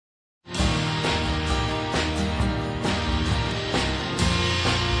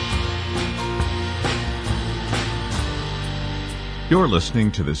You're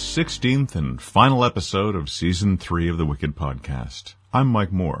listening to the 16th and final episode of Season 3 of the Wikkid podcast. I'm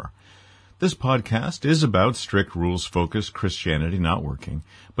Mike Moore. This podcast is about strict rules-focused Christianity not working,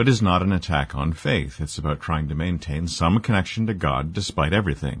 but is not an attack on faith. It's about trying to maintain some connection to God despite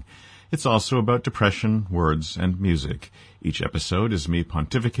everything. It's also about depression, words, and music. Each episode is me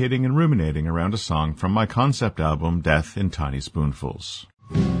pontificating and ruminating around a song from my concept album, Death in Tiny Spoonfuls.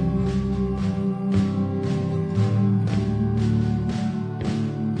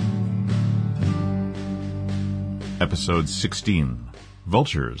 Episode 16,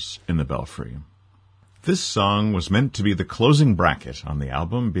 Vultures in the Belfry. This song was meant to be the closing bracket on the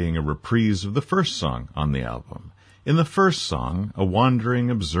album, being a reprise of the first song on the album. In the first song, a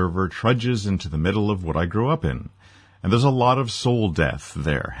wandering observer trudges into the middle of what I grew up in, and there's a lot of soul death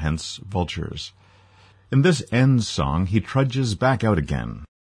there, hence Vultures. In this end song, he trudges back out again.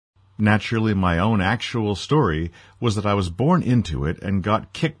 Naturally, my own actual story was that I was born into it and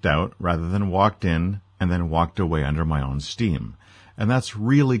got kicked out rather than walked in and then walked away under my own steam. And that's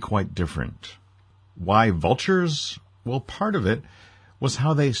really quite different. Why vultures? Well, part of it was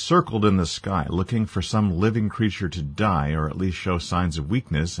how they circled in the sky, looking for some living creature to die or at least show signs of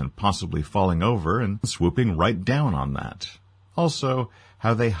weakness and possibly falling over and swooping right down on that. Also,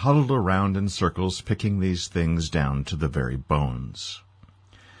 how they huddled around in circles, picking these things down to the very bones.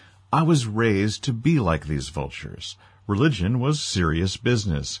 I was raised to be like these vultures. Religion was serious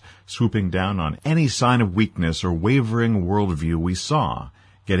business, swooping down on any sign of weakness or wavering worldview we saw,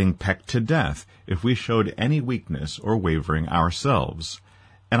 getting pecked to death if we showed any weakness or wavering ourselves.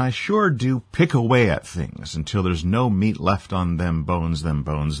 And I sure do pick away at things until there's no meat left on them bones,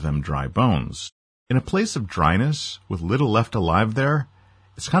 them dry bones. In a place of dryness, with little left alive there,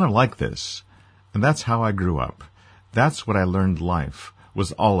 it's kind of like this. And that's how I grew up. That's what I learned life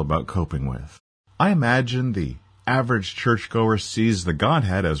was all about coping with. I imagine the average churchgoer sees the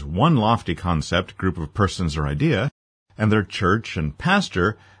Godhead as one lofty concept, group of persons or idea, and their church and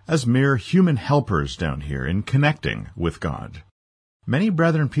pastor as mere human helpers down here in connecting with God. Many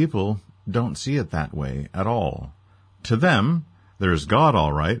brethren people don't see it that way at all. To them, there's God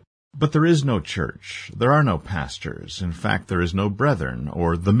all right, but there is no church. There are no pastors. In fact, there is no brethren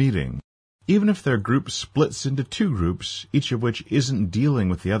or the meeting. Even if their group splits into two groups, each of which isn't dealing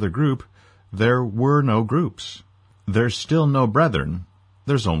with the other group, there were no groups. There's still no brethren.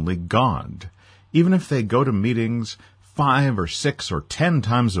 There's only God. Even if they go to meetings 5 or 6 or 10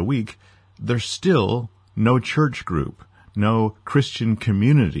 times a week, there's still no church group, no Christian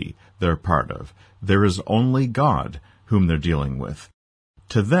community they're part of. There is only God whom they're dealing with.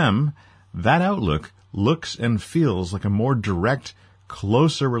 To them, that outlook looks and feels like a more direct,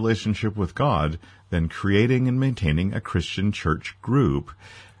 closer relationship with God than creating and maintaining a Christian church group.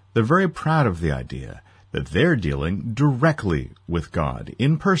 They're very proud of the idea that they're dealing directly with God,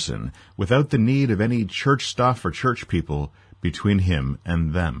 in person, without the need of any church stuff or church people between him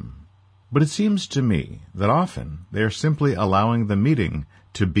and them. But it seems to me that often they are simply allowing the meeting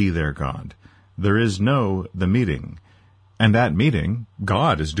to be their God. There is no the meeting. And at meeting,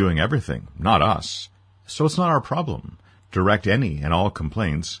 God is doing everything, not us. So it's not our problem. Direct any and all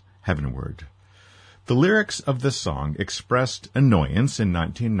complaints heavenward. The lyrics of this song expressed annoyance in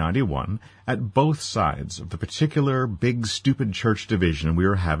 1991 at both sides of the particular big stupid church division we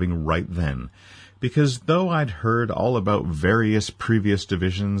were having right then, because though I'd heard all about various previous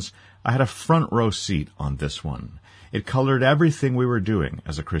divisions, I had a front row seat on this one. It colored everything we were doing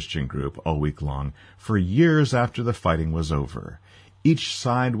as a Christian group all week long for years after the fighting was over. Each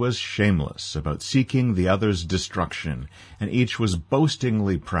side was shameless about seeking the other's destruction, and each was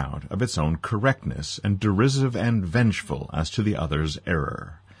boastingly proud of its own correctness and derisive and vengeful as to the other's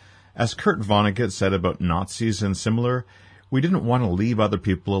error. As Kurt Vonnegut said about Nazis and similar, we didn't want to leave other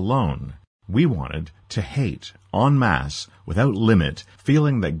people alone. We wanted to hate en masse, without limit,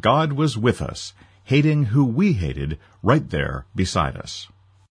 feeling that God was with us, hating who we hated right there beside us.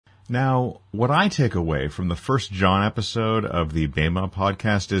 Now, what I take away from the 1 John episode of the Bema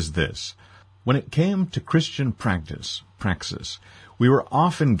podcast is this. When it came to Christian praxis, we were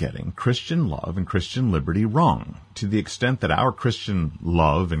often getting Christian love and Christian liberty wrong, to the extent that our Christian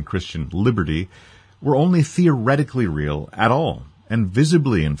love and Christian liberty were only theoretically real at all, and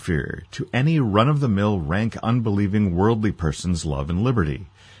visibly inferior to any run-of-the-mill, rank, unbelieving, worldly person's love and liberty.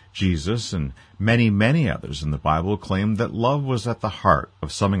 Jesus and many, many others in the Bible claimed that love was at the heart of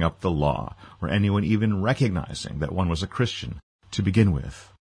summing up the law, or anyone even recognizing that one was a Christian to begin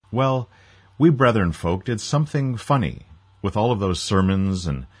with. Well, we brethren folk did something funny with all of those sermons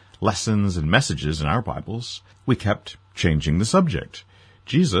and lessons and messages in our Bibles. We kept changing the subject.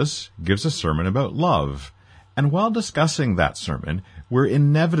 Jesus gives a sermon about love, And while discussing that sermon, we're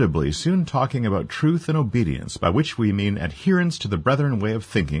inevitably soon talking about truth and obedience, by which we mean adherence to the brethren way of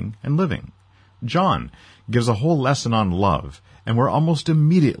thinking and living. John gives a whole lesson on love, and we're almost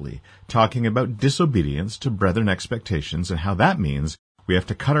immediately talking about disobedience to brethren expectations and how that means we have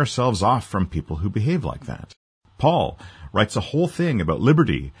to cut ourselves off from people who behave like that. Paul writes a whole thing about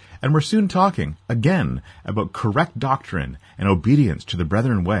liberty, and we're soon talking, again, about correct doctrine and obedience to the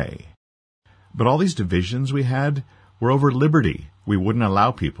brethren way. But all these divisions we had were over liberty we wouldn't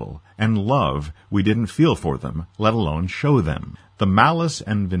allow people, and love we didn't feel for them, let alone show them. The malice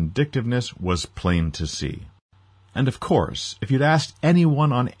and vindictiveness was plain to see. And of course, if you'd asked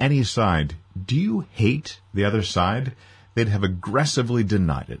anyone on any side, do you hate the other side? They'd have aggressively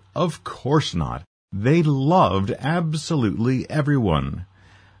denied it. Of course not. They loved absolutely everyone.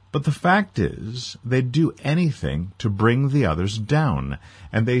 But the fact is, they'd do anything to bring the others down,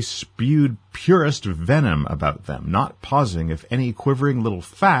 and they spewed purest venom about them, not pausing if any quivering little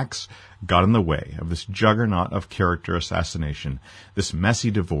facts got in the way of this juggernaut of character assassination, this messy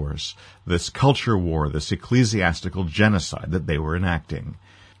divorce, this culture war, this ecclesiastical genocide that they were enacting.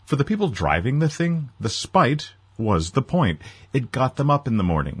 For the people driving the thing, the spite was the point. It got them up in the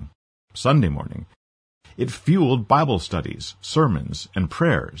morning, Sunday morning. It fueled Bible studies, sermons, and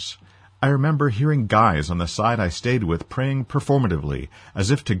prayers. I remember hearing guys on the side I stayed with praying performatively, as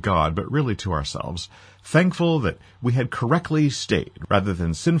if to God, but really to ourselves, thankful that we had correctly stayed, rather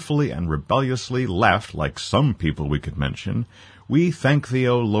than sinfully and rebelliously left, like some people we could mention. We thank thee,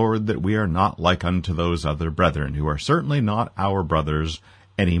 O Lord, that we are not like unto those other brethren, who are certainly not our brothers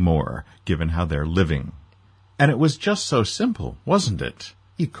any more, given how they're living. And it was just so simple, wasn't it?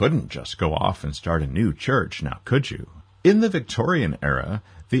 You couldn't just go off and start a new church, now could you? In the Victorian era,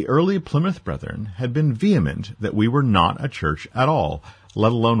 the early Plymouth Brethren had been vehement that we were not a church at all,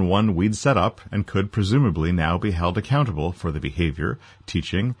 let alone one we'd set up and could presumably now be held accountable for the behavior,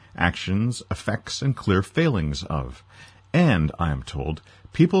 teaching, actions, effects, and clear failings of. And, I am told,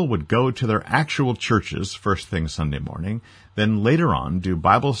 people would go to their actual churches first thing Sunday morning, then later on do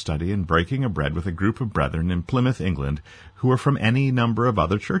Bible study and breaking of bread with a group of brethren in Plymouth, England, who were from any number of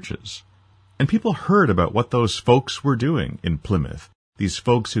other churches. And people heard about what those folks were doing in Plymouth, these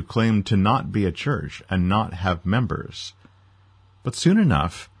folks who claimed to not be a church and not have members. But soon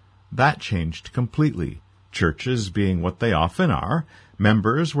enough, that changed completely. Churches being what they often are,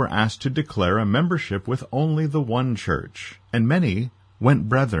 members were asked to declare a membership with only the one church, and many went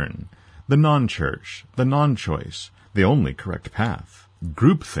brethren, the non-church, the non-choice, the only correct path.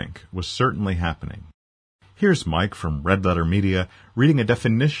 Groupthink was certainly happening. Here's Mike from Red Letter Media reading a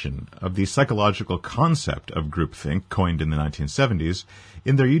definition of the psychological concept of groupthink coined in the 1970s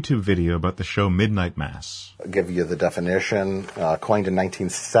in their YouTube video about the show Midnight Mass. I'll give you the definition, coined in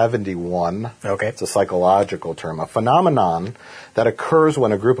 1971. Okay. It's a psychological term, a phenomenon that occurs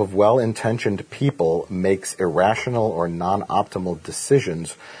when a group of well-intentioned people makes irrational or non-optimal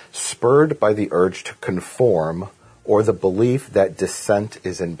decisions spurred by the urge to conform or the belief that dissent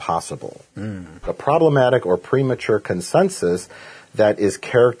is impossible. A problematic or premature consensus that is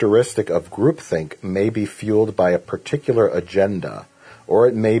characteristic of groupthink may be fueled by a particular agenda, or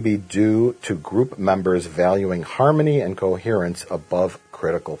it may be due to group members valuing harmony and coherence above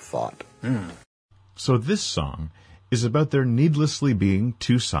critical thought. So this song is about there needlessly being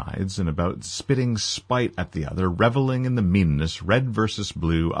two sides and about spitting spite at the other, reveling in the meanness, red versus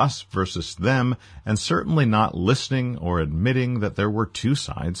blue, us versus them, and certainly not listening or admitting that there were two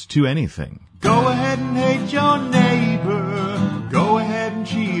sides to anything. Go ahead and hate your neighbor. Go ahead and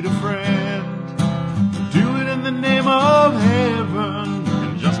cheat a friend. Do it in the name of heaven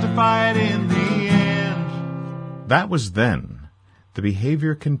and justify it in the end. That was then. The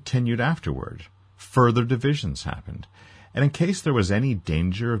behavior continued afterward. Further divisions happened. And in case there was any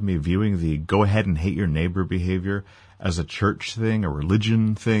danger of me viewing the go ahead and hate your neighbor behavior as a church thing, a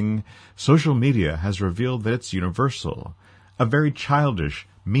religion thing, social media has revealed that it's universal. A very childish,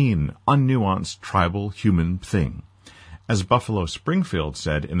 mean, unnuanced, tribal, human thing. As Buffalo Springfield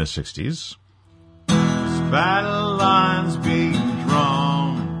said in the 60s, This battle line's being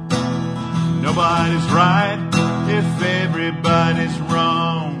drawn. Nobody's right if everybody's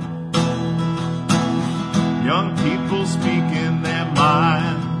wrong. Young people speaking their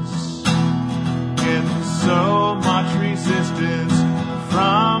minds, getting so much resistance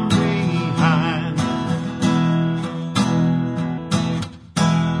from behind.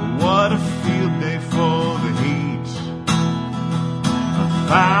 What a field day for the heat.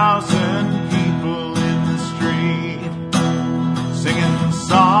 1,000 people in the street, singing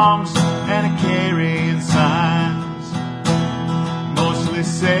songs and carrying signs. Mostly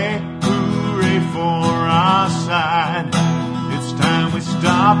say hooray for our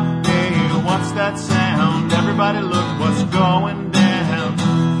everybody look what's going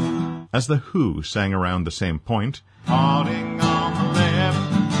down. As the Who sang around the same point, Parting on the left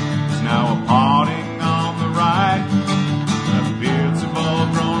is now a parting on the right. The beards have all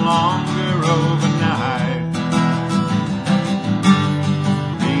grown longer overnight.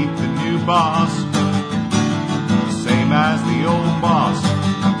 Meet the new boss, same as the old boss.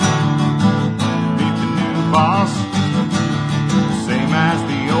 Meet the new boss, same as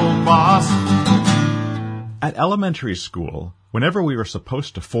the old boss. at elementary school, whenever we were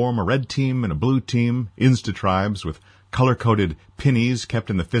supposed to form a red team and a blue team, insta-tribes with color-coded pinnies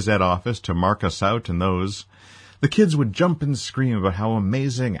kept in the phys ed office to mark us out in those, the kids would jump and scream about how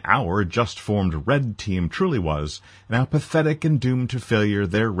amazing our just-formed red team truly was, and how pathetic and doomed to failure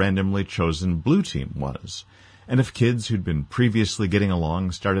their randomly chosen blue team was. And if kids who'd been previously getting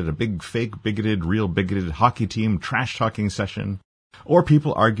along started a big, fake, bigoted, real bigoted hockey team trash-talking session, or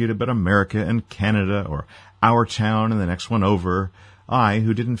people argued about America and Canada, or our town and the next one over, I,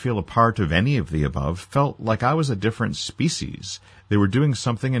 who didn't feel a part of any of the above, felt like I was a different species. They were doing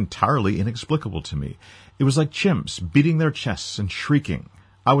something entirely inexplicable to me. It was like chimps beating their chests and shrieking.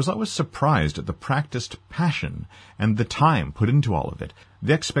 I was always surprised at the practiced passion and the time put into all of it,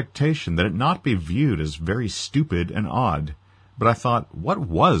 the expectation that it not be viewed as very stupid and odd. But I thought, what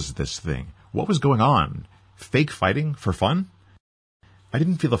was this thing? What was going on? Fake fighting for fun? I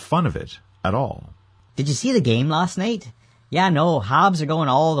didn't feel the fun of it at all. Did you see the game last night? Yeah, no, Habs are going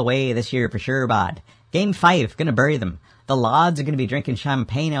all the way this year for sure, bud. Game 5, gonna bury them. The lads are gonna be drinking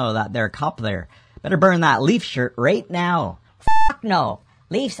champagne out of that there cup there. Better burn that Leaf shirt right now. Fuck no.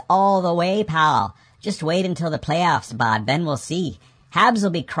 Leafs all the way, pal. Just wait until the playoffs, bud, then we'll see. Habs will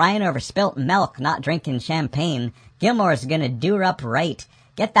be crying over spilt milk, not drinking champagne. Gilmore's gonna do her up right.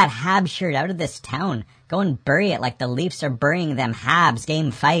 Get that Habs shirt out of this town. Go and bury it like the Leafs are burying them Habs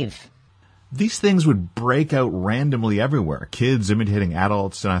Game 5. These things would break out randomly everywhere, kids imitating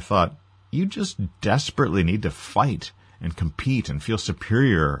adults, and I thought, you just desperately need to fight and compete and feel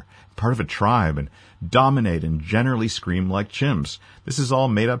superior, part of a tribe, and dominate and generally scream like chimps. This is all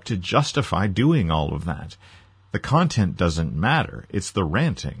made up to justify doing all of that. The content doesn't matter. It's the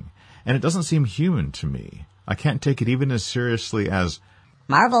ranting. And it doesn't seem human to me. I can't take it even as seriously as,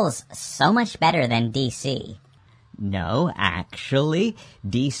 Marvel's so much better than DC. No, actually,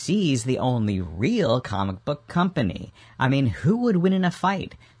 DC's the only real comic book company. I mean, who would win in a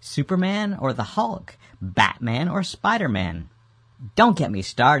fight? Superman or the Hulk? Batman or Spider-Man? Don't get me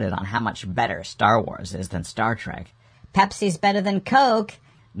started on how much better Star Wars is than Star Trek. Pepsi's better than Coke.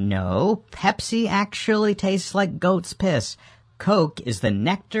 No, Pepsi actually tastes like goat's piss. Coke is the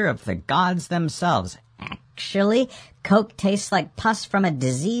nectar of the gods themselves. Actually, Coke tastes like pus from a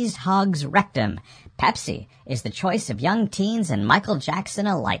diseased hog's rectum. Pepsi is the choice of young teens and Michael Jackson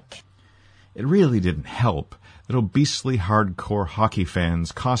alike. it really didn't help that obesely hardcore hockey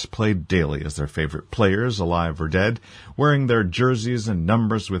fans cosplayed daily as their favorite players, alive or dead, wearing their jerseys and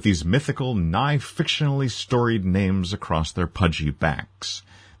numbers with these mythical, nigh fictionally storied names across their pudgy backs.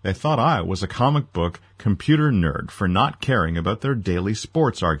 They thought I was a comic book computer nerd for not caring about their daily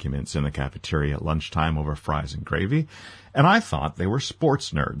sports arguments in the cafeteria at lunchtime over fries and gravy, and I thought they were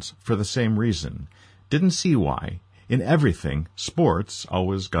sports nerds for the same reason. Didn't see why. In everything, sports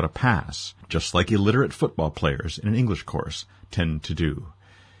always got a pass, just like illiterate football players in an English course tend to do.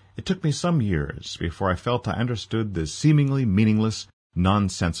 It took me some years before I felt I understood this seemingly meaningless,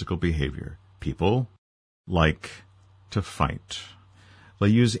 nonsensical behavior. People like to fight. They'll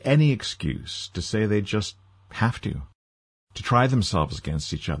use any excuse to say they just have to try themselves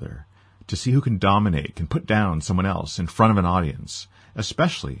against each other, to see who can dominate, can put down someone else in front of an audience,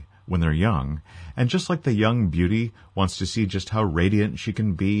 especially when they're young. And just like the young beauty wants to see just how radiant she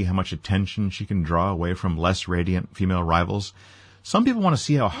can be, how much attention she can draw away from less radiant female rivals, some people want to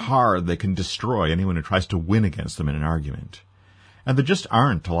see how hard they can destroy anyone who tries to win against them in an argument. And there just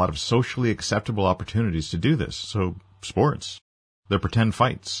aren't a lot of socially acceptable opportunities to do this, so sports. They're pretend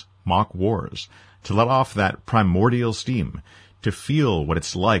fights, mock wars, to let off that primordial steam, to feel what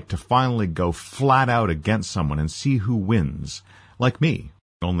it's like to finally go flat out against someone and see who wins, like me,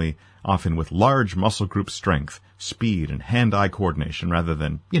 only often with large muscle group strength, speed, and hand-eye coordination rather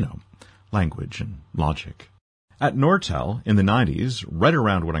than, language and logic. At Nortel, in the 90s, right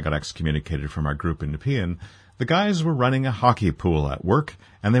around when I got excommunicated from our group in Nepean, the guys were running a hockey pool at work,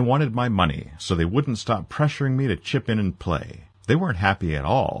 and they wanted my money, so they wouldn't stop pressuring me to chip in and play. They weren't happy at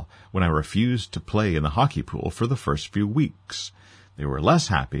all when I refused to play in the hockey pool for the first few weeks. They were less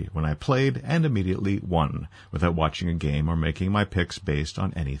happy when I played and immediately won, without watching a game or making my picks based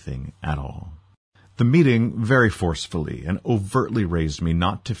on anything at all. The meeting very forcefully and overtly raised me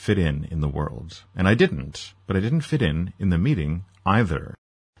not to fit in the world. And I didn't, but I didn't fit in the meeting either.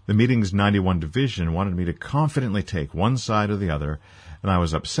 The meeting's 91 division wanted me to confidently take one side or the other, and I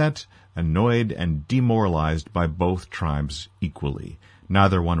was upset, annoyed, and demoralized by both tribes equally.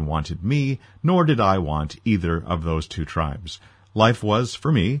 Neither one wanted me, nor did I want either of those two tribes. Life was,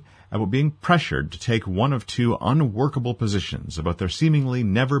 for me, about being pressured to take one of two unworkable positions, about there seemingly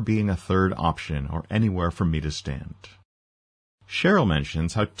never being a third option or anywhere for me to stand. Cheryl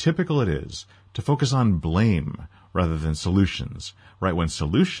mentions how typical it is to focus on blame rather than solutions, right when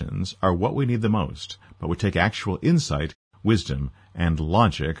solutions are what we need the most, but we take actual insight, wisdom, and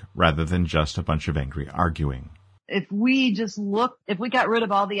logic rather than just a bunch of angry arguing. If we got rid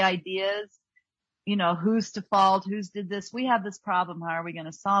of all the ideas, who's to fault, who's did this, we have this problem, how are we going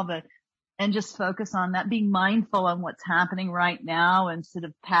to solve it? And just focus on that, being mindful on what's happening right now instead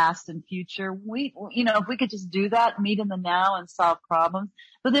of past and future. If we could just do that, meet in the now and solve problems.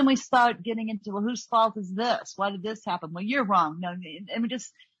 But then we start getting into, well, whose fault is this? Why did this happen? Well, you're wrong. No, and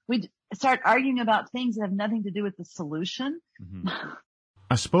we start arguing about things that have nothing to do with the solution. Mm-hmm.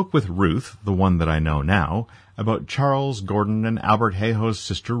 I spoke with Ruth, the one that I know now, about Charles Gordon and Albert Hayhoe's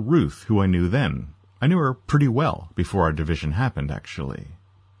sister Ruth, who I knew then. I knew her pretty well before our division happened, actually.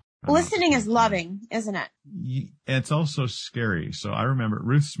 Listening is loving, isn't it? It's also scary. So I remember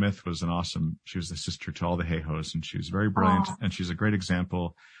Ruth Smith was she was the sister to all the Hayhoes, and she was very brilliant, and she's a great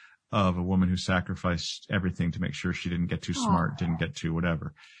example of a woman who sacrificed everything to make sure she didn't get too smart, didn't get too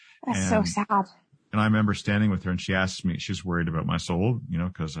whatever. That's so sad. And I remember standing with her, and she asked me, she was worried about my soul,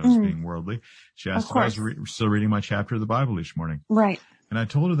 because I was being worldly. She asked if I was still reading my chapter of the Bible each morning. Right. And I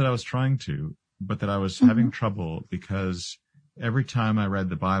told her that I was trying to, but that I was having trouble because every time I read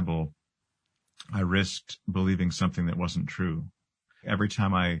the Bible, I risked believing something that wasn't true. Every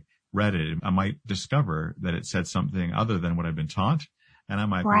time I read it, I might discover that it said something other than what I'd been taught, and I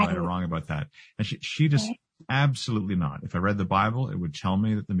might be right or wrong about that. And she just... Absolutely not. If I read the Bible, it would tell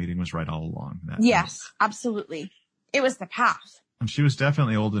me that the meeting was right all along. Yes, absolutely. It was the path. And she was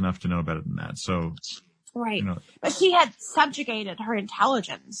definitely old enough to know better than that. So, right. But she had subjugated her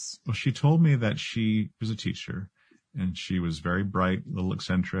intelligence. Well, she told me that she was a teacher, and she was very bright, a little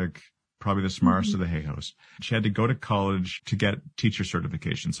eccentric, probably the smartest of the Hayhoes. She had to go to college to get teacher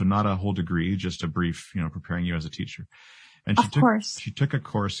certification. So not a whole degree, just a brief, preparing you as a teacher. And she took a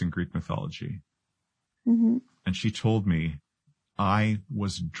course in Greek mythology. Mm-hmm. And she told me I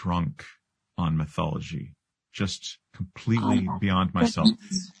was drunk on mythology, just completely beyond myself.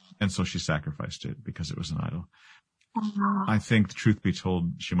 And so she sacrificed it because it was an idol. I think, the truth be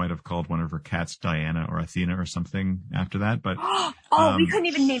told, she might have called one of her cats Diana or Athena or something after that. But we couldn't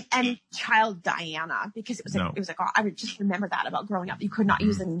even name any child Diana because it was like I would just remember that about growing up. You could not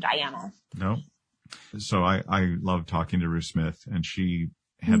use the name Diana. No. So I loved talking to Ruth Smith, and she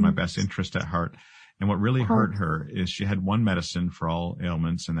had my best interest at heart. And what really hurt her is she had one medicine for all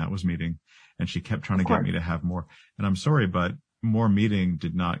ailments, and that was meeting. And she kept trying to get me to have more. And I'm sorry, but more meeting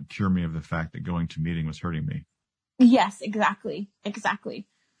did not cure me of the fact that going to meeting was hurting me. Yes, exactly. Exactly.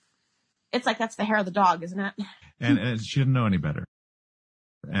 It's like that's the hair of the dog, isn't it? And she didn't know any better.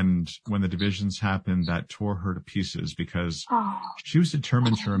 And when the divisions happened, that tore her to pieces because she was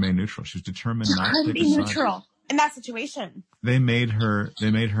determined to remain neutral. She was determined not to be neutral. In that situation, they made her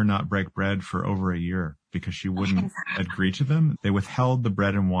not break bread for over a year because she wouldn't agree to them. They withheld the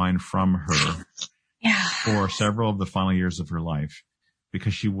bread and wine from her for several of the final years of her life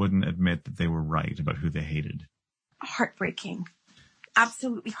because she wouldn't admit that they were right about who they hated. Heartbreaking.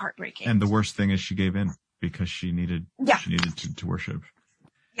 Absolutely heartbreaking. And the worst thing is she gave in because she needed to worship.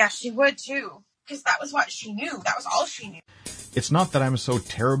 Yeah, she would too. Because that was what she knew. That was all she knew. It's not that I'm so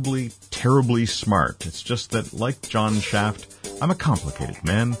terribly, terribly smart. It's just that, like John Shaft, I'm a complicated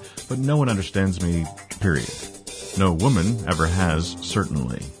man, but no one understands me, period. No woman ever has,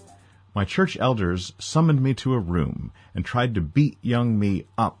 certainly. My church elders summoned me to a room and tried to beat young me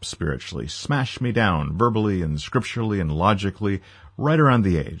up spiritually, smash me down verbally and scripturally and logically, right around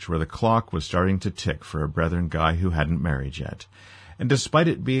the age where the clock was starting to tick for a brethren guy who hadn't married yet. And despite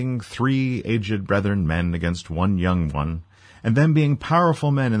it being 3 aged brethren men against 1 young one, and them being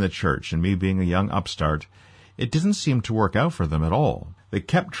powerful men in the church and me being a young upstart, it didn't seem to work out for them at all. They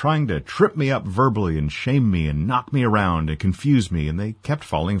kept trying to trip me up verbally and shame me and knock me around and confuse me, and they kept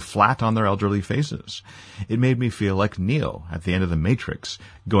falling flat on their elderly faces. It made me feel like Neo at the end of The Matrix,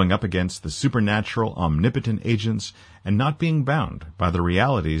 going up against the supernatural, omnipotent agents and not being bound by the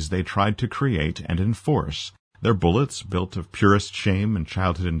realities they tried to create and enforce. Their bullets, built of purest shame and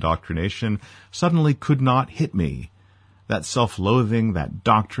childhood indoctrination, suddenly could not hit me. That self-loathing, that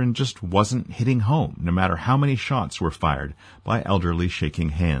doctrine just wasn't hitting home, no matter how many shots were fired by elderly shaking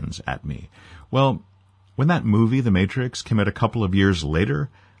hands at me. Well, when that movie, The Matrix, came out a couple of years later,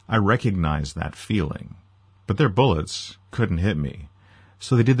 I recognized that feeling. But their bullets couldn't hit me.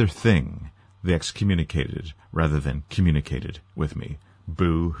 So they did their thing. They excommunicated rather than communicated with me.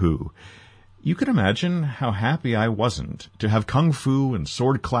 Boo-hoo. You can imagine how happy I wasn't to have kung fu and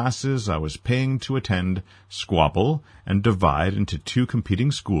sword classes I was paying to attend squabble and divide into two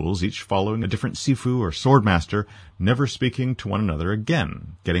competing schools, each following a different sifu or sword master, never speaking to one another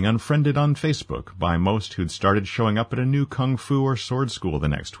again, getting unfriended on Facebook by most who'd started showing up at a new kung fu or sword school the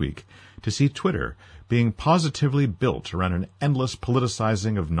next week, to see Twitter being positively built around an endless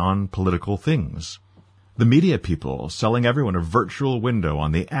politicizing of non-political things. The media people selling everyone a virtual window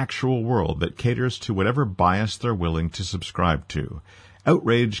on the actual world that caters to whatever bias they're willing to subscribe to.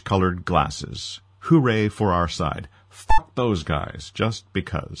 Outrage-colored glasses. Hooray for our side. Fuck those guys, just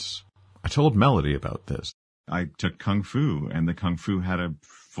because. I told Melody about this. I took Kung Fu, and the Kung Fu had a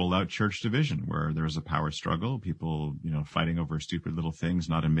full-out church division where there was a power struggle, people, fighting over stupid little things,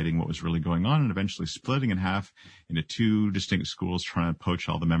 not admitting what was really going on, and eventually splitting in half into two distinct schools trying to poach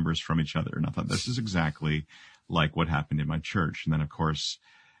all the members from each other. And I thought, this is exactly like what happened in my church. And then, of course,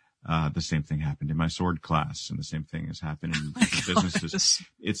 the same thing happened in my sword class, and the same thing has happened in businesses.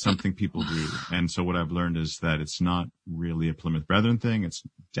 It's something people do. And so what I've learned is that it's not really a Plymouth Brethren thing. It's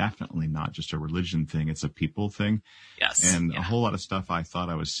definitely not just a religion thing. It's a people thing. Yes. And a whole lot of stuff I thought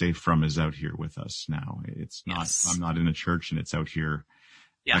I was safe from is out here with us now. It's not, yes. I'm not in a church and it's out here.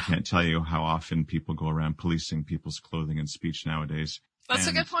 Yeah. I can't tell you how often people go around policing people's clothing and speech nowadays. That's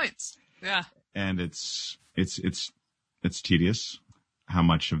a good point. Yeah. And it's tedious. How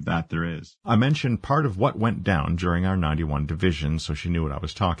much of that there is. I mentioned part of what went down during our 91 division, so she knew what I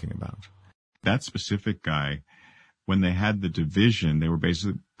was talking about. That specific guy, when they had the division, they were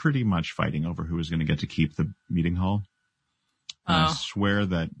basically pretty much fighting over who was going to get to keep the meeting hall. And I swear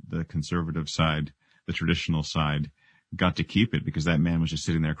that the conservative side, the traditional side, got to keep it because that man was just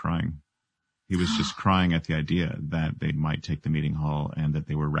sitting there crying. He was just crying at the idea that they might take the meeting hall and that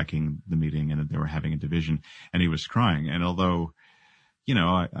they were wrecking the meeting and that they were having a division. And he was crying. And although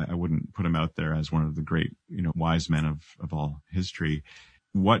I wouldn't put him out there as one of the great, wise men of all history.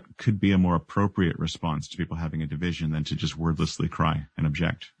 What could be a more appropriate response to people having a division than to just wordlessly cry and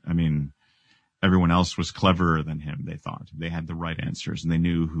object? I mean, everyone else was cleverer than him, they thought. They had the right answers and they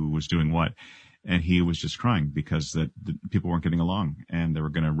knew who was doing what. And he was just crying because the people weren't getting along and they were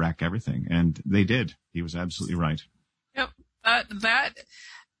going to wreck everything. And they did. He was absolutely right. Yep.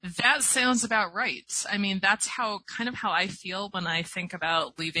 That sounds about right. I mean, that's how I feel when I think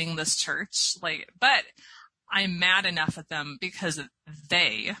about leaving this church. But I'm mad enough at them because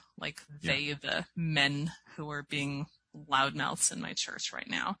the men who are being loudmouths in my church right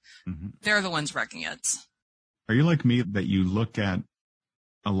now, they're the ones wrecking it. Are you like me that you look at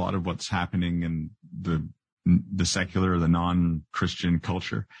a lot of what's happening in the secular or the non-Christian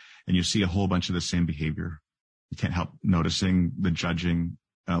culture and you see a whole bunch of the same behavior? You can't help noticing the judging.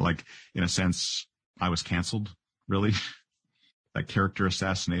 In a sense, I was canceled, really. That character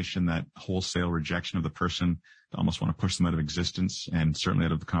assassination, that wholesale rejection of the person, to almost want to push them out of existence and certainly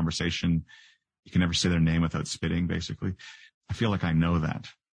out of the conversation. You can never say their name without spitting, basically. I feel like I know that.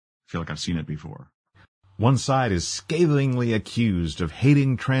 I feel like I've seen it before. One side is scathingly accused of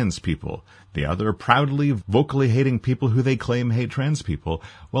hating trans people. The other proudly, vocally hating people who they claim hate trans people,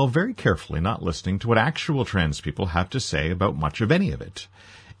 while very carefully not listening to what actual trans people have to say about much of any of it.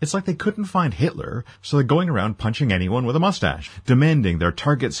 It's like they couldn't find Hitler, so they're going around punching anyone with a mustache, demanding their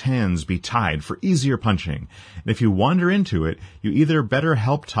target's hands be tied for easier punching. And if you wander into it, you either better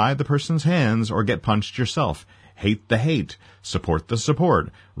help tie the person's hands or get punched yourself. Hate the hate, support the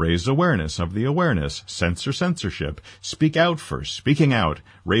support, raise awareness of the awareness, censor censorship, speak out for speaking out,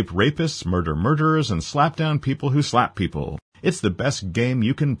 rape rapists, murder murderers, and slap down people who slap people. It's the best game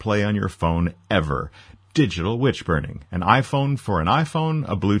you can play on your phone ever. Digital witch burning. An iPhone for an iPhone,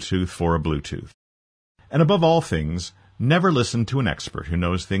 a Bluetooth for a Bluetooth. And above all things, never listen to an expert who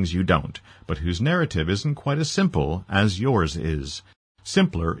knows things you don't, but whose narrative isn't quite as simple as yours is.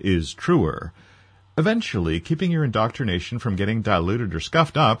 Simpler is truer. Eventually, keeping your indoctrination from getting diluted or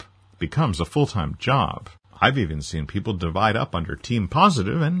scuffed up becomes a full-time job. I've even seen people divide up under Team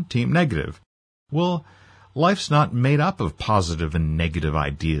Positive and Team Negative. Well, life's not made up of positive and negative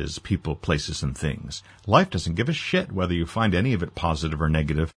ideas, people, places, and things. Life doesn't give a shit whether you find any of it positive or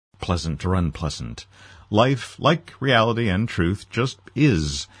negative, pleasant or unpleasant. Life, like reality and truth, just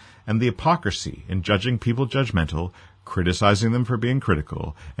is. And the hypocrisy in judging people judgmental Criticizing them for being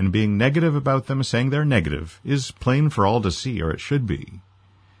critical and being negative about them saying they're negative is plain for all to see, or it should be.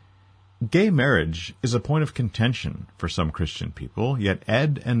 Gay marriage is a point of contention for some Christian people, yet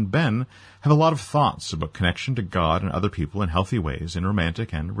Ed and Ben have a lot of thoughts about connection to God and other people in healthy ways in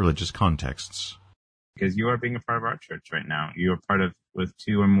romantic and religious contexts. Because you are being a part of our church right now. You are part of, with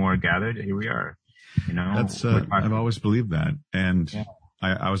two or more gathered, here we are. You know, that's I've always believed that. And yeah.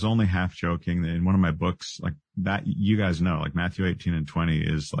 I was only half joking in one of my books, like that, you guys know, like Matthew 18 and 20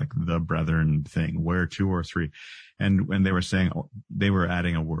 is like the brethren thing, where two or three. And when they were saying, they were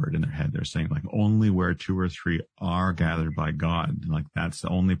adding a word in their head, they're saying like only where two or three are gathered by God. Like that's the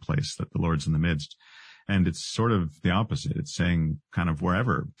only place that the Lord's in the midst. And it's sort of the opposite. It's saying kind of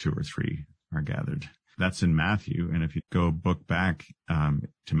wherever two or three are gathered. That's in Matthew. And if you go book back,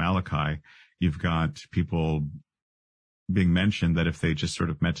 to Malachi, you've got people being mentioned that if they just sort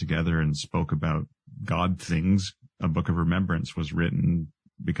of met together and spoke about God things, a book of remembrance was written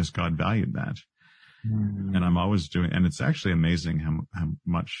because God valued that. Mm. And I'm always doing, and it's actually amazing how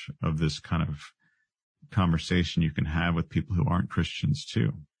much of this kind of conversation you can have with people who aren't Christians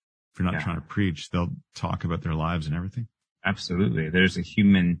too. If you're not trying to preach, they'll talk about their lives and everything. Absolutely. There's a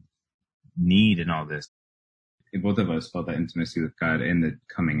human need in all this. Both of us felt that intimacy with God in the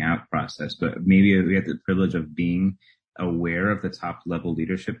coming out process, but maybe we had the privilege of being aware of the top level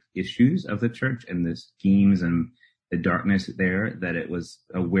leadership issues of the church and the schemes and the darkness there, that it was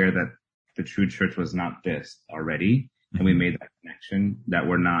aware that the true church was not this already. Mm-hmm. And we made that connection that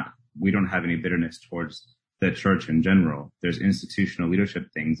we don't have any bitterness towards the church in general. There's institutional leadership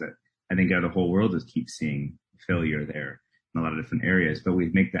things that I think the whole world is keep seeing failure there in a lot of different areas, but we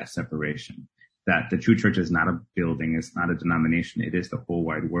make that separation that the true church is not a building. It's not a denomination. It is the whole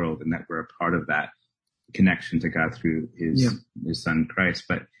wide world, and that we're a part of that connection to God through his son Christ.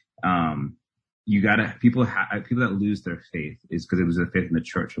 But, people that lose their faith is because they lose their faith in the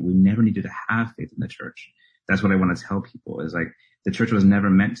church. But we never needed to have faith in the church. That's what I want to tell people is like the church was never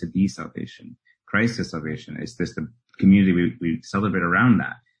meant to be salvation. Christ is salvation. It's this the community we celebrate around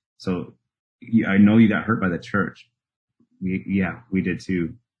that. So I know you got hurt by the church. We did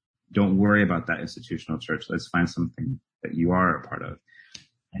too. Don't worry about that institutional church. Let's find something that you are a part of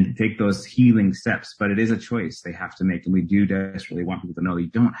and take those healing steps. But it is a choice they have to make. And we do desperately want people to know you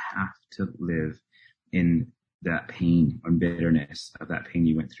don't have to live in that pain or bitterness of that pain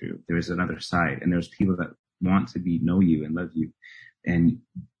you went through. There's another side, and there's people that want to know you and love you and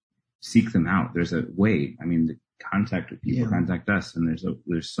seek them out. There's a way. I mean, the contact with people, contact us. And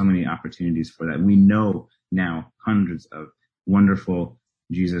there's so many opportunities for that. We know now hundreds of wonderful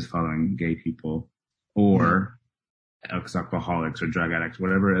Jesus following gay people or ex-alcoholics or drug addicts,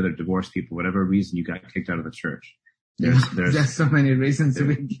 whatever other divorced people, whatever reason you got kicked out of the church. There's so many reasons to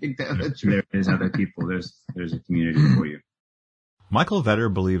be kicked out of the church. There's other people. There's a community for you. Michael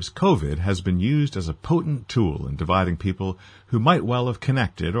Vetter believes COVID has been used as a potent tool in dividing people who might well have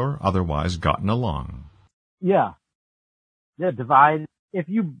connected or otherwise gotten along. Yeah, divide. If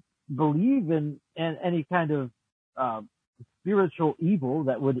you believe in any kind of spiritual evil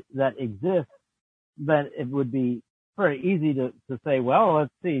that exists, then it would be very easy to say, well,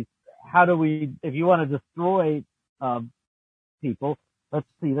 let's see, if you want to destroy people, let's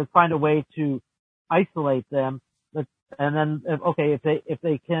find a way to isolate them. And then, if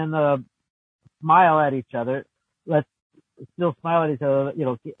they can smile at each other, let's still smile at each other.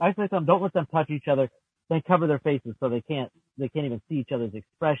 Isolate them. Don't let them touch each other. Then cover their faces so they can't even see each other's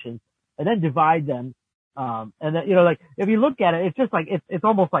expressions. And then divide them. And then, if you look at it, it's just like, it's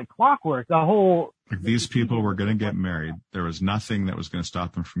almost like clockwork. The whole. Like these people were going to get married. There was nothing that was going to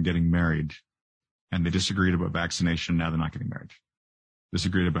stop them from getting married. And they disagreed about vaccination. Now they're not getting married.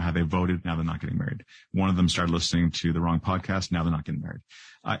 Disagreed about how they voted. Now they're not getting married. One of them started listening to the wrong podcast. Now they're not getting married.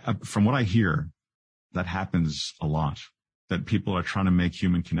 From what I hear, that happens a lot, that people are trying to make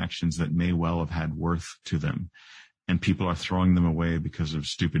human connections that may well have had worth to them. And people are throwing them away because of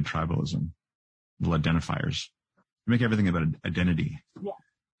stupid tribalism. Little identifiers. You make everything about identity. Yeah.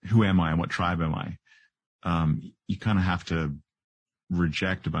 Who am I and what tribe am I? You kind of have to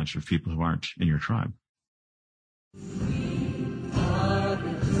reject a bunch of people who aren't in your tribe.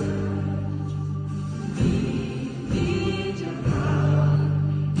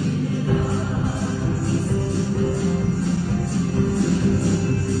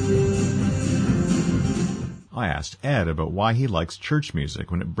 I asked Ed about why he likes church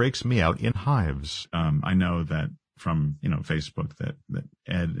music when it breaks me out in hives. I know that from, Facebook that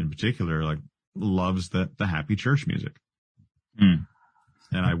Ed in particular, loves the happy church music. Mm.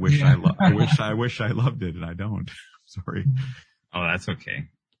 And I wish I wish I loved it, and I don't. Sorry. Oh, that's okay.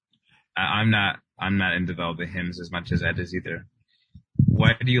 I'm not into all the hymns as much as Ed is either.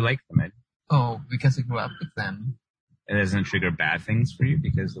 Why do you like them, Ed? Oh, because I grew up with them. It doesn't trigger bad things for you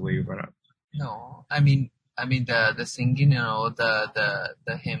because of the way you brought up. No, I mean the singing,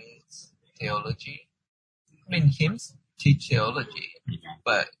 the hymns theology. I mean hymns teach theology,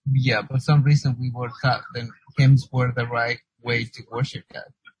 but yeah, for some reason we were taught that hymns were the right way to worship God.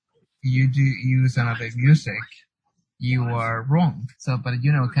 You do use another music, you are wrong. So, but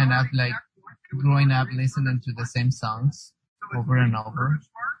kind of like growing up listening to the same songs over and over,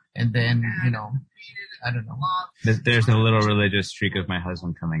 and then I don't know. There's a little religious streak of my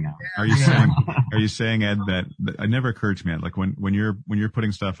husband coming out. Are you saying, Ed, that it never occurred to me, Ed, like when you're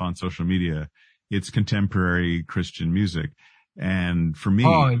putting stuff on social media, it's contemporary Christian music. And for me,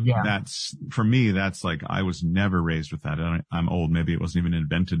 that's like, I was never raised with that. I'm old. Maybe it wasn't even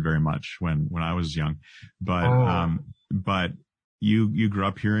invented very much when I was young, but you grew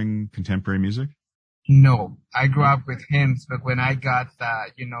up hearing contemporary music? No, I grew up with hymns, but when I got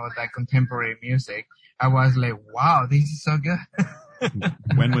that contemporary music, I was like, wow, this is so good.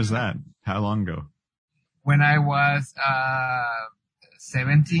 When was that? How long ago? When I was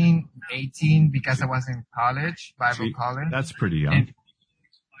 17, 18, because I was in college, Bible college. That's pretty young.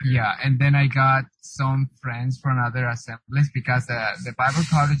 And then I got some friends from other assemblies because the Bible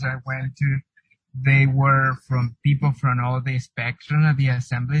college I went to, they were from people from all the spectrum of the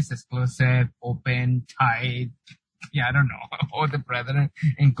assemblies, exclusive, open, tight, I don't know, all the brethren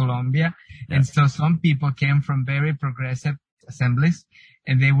in Colombia. Yeah. And so some people came from very progressive assemblies,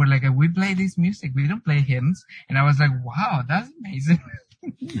 and they were like, we play this music, we don't play hymns. And I was like, wow, that's amazing.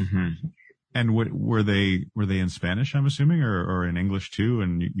 Mm-hmm. And were they in Spanish, I'm assuming, or in English too,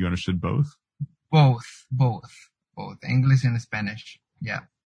 and you understood both? Both, English and Spanish. Yeah.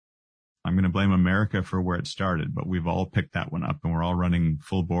 I'm going to blame America for where it started, but we've all picked that one up and we're all running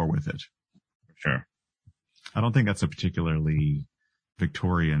full bore with it. Sure. I don't think that's a particularly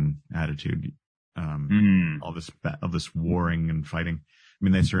Victorian attitude. All this warring and fighting. I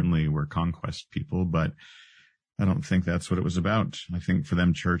mean, they certainly were conquest people, but I don't think that's what it was about. I think for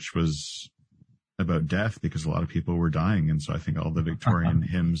them, church was about death because a lot of people were dying. And so I think all the Victorian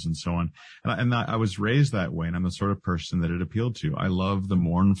hymns and so on. And I was raised that way, and I'm the sort of person that it appealed to. I love the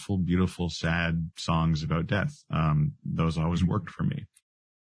mournful, beautiful, sad songs about death. Those always worked for me.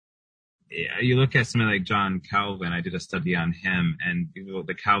 Yeah, you look at somebody like John Calvin. I did a study on him, and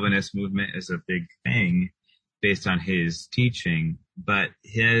the Calvinist movement is a big thing based on his teaching. But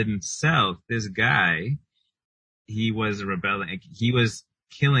himself, this guy, he was a rebellion. He was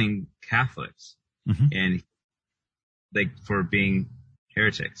killing Catholics. Mm-hmm. And for being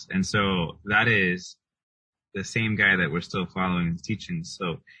heretics. And so that is the same guy that we're still following his teachings.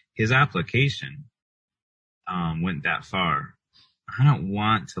 So his application went that far. I don't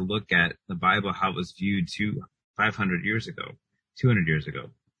want to look at the Bible how it was viewed 500 years ago, 200 years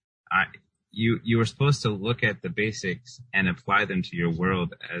ago. You were supposed to look at the basics and apply them to your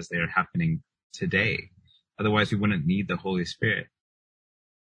world as they are happening today. Otherwise, we wouldn't need the Holy Spirit.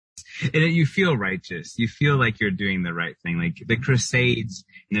 And you feel righteous. You feel like you're doing the right thing. Like the Crusades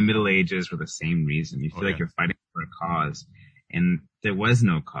in the Middle Ages were the same reason. You feel like you're fighting for a cause, and there was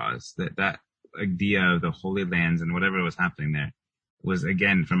no cause. That idea of the Holy Lands and whatever was happening there was,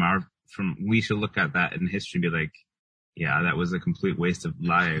 again, we should look at that in history and be like, yeah, that was a complete waste of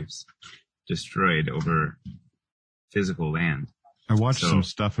lives destroyed over physical land. I watched some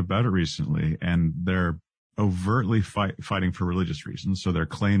stuff about it recently, and they're overtly fighting for religious reasons. So they're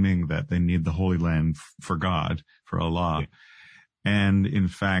claiming that they need the Holy Land for God, for Allah. Yeah. And in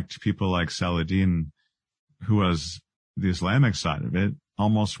fact, people like Saladin, who was the Islamic side of it,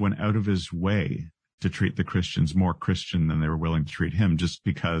 almost went out of his way to treat the Christians more Christian than they were willing to treat him, just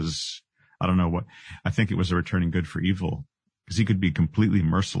because, I don't know what, I think it was a returning good for evil, because he could be completely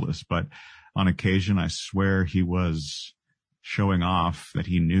merciless. But on occasion, I swear he was showing off that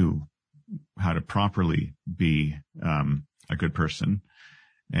he knew how to properly be a good person.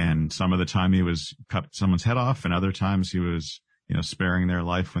 And some of the time he was cut someone's head off, and other times he was, sparing their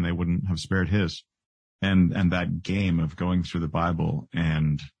life when they wouldn't have spared his. And that game of going through the Bible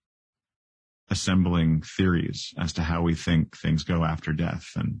and assembling theories as to how we think things go after death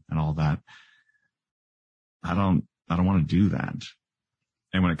and all that. I don't want to do that.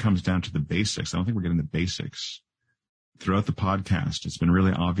 And when it comes down to the basics, I don't think we're getting the basics. Throughout the podcast, it's been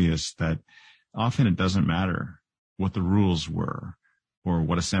really obvious that often it doesn't matter what the rules were or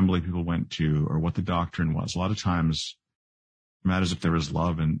what assembly people went to or what the doctrine was. A lot of times it matters if there was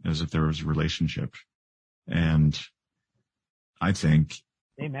love and as if there was a relationship. And I think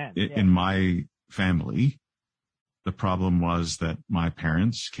Amen. In my family, the problem was that my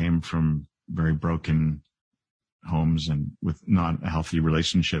parents came from very broken homes and with not a healthy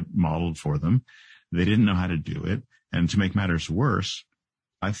relationship modeled for them. They didn't know how to do it. And to make matters worse,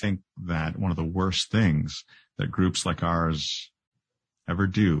 I think that one of the worst things that groups like ours ever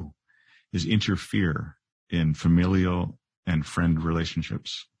do is interfere in familial and friend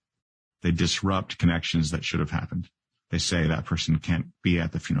relationships. They disrupt connections that should have happened. They say that person can't be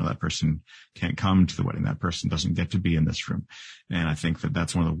at the funeral, that person can't come to the wedding, that person doesn't get to be in this room. And I think that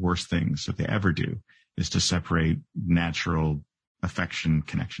that's one of the worst things that they ever do, is to separate natural affection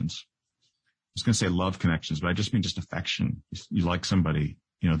connections. I was going to say love connections, but I just mean just affection. You like somebody,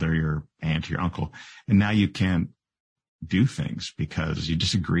 they're your aunt or your uncle, and now you can't do things because you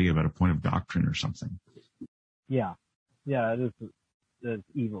disagree about a point of doctrine or something. Yeah, it is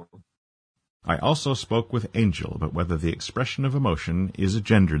evil. I also spoke with Angel about whether the expression of emotion is a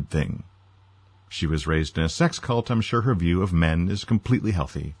gendered thing. She was raised in a sex cult. I'm sure her view of men is completely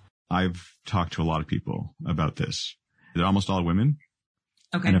healthy. I've talked to a lot of people about this. They're almost all women.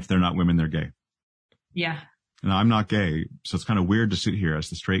 Okay. And if they're not women, they're gay. Yeah. Now, I'm not gay, so it's kind of weird to sit here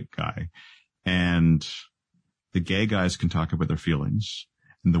as the straight guy. And the gay guys can talk about their feelings,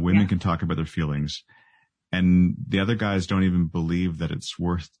 and the women can talk about their feelings. And the other guys don't even believe that it's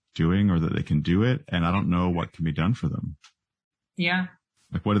worth doing or that they can do it. And I don't know what can be done for them. Yeah.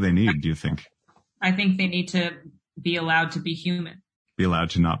 Like, what do they need, do you think? I think they need to be allowed to be human. Be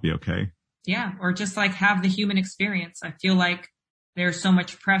allowed to not be okay? Yeah. Or just like have the human experience. I feel like there's so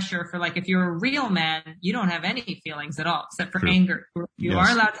much pressure for, like, if you're a real man, you don't have any feelings at all except for True. anger. You Yes.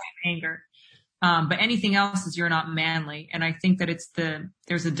 are allowed to have anger. But anything else is you're not manly. And I think that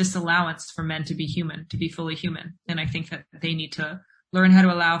there's a disallowance for men to be human, to be fully human. And I think that they need to learn how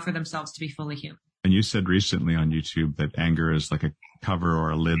to allow for themselves to be fully human. And you said recently on YouTube that anger is like a cover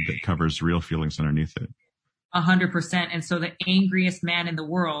or a lid that covers real feelings underneath it. 100%. And so the angriest man in the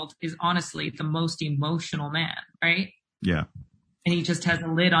world is honestly the most emotional man, right? Yeah. And he just has a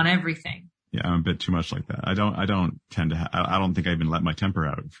lid on everything. Yeah, I'm a bit too much like that. I don't tend to, I don't think I even let my temper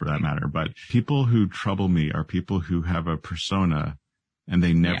out for that matter, but people who trouble me are people who have a persona and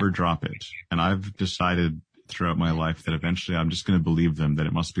they never drop it. And I've decided throughout my life that eventually I'm just going to believe them, that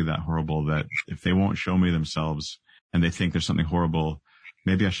it must be that horrible, that if they won't show me themselves and they think there's something horrible,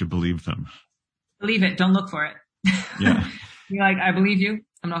 maybe I should believe them. Believe it. Don't look for it. Yeah. You're like, I believe you.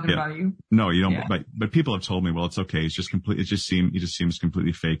 I'm not going to bother you. No, you don't. Yeah. But people have told me, well, it's okay. He just seems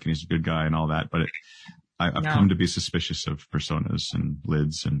completely fake and he's a good guy and all that. But I've come to be suspicious of personas and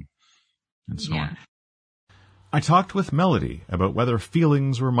lids and so on. I talked with Melody about whether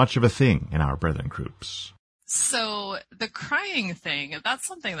feelings were much of a thing in our brethren groups. So the crying thing, that's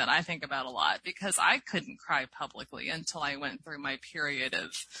something that I think about a lot because I couldn't cry publicly until I went through my period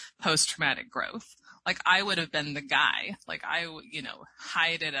of post-traumatic growth. Like I would have been the guy, like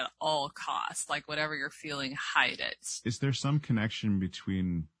hide it at all costs. Like whatever you're feeling, hide it. Is there some connection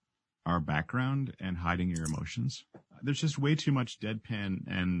between our background and hiding your emotions? There's just way too much deadpan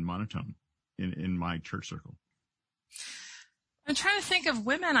and monotone in my church circle. I'm trying to think of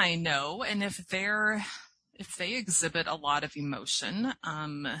women I know and if they exhibit a lot of emotion.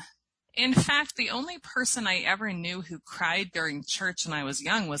 In fact, the only person I ever knew who cried during church when I was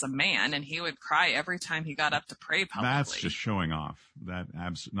young was a man, and he would cry every time he got up to pray publicly. That's just showing off.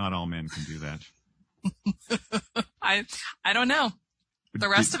 Not all men can do that. I don't know. The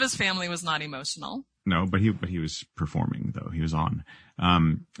rest of his family was not emotional. No, but he was performing though. He was on.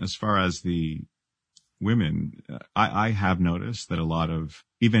 As far as the women, I have noticed that a lot of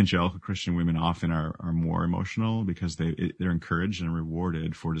evangelical Christian women often are more emotional because they're encouraged and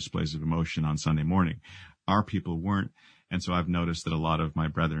rewarded for displays of emotion on Sunday morning. Our people weren't. And so I've noticed that a lot of my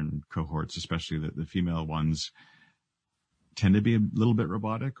brethren cohorts, especially the female ones, tend to be a little bit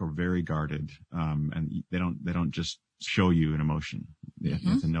robotic or very guarded. And they don't just show you an emotion. They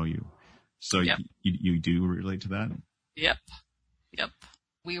have to know you. So you do relate to that? Yep.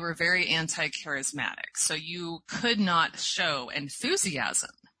 We were very anti-charismatic. So you could not show enthusiasm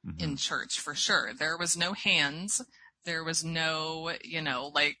in church for sure. There was no hands. There was no,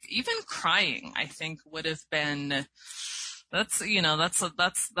 even crying, I think would have been, that's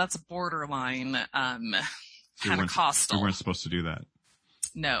borderline, Pentecostal. You weren't supposed to do that.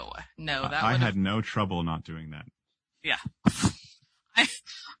 No. I had no trouble not doing that. Yeah.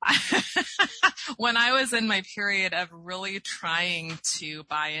 When I was in my period of really trying to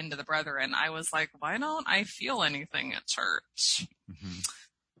buy into the brethren, I was like, why don't I feel anything at church?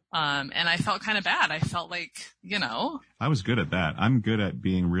 And I felt kind of bad. I felt like, I was good at that. I'm good at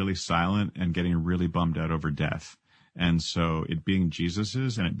being really silent and getting really bummed out over death. And so it being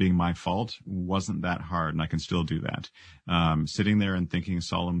Jesus's and it being my fault wasn't that hard, and I can still do that. Sitting there and thinking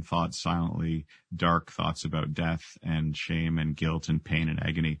solemn thoughts silently, dark thoughts about death and shame and guilt and pain and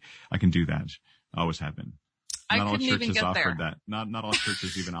agony, I can do that. Always have been. Not all churches offer that. Not all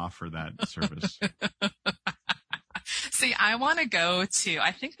churches even offer that service. See, I want to go to,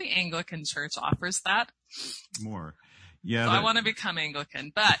 I think the Anglican Church offers that. More. Yeah. So I want to become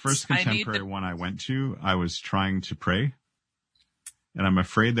Anglican, but the first contemporary one I went to, I was trying to pray. And I'm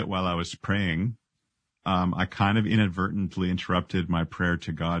afraid that while I was praying, I kind of inadvertently interrupted my prayer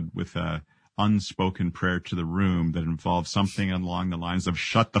to God with a unspoken prayer to the room that involved something along the lines of,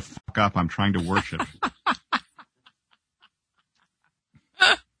 shut the fuck up, I'm trying to worship.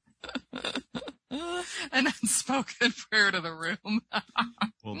 An unspoken prayer to the room.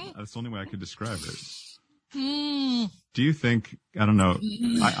 Well, that's the only way I could describe it. Do you think, I don't know,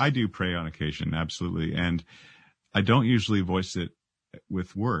 I do pray on occasion, absolutely. And I don't usually voice it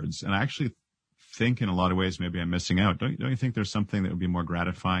with words. And I actually think in a lot of ways maybe I'm missing out. Don't you think there's something that would be more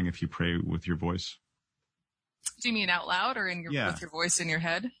gratifying if you pray with your voice? Do you mean out loud or with your voice in your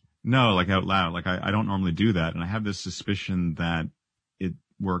head? No, like out loud. Like I don't normally do that. And I have this suspicion that it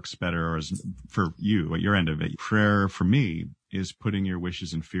works better for you at your end of it. Prayer for me is putting your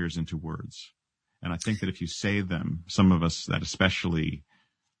wishes and fears into words. And I think that if you say them, some of us that especially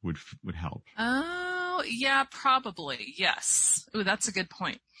would help. Oh, yeah, probably. Yes. Ooh, that's a good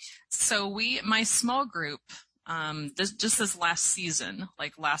point. So my small group, just this last season,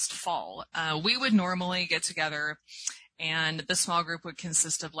 like last fall, we would normally get together, and the small group would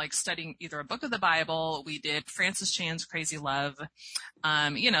consist of like studying either a book of the Bible. We did Francis Chan's Crazy Love,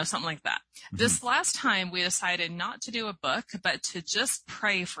 something like that. Mm-hmm. This last time we decided not to do a book, but to just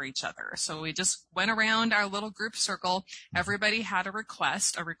pray for each other. So we just went around our little group circle. Everybody had a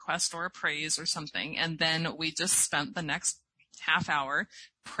request or a praise or something. And then we just spent the next half hour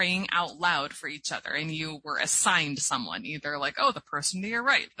praying out loud for each other, and you were assigned someone, either like, oh, the person to your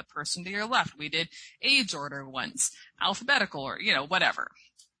right, the person to your left. We did age order once, alphabetical, or, whatever.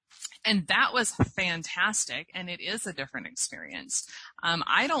 And that was fantastic, and it is a different experience.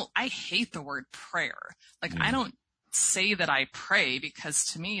 I hate the word prayer. Like, I don't say that I pray, because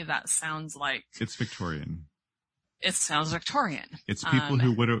to me that sounds like... It's Victorian. It sounds Victorian. It's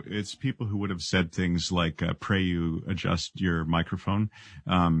people who would have said things like, pray you adjust your microphone.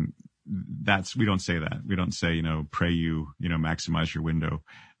 We don't say that. We don't say, pray you, maximize your window,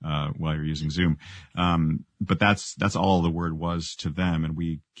 while you're using Zoom. But that's all the word was to them. And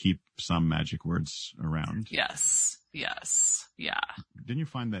we keep some magic words around. Yes. Yeah. Didn't you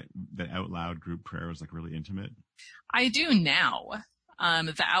find that out loud group prayer was like really intimate? I do now.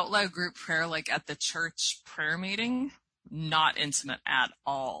 The out loud group prayer, like at the church prayer meeting, not intimate at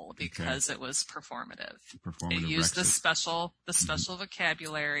all, because it was performative. It used the special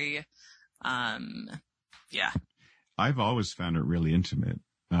vocabulary. Yeah. I've always found it really intimate,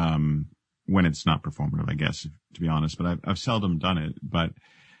 when it's not performative, I guess, to be honest, but I've seldom done it. But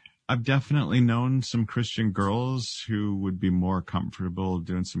I've definitely known some Christian girls who would be more comfortable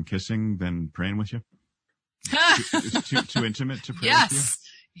doing some kissing than praying with you. It's too intimate to pray with you?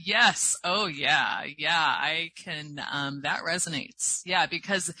 Yes. Oh, yeah. I can, that resonates. Yeah,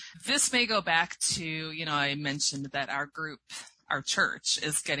 because this may go back to, I mentioned that our church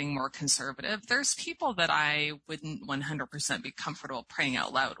is getting more conservative. There's people that I wouldn't 100% be comfortable praying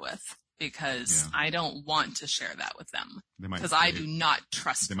out loud with, because I don't want to share that with them, because I do not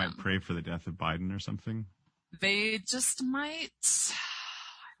trust them. They might pray for the death of Biden or something. They just might...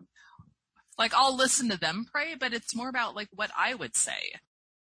 Like, I'll listen to them pray, but it's more about, like, what I would say.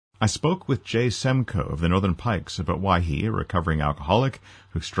 I spoke with Jay Semko of the Northern Pikes about why he, a recovering alcoholic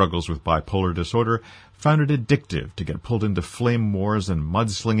who struggles with bipolar disorder, found it addictive to get pulled into flame wars and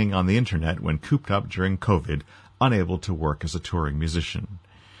mudslinging on the internet when cooped up during COVID, unable to work as a touring musician.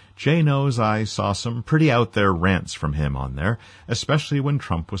 Jay knows I saw some pretty out-there rants from him on there, especially when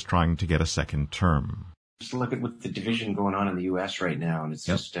Trump was trying to get a second term. Just look at what the division going on in the U.S. right now, and it's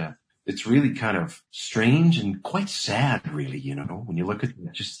just... It's really kind of strange and quite sad, really, when you look at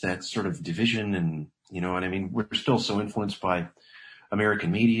just that sort of division, and, you know what I mean? We're still so influenced by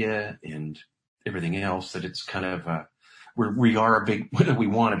American media and everything else that it's kind of, we are a big, whether we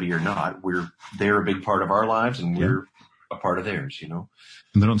want to be or not, they're a big part of our lives, and we're a part of theirs, And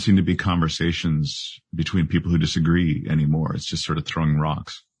there don't seem to be conversations between people who disagree anymore. It's just sort of throwing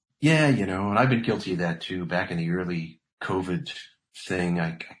rocks. Yeah, and I've been guilty of that too, back in the early COVID thing.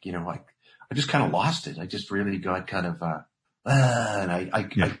 I just kind of lost it. I just really got kind of, and I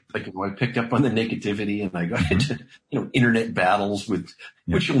picked up on the negativity, and I got into, internet battles which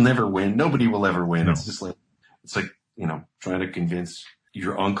you'll never win. Nobody will ever win. No. It's like trying to convince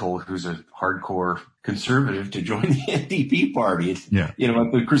your uncle who's a hardcore conservative to join the NDP party. At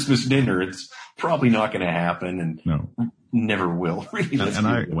the Christmas dinner, it's probably not going to happen and never will. Really. And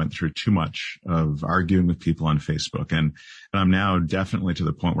I went through too much of arguing with people on Facebook, and I'm now definitely to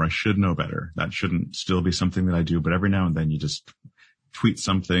the point where I should know better. That shouldn't still be something that I do, but every now and then you just tweet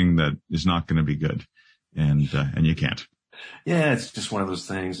something that is not going to be good, and you can't. Yeah, it's just one of those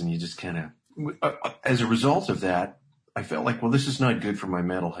things, and you just kind of, as a result of that, I felt like, well, this is not good for my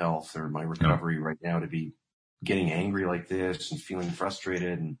mental health or my recovery right now to be getting angry like this and feeling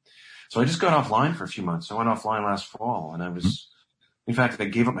frustrated. And so I just got offline for a few months. I went offline last fall, and in fact, I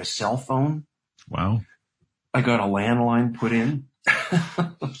gave up my cell phone. Wow. I got a landline put in.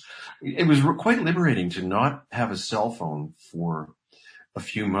 It was quite liberating to not have a cell phone for a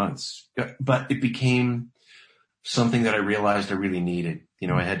few months, but it became something that I realized I really needed.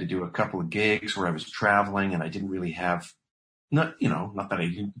 I had to do a couple of gigs where I was traveling, and I didn't really have, not that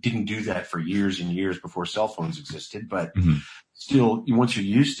I didn't do that for years and years before cell phones existed, but still, once you're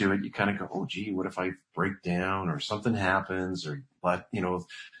used to it, you kind of go, oh, gee, what if I break down or something happens? But you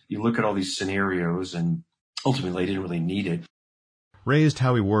look at all these scenarios, and ultimately I didn't really need it. Raised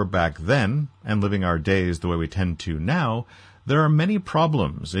how we were back then, and living our days the way we tend to now, there are many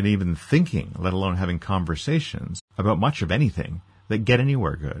problems in even thinking, let alone having conversations about much of anything that get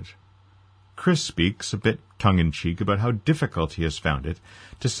anywhere good. Chris speaks, a bit tongue-in-cheek, about how difficult he has found it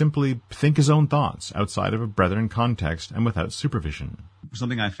to simply think his own thoughts outside of a brethren context and without supervision.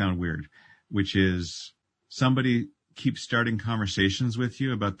 Something I found weird, which is somebody keeps starting conversations with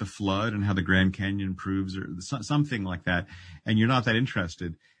you about the flood and how the Grand Canyon improves or something like that, and you're not that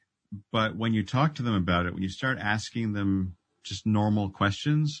interested. But when you talk to them about it, when you start asking them just normal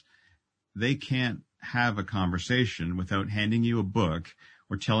questions, they can't have a conversation without handing you a book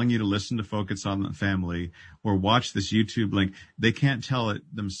or telling you to listen to Focus on the Family or watch this YouTube link. They can't tell it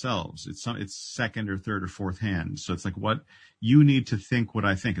themselves. It's second or third or fourth hand. So it's like, what you need to think what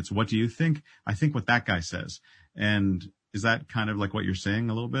I think. It's what do you think? I think what that guy says. And is that kind of like what you're saying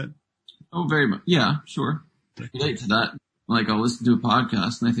a little bit? Oh, very much. Yeah, sure. I relate to that. Like I'll listen to a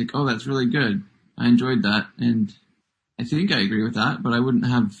podcast and I think, oh, that's really good. I enjoyed that. And I think I agree with that, but I wouldn't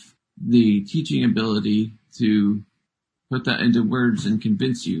have the teaching ability to put that into words and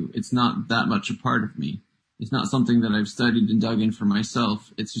convince you. It's not that much a part of me. It's not something that I've studied and dug in for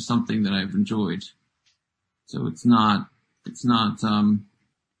myself. It's just something that I've enjoyed. So it's not,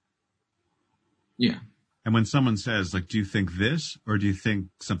 yeah. And when someone says, like, do you think this or do you think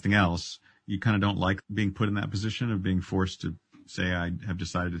something else? You kind of don't like being put in that position of being forced to say, I have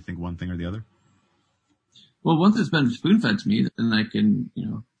decided to think one thing or the other. Well, once it's been spoon-fed to me, then I can,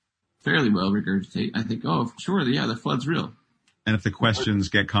 fairly well regurgitate. I think, oh, sure, yeah, the flood's real. And if the questions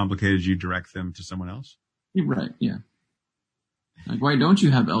get complicated, you direct them to someone else? You're right, yeah. Like, why don't you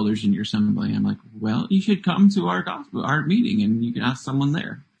have elders in your assembly? I'm like, well, you should come to our meeting and you can ask someone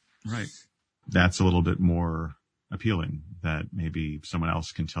there. Right. That's a little bit more appealing, that maybe someone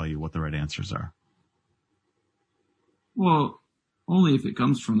else can tell you what the right answers are. Well, only if it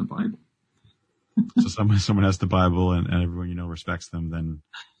comes from the Bible. So someone has the Bible and everyone respects them, then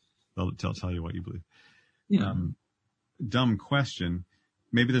they'll tell you what you believe. Yeah. Dumb question.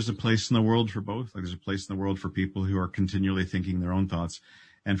 Maybe there's a place in the world for both. Like there's a place in the world for people who are continually thinking their own thoughts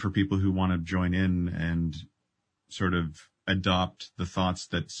and for people who want to join in and sort of adopt the thoughts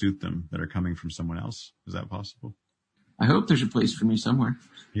that suit them that are coming from someone else. Is that possible? I hope there's a place for me somewhere.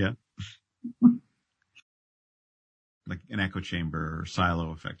 Yeah. Like an echo chamber or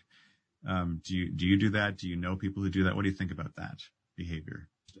silo effect. Do you do that? Do you know people who do that? What do you think about that behavior?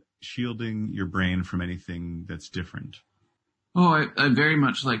 Shielding your brain from anything that's different. Oh, I very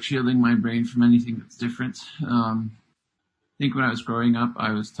much like shielding my brain from anything that's different. I think when I was growing up,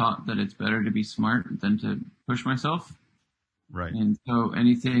 I was taught that it's better to be smart than to push myself. Right. And so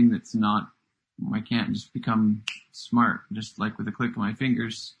anything that's not, I can't just become smart just like with a click of my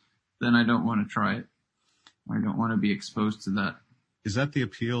fingers, then I don't want to try it. I don't want to be exposed to that. Is that the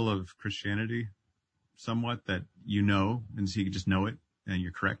appeal of Christianity somewhat, that and so you can just know it and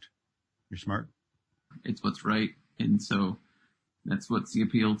you're correct? You're smart? It's what's right. And so that's what's the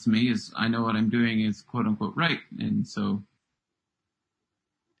appeal to me, is I know what I'm doing is quote unquote right. And so.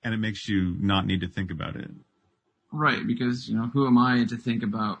 And it makes you not need to think about it. Right. Because, who am I to think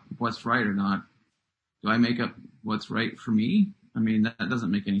about what's right or not? Do I make up what's right for me? I mean, that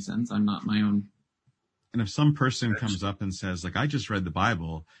doesn't make any sense. I'm not my own. And if some person comes up and says, like, I just read the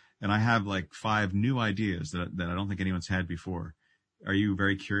Bible and I have like 5 new ideas that I don't think anyone's had before, are you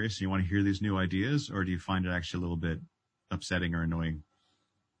very curious and you want to hear these new ideas, or do you find it actually a little bit upsetting or annoying?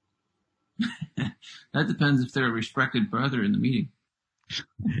 That depends if they're a respected brother in the meeting.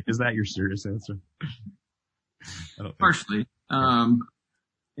 Is that your serious answer? Partially.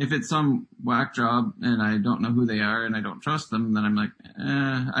 If it's some whack job and I don't know who they are and I don't trust them, then I'm like,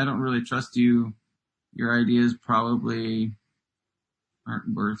 I don't really trust you. Your ideas probably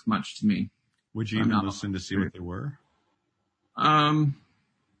aren't worth much to me. Would you even listen to see what they were?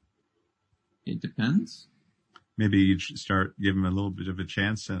 It depends. Maybe you start give them a little bit of a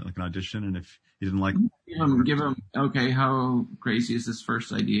chance, like an audition, and if you didn't like, give them. Okay, how crazy is this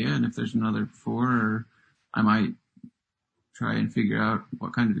first idea? And if there's another 4, or I might try and figure out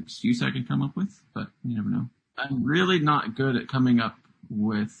what kind of excuse I can come up with. But you never know. I'm really not good at coming up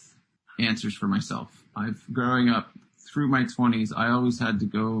with answers for myself. Growing up through my 20s, I always had to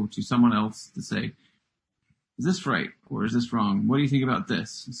go to someone else to say, is this right or is this wrong? What do you think about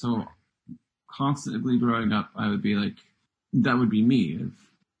this? So constantly growing up, I would be like, that would be me, of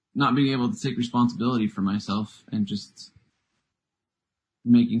not being able to take responsibility for myself and just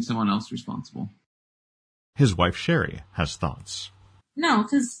making someone else responsible. His wife, Sherry, has thoughts. No,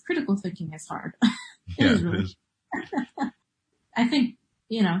 because critical thinking is hard. Yeah, it is. I think,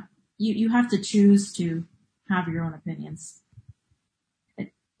 you have to choose to have your own opinions.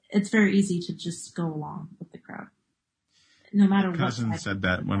 It's very easy to just go along with the crowd. No matter what. My cousin said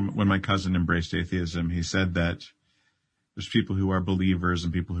that when my cousin embraced atheism, he said that there's people who are believers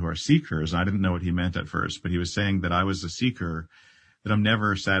and people who are seekers. I didn't know what he meant at first, but he was saying that I was a seeker, that I'm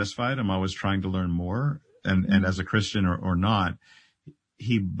never satisfied. I'm always trying to learn more. And as a Christian or not,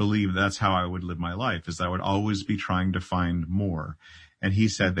 he believed that's how I would live my life, is I would always be trying to find more. And he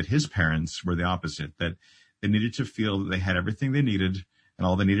said that his parents were the opposite, that they needed to feel that they had everything they needed, and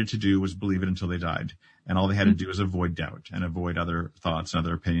all they needed to do was believe it until they died. And all they had to do was avoid doubt and avoid other thoughts and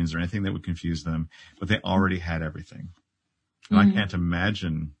other opinions or anything that would confuse them. But they already had everything. And I can't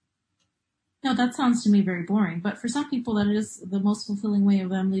imagine. No, that sounds to me very boring. But for some people, that is the most fulfilling way of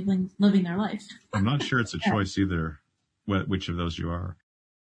them living their life. I'm not sure it's a choice either, which of those you are.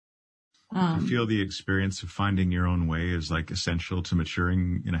 Do you feel the experience of finding your own way is like essential to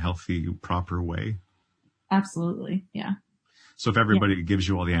maturing in a healthy, proper way? Absolutely, yeah. So if everybody gives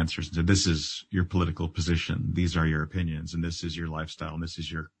you all the answers and said, this is your political position, these are your opinions, and this is your lifestyle, and this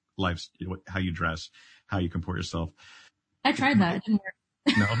is your life, how you dress, how you comport yourself. I tried that. It didn't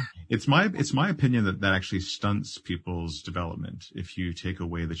work. No, it's my opinion that actually stunts people's development if you take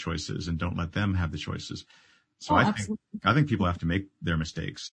away the choices and don't let them have the choices. So I think people have to make their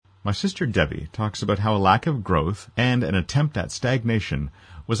mistakes. My sister Debbie talks about how a lack of growth and an attempt at stagnation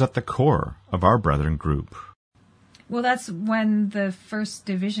was at the core of our brethren group. Well, that's when the first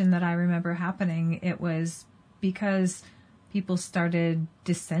division that I remember happening, it was because people started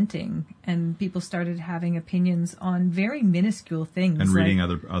dissenting and people started having opinions on very minuscule things. And reading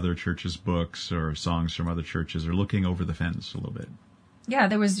other churches' books or songs from other churches, or looking over the fence a little bit. Yeah,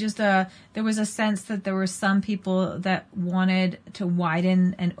 there was a sense that there were some people that wanted to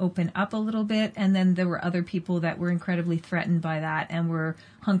widen and open up a little bit, and then there were other people that were incredibly threatened by that and were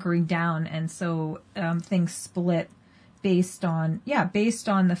hunkering down, and so things split based on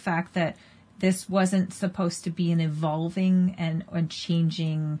the fact that this wasn't supposed to be an evolving and a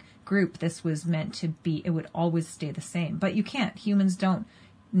changing group. This was meant to be, it would always stay the same. But you can't. Humans don't.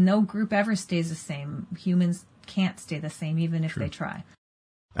 No group ever stays the same. Humans can't stay the same even if they try.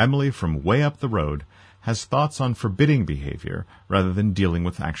 Emily from way up the road has thoughts on forbidding behavior rather than dealing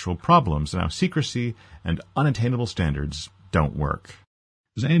with actual problems and how secrecy and unattainable standards don't work.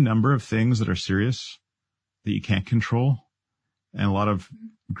 There's any number of things that are serious that you can't control. And a lot of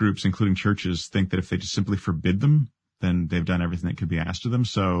groups, including churches, think that if they just simply forbid them, then they've done everything that could be asked of them.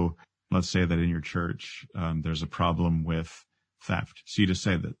 So let's say that in your church, there's a problem with theft. So you just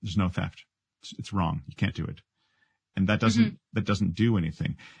say that there's no theft. It's wrong. You can't do it. And that doesn't do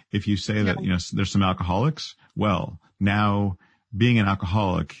anything. If you say that, there's some alcoholics, well, now being an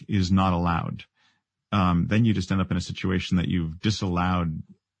alcoholic is not allowed. Then you just end up in a situation that you've disallowed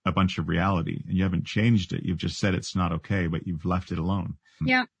a bunch of reality and you haven't changed it. You've just said it's not okay, but you've left it alone.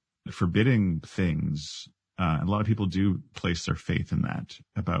 Yeah. Forbidding things, a lot of people do place their faith in that,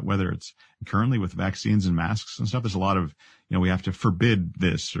 about whether it's currently with vaccines and masks and stuff. There's a lot of, we have to forbid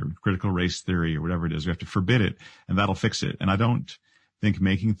this, or critical race theory or whatever it is. We have to forbid it and that'll fix it. And I don't think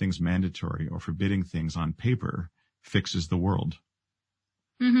making things mandatory or forbidding things on paper fixes the world.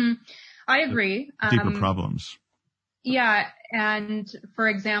 Mm-hmm. I agree. Deeper problems. Yeah. And for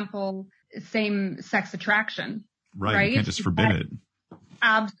example, same-sex attraction. Right. You can't just forbid it.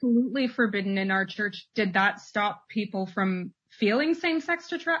 Absolutely forbidden in our church. Did that stop people from feeling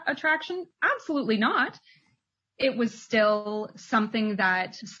same-sex attraction? Absolutely not. it was still something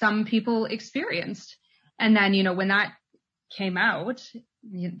that some people experienced. And then, when that came out,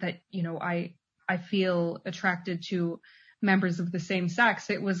 that, I feel attracted to members of the same sex,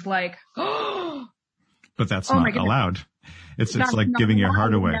 it was like, oh, but that's not allowed. It's like giving your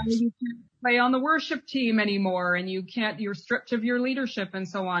heart away. Now you can't play on the worship team anymore, and you're stripped of your leadership, and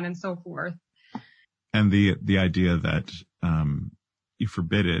so on and so forth. And the idea that you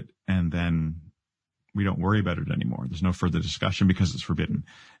forbid it and then we don't worry about it anymore. There's no further discussion because it's forbidden.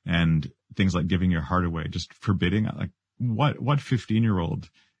 And things like giving your heart away, just forbidding, like what 15-year-old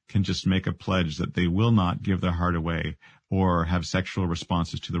can just make a pledge that they will not give their heart away or have sexual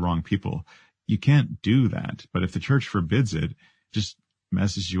responses to the wrong people? You can't do that. But if the church forbids it, just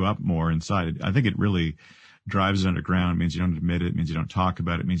messes you up more inside. I think it really drives it underground, means you don't admit it, means you don't talk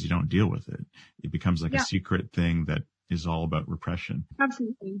about it, means you don't deal with it. It becomes like a secret thing that is all about repression.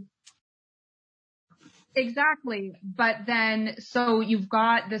 Absolutely. Exactly. But then, so you've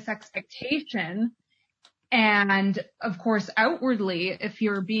got this expectation, and of course, outwardly, if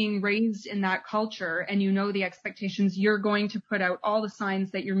you're being raised in that culture and you know the expectations, you're going to put out all the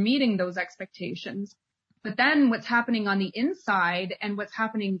signs that you're meeting those expectations. But then what's happening on the inside and what's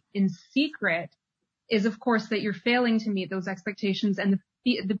happening in secret is, of course, that you're failing to meet those expectations, and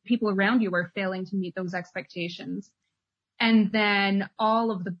the people around you are failing to meet those expectations. And then all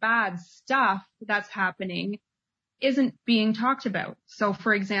of the bad stuff that's happening isn't being talked about. So,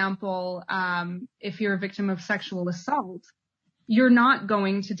 for example, if you're a victim of sexual assault, you're not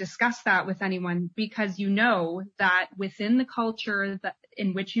going to discuss that with anyone because you know that within the culture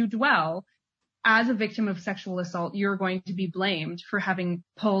in which you dwell, as a victim of sexual assault, you're going to be blamed for having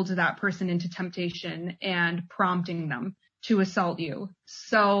pulled that person into temptation and prompting them to assault you.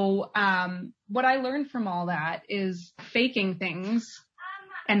 So what I learned from all that is faking things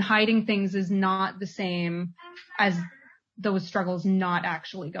and hiding things is not the same as those struggles not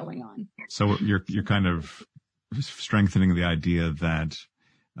actually going on. So you're kind of strengthening the idea that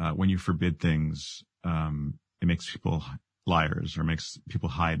when you forbid things, it makes people liars or makes people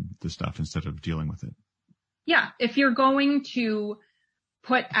hide the stuff instead of dealing with it. Yeah. If you're going to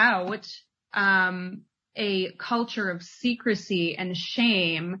put out a culture of secrecy and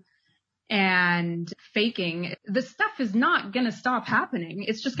shame and faking, the stuff is not going to stop happening.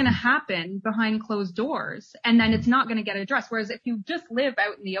 It's just going to happen behind closed doors, and then it's not going to get addressed. Whereas if you just live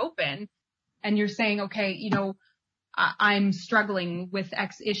out in the open and you're saying, okay, I'm struggling with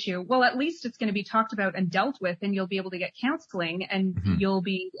X issue, well, at least it's going to be talked about and dealt with, and you'll be able to get counseling and you'll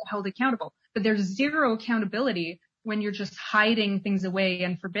be held accountable. But there's zero accountability when you're just hiding things away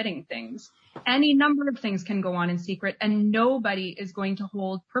and forbidding things. Any number of things can go on in secret, and nobody is going to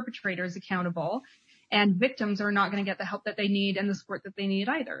hold perpetrators accountable, and victims are not going to get the help that they need and the support that they need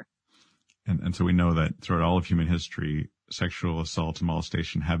either. And so we know that throughout all of human history, sexual assault and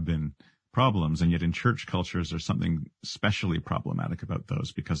molestation have been problems, and yet in church cultures there's something especially problematic about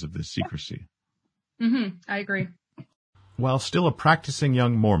those because of this secrecy. I agree. While still a practicing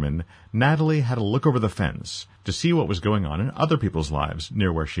young Mormon, Natalie had a look over the fence to see what was going on in other people's lives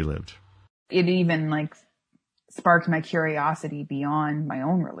near where she lived. It even sparked my curiosity beyond my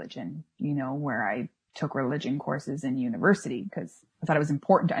own religion, where I took religion courses in university because I thought it was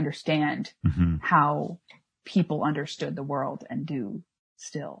important to understand how people understood the world and do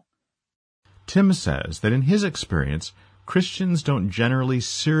still. Tim says that in his experience, Christians don't generally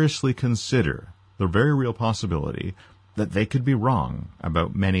seriously consider the very real possibility that they could be wrong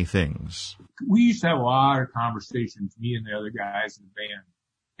about many things. We used to have a lot of conversations, me and the other guys in the band.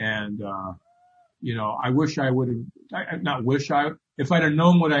 And, I wish I would have, if I'd have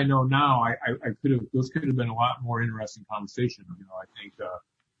known what I know now, those could have been a lot more interesting conversations, I think,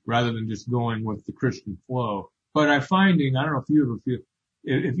 rather than just going with the Christian flow. But I'm finding, I don't know if you ever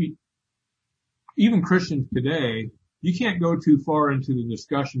feel, even Christians today, you can't go too far into the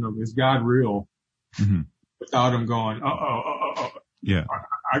discussion of is God real without them going, yeah,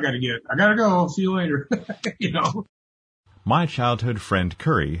 I gotta go. See you later. My childhood friend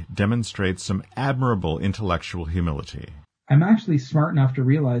Curry demonstrates some admirable intellectual humility. I'm actually smart enough to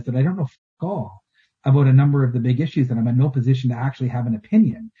realize that I don't know all about a number of the big issues, and I'm in no position to actually have an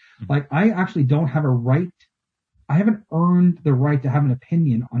opinion. I actually don't have a right. I haven't earned the right to have an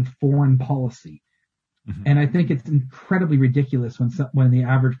opinion on foreign policy. And I think it's incredibly ridiculous when the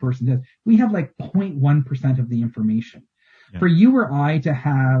average person does. We have 0.1% of the information. Yeah. For you or I to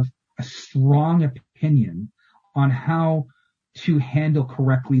have a strong opinion on how to handle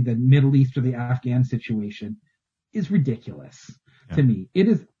correctly the Middle East or the Afghan situation is ridiculous to me. It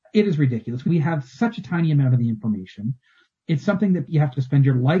is ridiculous. We have such a tiny amount of the information. it's something that you have to spend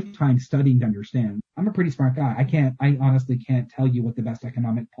your lifetime studying to understand. I'm a pretty smart guy. I honestly can't tell you what the best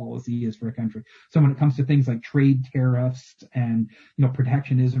economic policy is for a country. So when it comes to things like trade tariffs and,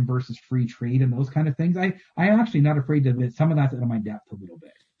 protectionism versus free trade and those kind of things, I'm actually not afraid to admit some of that's out of my depth a little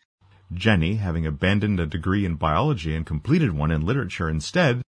bit. Jenny, having abandoned a degree in biology and completed one in literature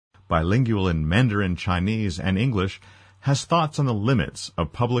instead, bilingual in Mandarin, Chinese, and English, has thoughts on the limits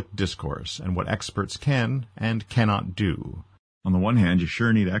of public discourse and what experts can and cannot do. On the one hand, you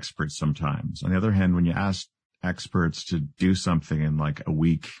sure need experts sometimes. On the other hand, when you ask experts to do something in like a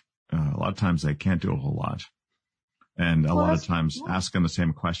week, a lot of times they can't do a whole lot. And a lot of times ask them the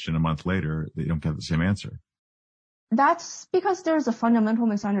same question a month later, they don't get the same answer. That's because there's a fundamental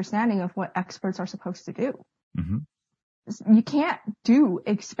misunderstanding of what experts are supposed to do. Mm-hmm. You can't do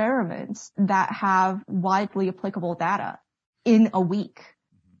experiments that have widely applicable data in a week.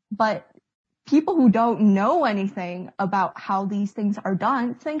 But people who don't know anything about how these things are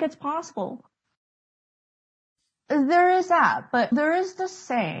done think it's possible. There is that, but there is this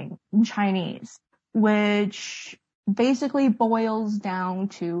saying in Chinese, which basically boils down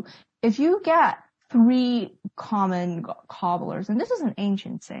to, if you get 3 common cobblers, and this is an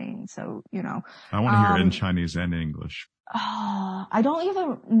ancient saying, so, I want to hear it in Chinese and English. I don't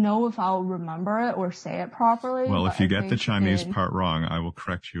even know if I'll remember it or say it properly. Well, if you get the Chinese part wrong, I will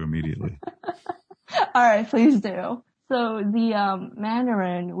correct you immediately. All right, please do. So the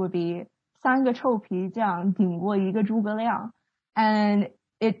Mandarin would be 3个臭皮匠顶过一个诸葛亮, and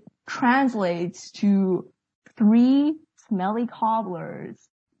it translates to 3 smelly cobblers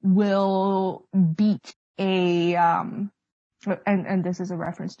will beat a and this is a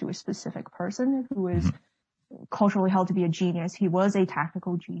reference to a specific person who is culturally held to be a genius. He was a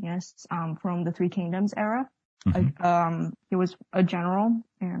tactical genius from the Three Kingdoms era. He was a general,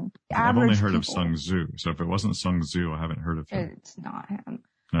 and I've only heard of Sun Tzu, so if it wasn't Sun Tzu, I haven't heard of him. It's not him.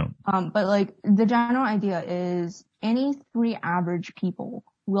 No. But like the general idea is any 3 average people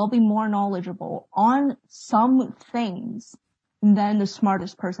will be more knowledgeable on some things than the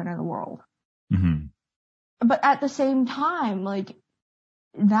smartest person in the world. Mm-hmm. But at the same time, like,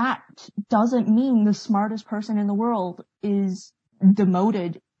 that doesn't mean the smartest person in the world is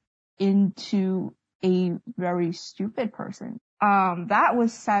demoted into a very stupid person. That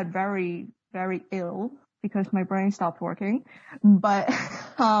was said very, very ill because my brain stopped working. But,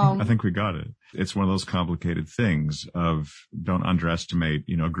 I think we got it. It's one of those complicated things of don't underestimate,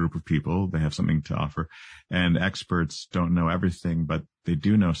 a group of people. They have something to offer, and experts don't know everything, but they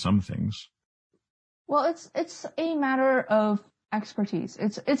do know some things. Well, it's a matter of expertise.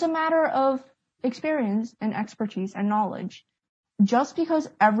 It's a matter of experience and expertise and knowledge. Just because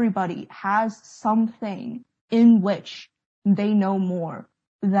everybody has something in which they know more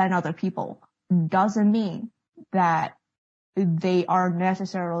than other people doesn't mean that they are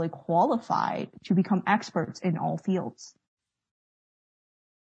necessarily qualified to become experts in all fields.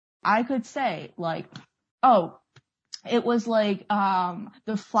 I could say like, it was like,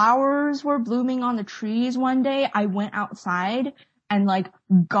 the flowers were blooming on the trees one day. I went outside and like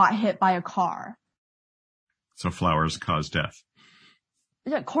got hit by a car. So flowers cause death.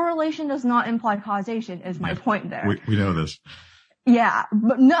 Yeah, correlation does not imply causation is my point there. We know this. Yeah,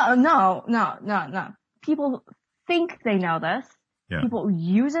 but no. People think they know this. Yeah. People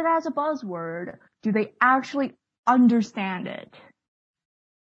use it as a buzzword. Do they actually understand it?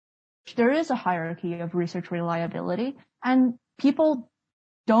 There is a hierarchy of research reliability, and people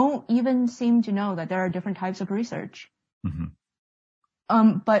don't even seem to know that there are different types of research. Mm-hmm.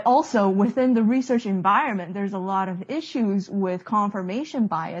 But also within the research environment, there's a lot of issues with confirmation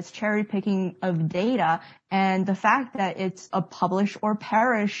bias, cherry picking of data, and the fact that it's a publish or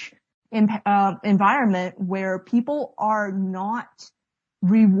perish environment where people are not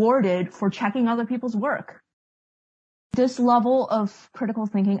rewarded for checking other people's work. This level of critical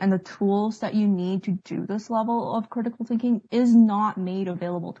thinking and the tools that you need to do this level of critical thinking is not made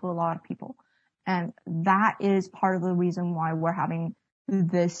available to a lot of people. And that is part of the reason why we're having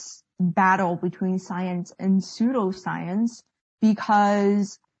this battle between science and pseudoscience,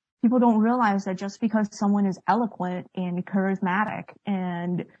 because people don't realize that just because someone is eloquent and charismatic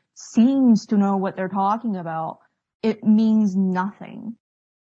and seems to know what they're talking about, it means nothing.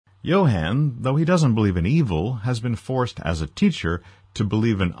 Johann, though he doesn't believe in evil, has been forced as a teacher to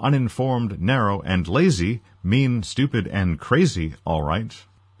believe in uninformed, narrow, and lazy, mean, stupid, and crazy, all right.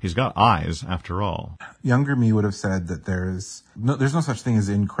 He's got eyes, after all. Younger me would have said that there's no such thing as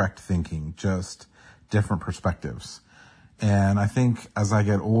incorrect thinking, just different perspectives. And I think as I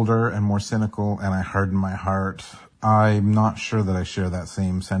get older and more cynical and I harden my heart, I'm not sure that I share that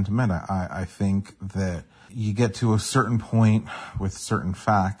same sentiment. I think that you get to a certain point with certain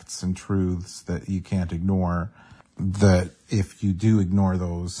facts and truths that you can't ignore, that if you do ignore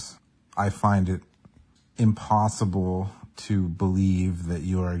those, I find it impossible to believe that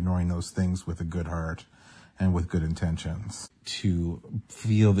you are ignoring those things with a good heart and with good intentions. To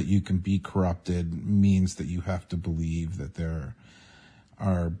feel that you can be corrupted means that you have to believe that there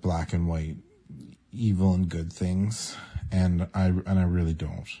are black and white, evil and good things, and I really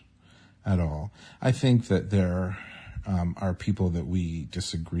don't at all. I think that there are people that we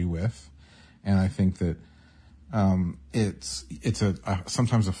disagree with, and I think that it's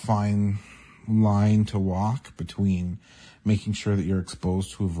sometimes a fine line to walk between making sure that you're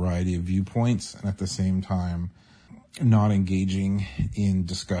exposed to a variety of viewpoints and at the same time not engaging in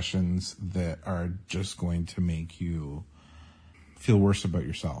discussions that are just going to make you feel worse about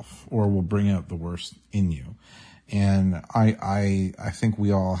yourself or will bring out the worst in you. And I think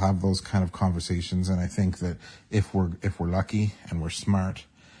we all have those kind of conversations, and I think that if we're lucky and we're smart,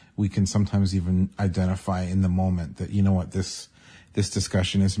 we can sometimes even identify in the moment that, you know what, this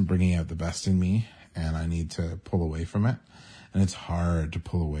discussion isn't bringing out the best in me and I need to pull away from it. And it's hard to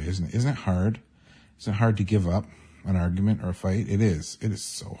pull away, isn't it? Isn't it hard? Isn't it hard to give up an argument or a fight? It is. It is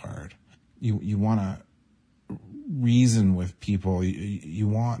so hard. You want to reason with people. You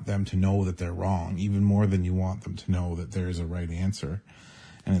want them to know that they're wrong, even more than you want them to know that there is a right answer.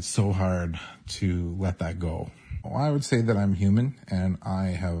 And it's so hard to let that go. Well, I would say that I'm human, and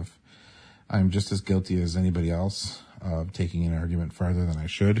I'm just as guilty as anybody else of taking an argument farther than I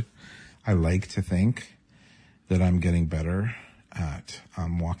should. I like to think that I'm getting better at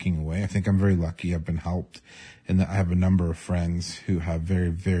walking away. I think I'm very lucky. I've been helped, and that I have a number of friends who have very,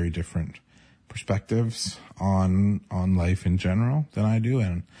 very different perspectives on life in general than I do,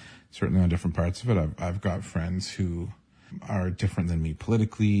 and certainly on different parts of it. I've got friends who are different than me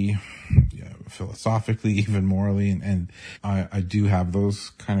politically, philosophically, even morally, and I do have those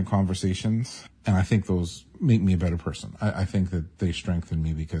kind of conversations, and I think those make me a better person. I think that they strengthen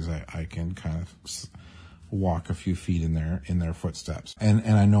me because I can kind of walk a few feet in their footsteps. And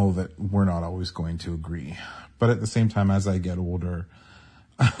I know that we're not always going to agree. But at the same time, as I get older,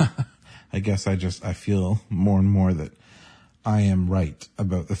 I guess I feel more and more that I am right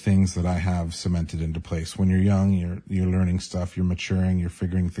about the things that I have cemented into place. When you're young, you're learning stuff, you're maturing, you're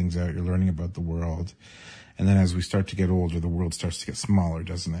figuring things out, you're learning about the world. And then as we start to get older, the world starts to get smaller,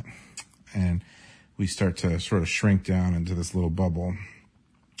 doesn't it? And we start to sort of shrink down into this little bubble,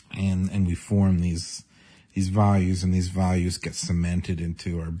 and we form these values, and these values get cemented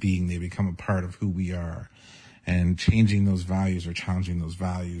into our being. They become a part of who we are. And changing those values or challenging those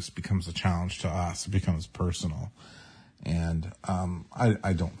values becomes a challenge to us. It becomes personal. And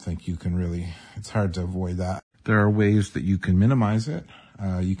I don't think you can really, it's hard to avoid that. There are ways that you can minimize it.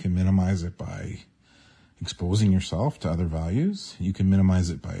 You can minimize it by exposing yourself to other values. You can minimize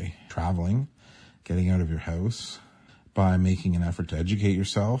it by traveling, getting out of your house, by making an effort to educate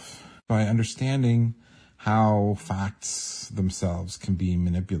yourself, by understanding how facts themselves can be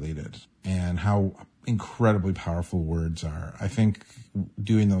manipulated and how incredibly powerful words are. I think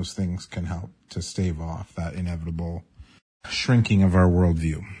doing those things can help to stave off that inevitable shrinking of our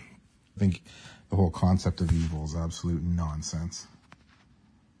worldview. I think the whole concept of evil is absolute nonsense.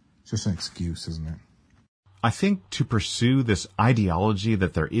 It's just an excuse, isn't it? I think to pursue this ideology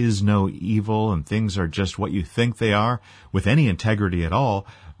that there is no evil and things are just what you think they are, with any integrity at all,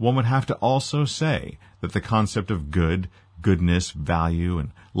 one would have to also say that the concept of good, goodness, value, and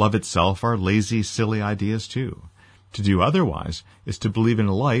love itself are lazy, silly ideas too. To do otherwise is to believe in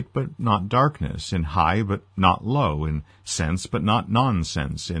light but not darkness, in high but not low, in sense but not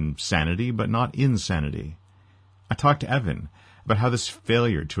nonsense, in sanity but not insanity. I talked to Evan about how this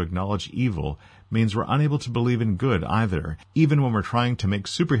failure to acknowledge evil means we're unable to believe in good either, even when we're trying to make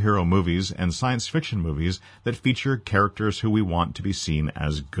superhero movies and science fiction movies that feature characters who we want to be seen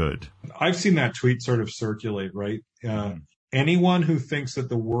as good. I've seen that tweet sort of circulate, right? Anyone who thinks that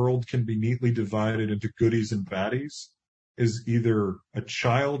the world can be neatly divided into goodies and baddies is either a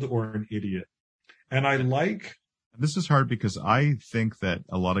child or an idiot. And this is hard because I think that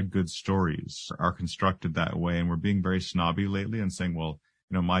a lot of good stories are constructed that way, and we're being very snobby lately and saying, well,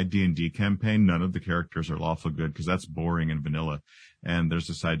 my D&D campaign, none of the characters are lawful good because that's boring and vanilla. And there's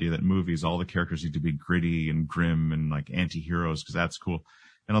this idea that movies, all the characters need to be gritty and grim and like anti-heroes because that's cool.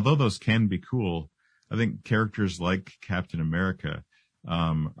 And although those can be cool, I think characters like Captain America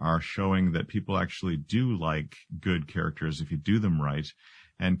are showing that people actually do like good characters if you do them right.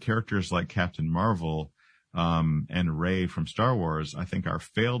 And characters like Captain Marvel and Rey from Star Wars, I think, are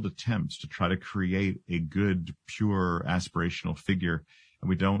failed attempts to try to create a good, pure, aspirational figure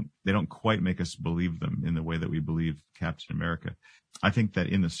and they don't quite make us believe them in the way that we believe Captain America. I think that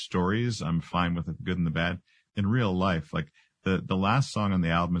in the stories, I'm fine with the good and the bad. In real life, like the last song on the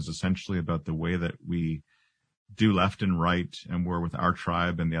album is essentially about the way that we do left and right, and we're with our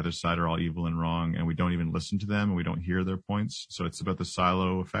tribe and the other side are all evil and wrong, and we don't even listen to them and we don't hear their points. So it's about the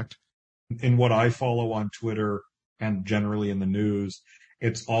silo effect. In what I follow on Twitter and generally in the news,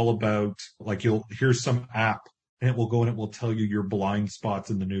 it's all about, like, here's some app and it will go and it will tell you your blind spots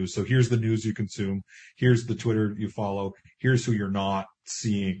in the news. So here's the news you consume. Here's the Twitter you follow. Here's who you're not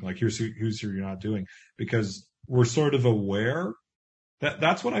seeing. Like, here's who you're not doing, because we're sort of aware.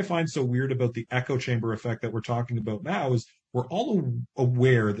 That's what I find so weird about the echo chamber effect that we're talking about now, is we're all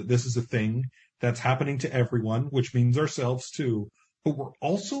aware that this is a thing that's happening to everyone, which means ourselves too, but we're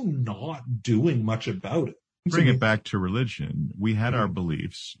also not doing much about it. Bring it back to religion. We had our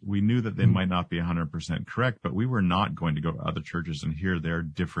beliefs. We knew that they might not be 100% correct, but we were not going to go to other churches and hear their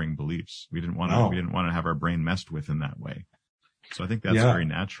differing beliefs. We didn't want to have our brain messed with in that way. So I think that's very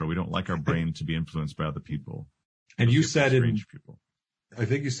natural. We don't like our brain to be influenced by other people. And you said I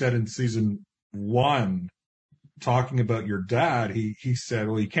think you said in season 1, talking about your dad, he said,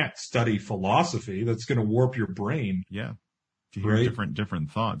 well, you can't study philosophy. That's going to warp your brain. Yeah. To hear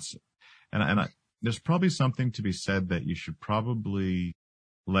different thoughts. And there's probably something to be said that you should probably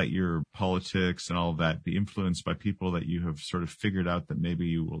let your politics and all of that be influenced by people that you have sort of figured out that maybe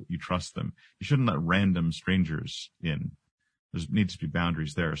you trust them. You shouldn't let random strangers in. There needs to be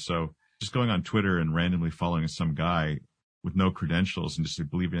boundaries there. So just going on Twitter and randomly following some guy with no credentials and just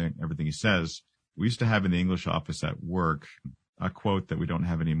believing everything he says. We used to have in the English office at work a quote that we don't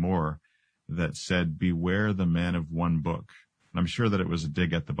have anymore that said, "Beware the man of one book." And I'm sure that it was a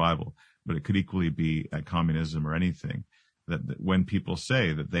dig at the Bible, but it could equally be at communism or anything. That when people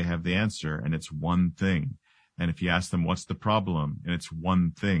say that they have the answer and it's one thing, and if you ask them what's the problem and it's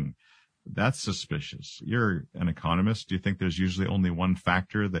one thing, that's suspicious. You're an economist. Do you think there's usually only one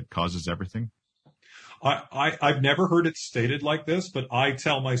factor that causes everything? I've never heard it stated like this, but I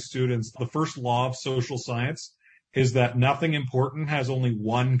tell my students the first law of social science is that nothing important has only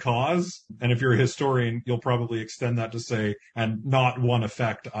one cause. And if you're a historian, you'll probably extend that to say, and not one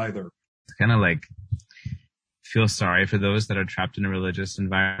effect either. It's kind of like feel sorry for those that are trapped in a religious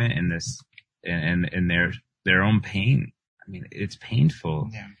environment in their own pain. I mean, it's painful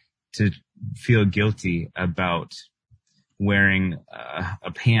to feel guilty about wearing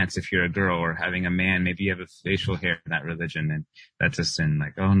a pants if you're a girl, or having a man. Maybe you have a facial hair in that religion and that's a sin.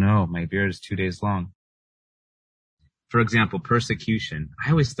 Like, oh no, my beard is 2 days long. For example, persecution. I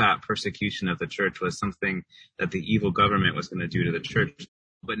always thought persecution of the church was something that the evil government was going to do to the church.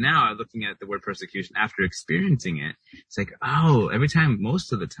 But now, looking at the word persecution after experiencing it, it's like, oh,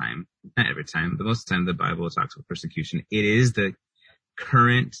 most of the time, the Bible talks about persecution. It is the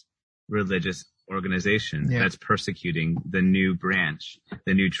current religious organization that's persecuting the new branch,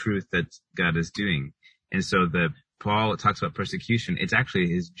 the new truth that God is doing. And so Paul talks about persecution. It's actually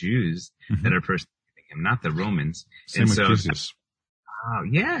his Jews that are persecuting him, not the Romans. Same with Jesus. Oh,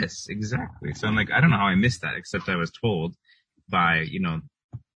 yes, exactly. So I'm like, I don't know how I missed that, except I was told by,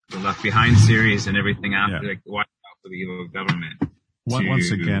 the Left Behind series and everything after, like, watch out for the evil government. Once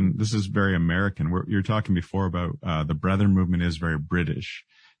again, this is very American. You're talking before about the Brethren movement is very British.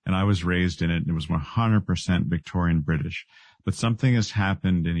 And I was raised in it, and it was 100% Victorian British. But something has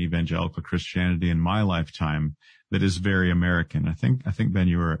happened in evangelical Christianity in my lifetime that is very American. I think Ben,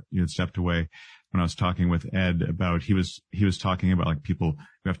 you had stepped away when I was talking with Ed about, he was talking about, like, people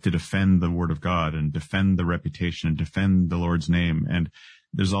who have to defend the word of God and defend the reputation and defend the Lord's name. And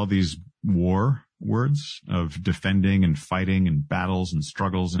there's all these war words of defending and fighting and battles and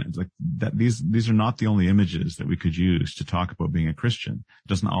struggles. And it's like that, these are not the only images that we could use to talk about being a Christian. It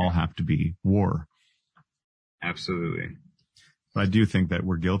doesn't all have to be war. Absolutely. But I do think that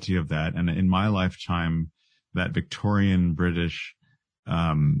we're guilty of that. And in my lifetime, that Victorian British,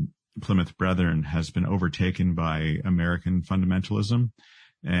 Plymouth Brethren has been overtaken by American fundamentalism.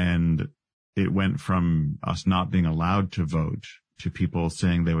 And it went from us not being allowed to vote to people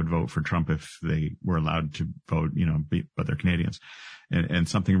saying they would vote for Trump if they were allowed to vote, but they're Canadians. And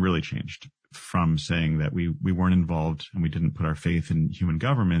something really changed from saying that we weren't involved and we didn't put our faith in human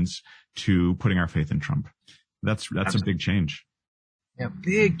governments to putting our faith in Trump. That's a big change. Yeah,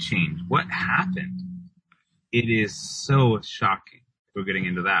 big change. What happened? It is so shocking. We're getting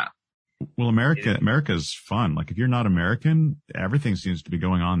into that. Well, America's fun. Like, if you're not American, everything seems to be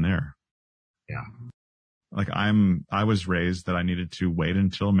going on there. Yeah. Like, I was raised that I needed to wait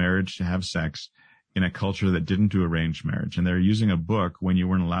until marriage to have sex. in a culture that didn't do arranged marriage, and they're using a book when you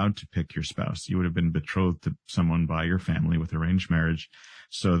weren't allowed to pick your spouse. You would have been betrothed to someone by your family with arranged marriage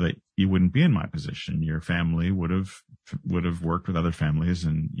so that you wouldn't be in my position. Your family would have worked with other families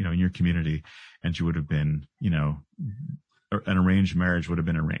and, in your community, and you would have been, an arranged marriage would have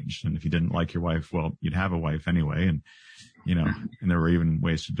been arranged. And if you didn't like your wife, well, you'd have a wife anyway. And, and there were even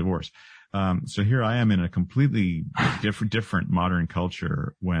ways to divorce. So here I am in a completely different modern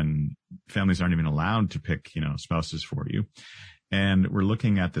culture when families aren't even allowed to pick, spouses for you. And we're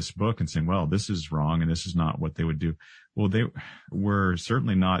looking at this book and saying, well, this is wrong and this is not what they would do. Well, they were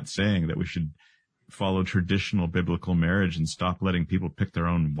certainly not saying that we should follow traditional biblical marriage and stop letting people pick their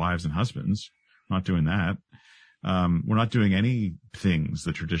own wives and husbands. Not doing that. We're not doing any things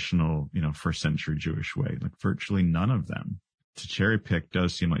the traditional, first century Jewish way, like virtually none of them. To cherry pick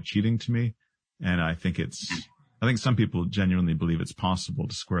does seem like cheating to me. And I think some people genuinely believe it's possible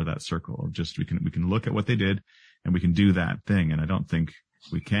to square that circle of just, we can look at what they did and we can do that thing. And I don't think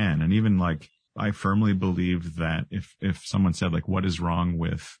we can. And even I firmly believe that if someone said what is wrong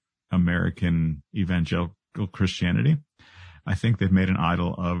with American evangelical Christianity, I think they've made an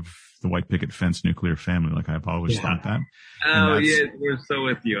idol of the white picket fence nuclear family. I've always thought that. Oh, yeah, we're so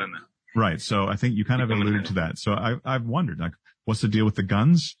with you on that. Right. So I think you kind of alluded to that. So I've wondered, what's the deal with the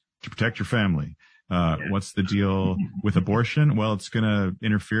guns? To protect your family. What's the deal with abortion? Well, it's going to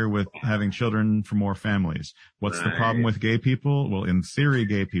interfere with having children for more families. What's the problem with gay people? Well, in theory,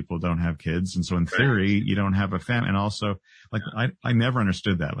 gay people don't have kids. And so in theory, you don't have a family. And also, I never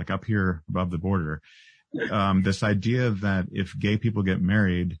understood that. Up here above the border, this idea that if gay people get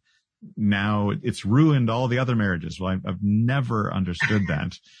married, now it's ruined all the other marriages. Well, I've never understood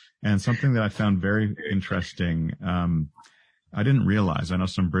that. And something that I found very interesting, I didn't realize, I know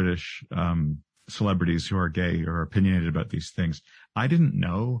some British celebrities who are gay or opinionated about these things. I didn't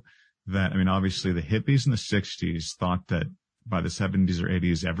know that, obviously the hippies in the 60s thought that by the 70s or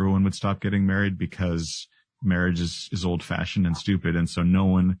 80s, everyone would stop getting married because marriage is old fashioned and stupid. And so no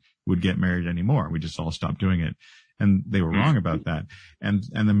one would get married anymore. We just all stopped doing it. And they were wrong about that. And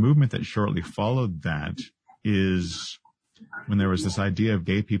the movement that shortly followed that is when there was this idea of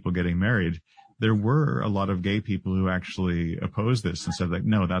gay people getting married, there were a lot of gay people who actually opposed this and said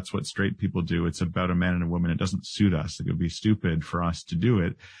no, that's what straight people do. It's about a man and a woman. It doesn't suit us. It would be stupid for us to do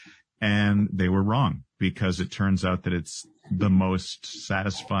it. And they were wrong because it turns out that it's the most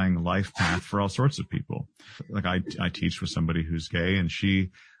satisfying life path for all sorts of people. I teach with somebody who's gay and they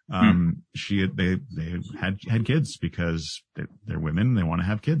had kids because they're women and they want to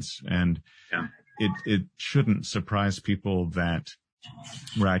have kids. And it shouldn't surprise people that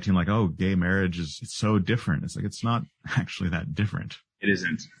we're acting gay marriage it's so different. It's it's not actually that different. It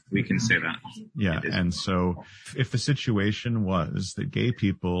isn't. We can say that. Yeah. And so if the situation was that gay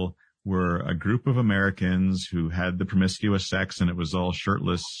people were a group of Americans who had the promiscuous sex and it was all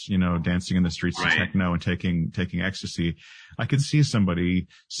shirtless, dancing in the streets of techno and taking ecstasy, I could see somebody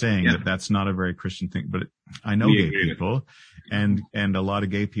saying that that's not a very Christian thing. But I know gay people and a lot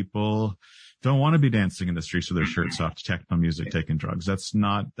of gay people don't want to be dancing in the streets with their shirts off to techno music, taking drugs. That's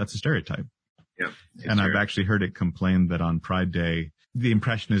a stereotype. Yeah. And I've actually heard it complained that on Pride Day, the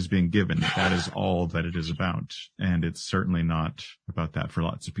impression is being given that is all that it is about. And it's certainly not about that for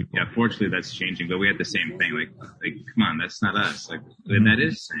lots of people. Yeah, fortunately that's changing, but we had the same thing. Come on, that's not us. That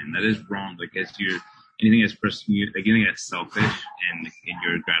is sin. That is wrong. Anything that's selfish and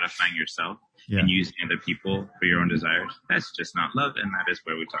you're gratifying yourself and using other people for your own desires, that's just not love. And that is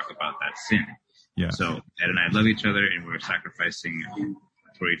where we talk about that sin. Yeah. So Ed and I love each other and we're sacrificing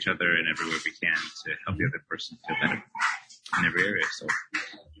for each other in every way we can to help the other person feel better in every area. So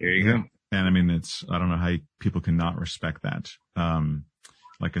here you go. And I don't know how people can not respect that.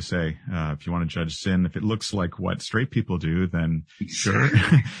 Like I say, if you want to judge sin, if it looks like what straight people do, then sure.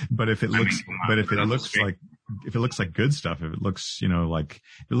 But if it looks like good stuff, if it looks,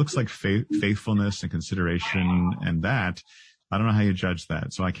 like faithfulness and consideration and that, I don't know how you judge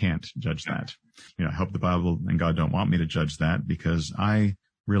that. So I can't judge that. I hope the Bible and God don't want me to judge that because I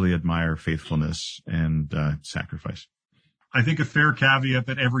really admire faithfulness and sacrifice. I think a fair caveat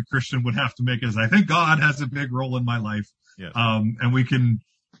that every Christian would have to make is I think God has a big role in my life. Yes. And we can,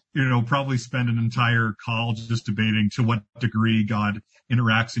 probably spend an entire call just debating to what degree God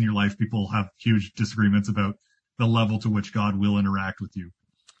interacts in your life. People have huge disagreements about the level to which God will interact with you.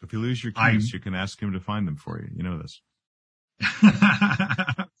 If you lose your keys, you can ask him to find them for you. You know this.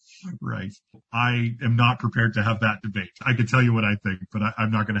 Right. I am not prepared to have that debate. I can tell you what I think, but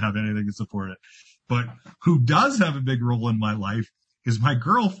I'm not going to have anything to support it. But who does have a big role in my life is my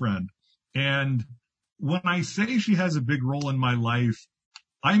girlfriend. And when I say she has a big role in my life,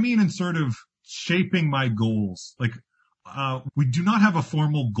 I mean in sort of shaping my goals. Like, we do not have a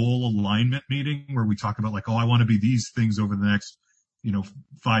formal goal alignment meeting where we talk about like, oh, I want to be these things over the next,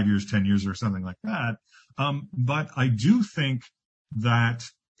 5 years, 10 years or something like that. But I do think that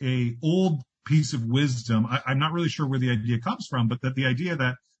a old piece of wisdom, I'm not really sure where the idea comes from, but that the idea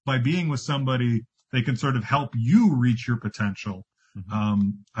that by being with somebody, they can sort of help you reach your potential.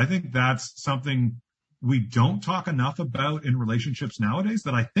 I think that's something we don't talk enough about in relationships nowadays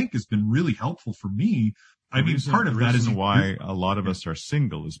that I think has been really helpful for me. I mean, part of that is why a lot of us are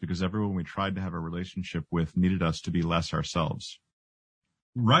single is because everyone we tried to have a relationship with needed us to be less ourselves.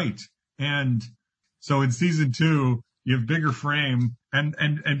 Right. And so in season 2, you have Bigger Frame, and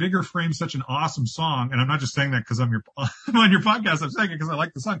Bigger Frame's such an awesome song. And I'm not just saying that because I'm on your podcast. I'm saying it because I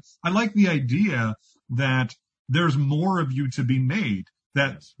like the song. I like the idea that there's more of you to be made,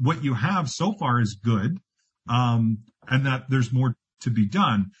 that what you have so far is good, and that there's more to be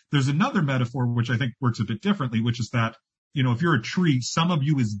done. There's another metaphor which I think works a bit differently, which is that, if you're a tree, some of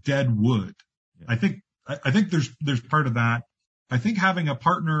you is dead wood. Yeah. I think there's part of that. I think having a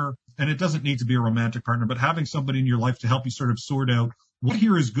partner, and it doesn't need to be a romantic partner, but having somebody in your life to help you sort of sort out what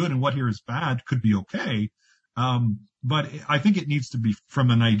here is good and what here is bad could be okay. But I think it needs to be from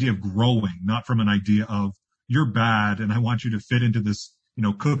an idea of growing, not from an idea of you're bad and I want you to fit into this,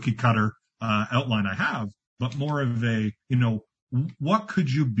 cookie cutter, outline I have, but more of a, what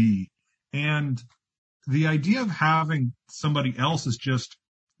could you be? And the idea of having somebody else is just,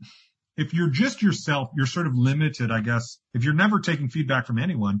 if you're just yourself, you're sort of limited, I guess. If you're never taking feedback from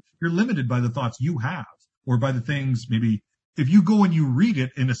anyone, you're limited by the thoughts you have or by the things maybe if you go and you read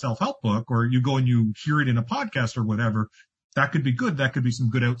it in a self-help book or you go and you hear it in a podcast or whatever, that could be good. That could be some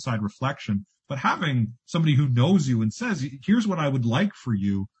good outside reflection. But having somebody who knows you and says, here's what I would like for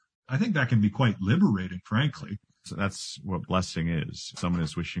you, I think that can be quite liberating, frankly. So that's what blessing is. Someone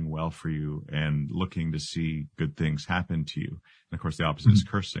is wishing well for you and looking to see good things happen to you. And of course, the opposite is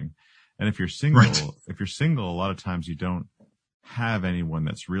cursing. And if you're single, a lot of times you don't have anyone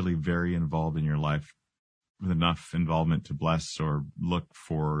that's really very involved in your life with enough involvement to bless or look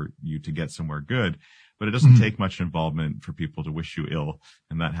for you to get somewhere good. But it doesn't take much involvement for people to wish you ill.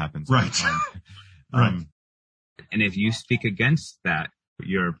 And that happens. Right. And if you speak against that,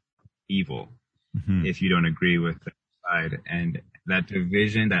 you're evil. If you don't agree with the side, and that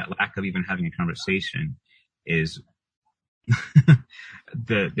division, that lack of even having a conversation is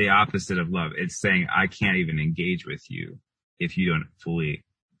the opposite of love. It's saying, I can't even engage with you if you don't fully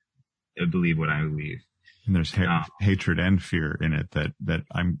believe what I believe. And there's hatred and fear in it that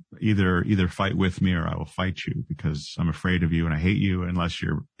I'm either fight with me or I will fight you because I'm afraid of you and I hate you unless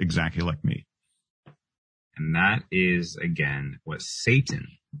you're exactly like me. And that is, again, what Satan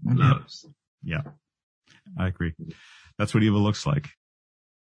loves. Yeah, I agree. That's what evil looks like.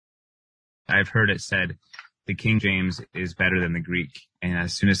 I've heard it said the King James is better than the Greek. And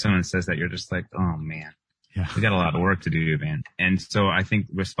as soon as someone says that, you're just like, oh, man, we got a lot of work to do, man. And so I think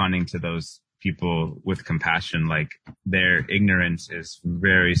responding to those people with compassion, like their ignorance is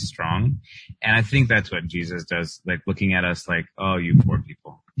very strong. And I think that's what Jesus does, like looking at us like, oh, you poor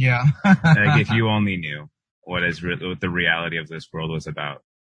people. Yeah. Like if you only knew what the reality of this world was about.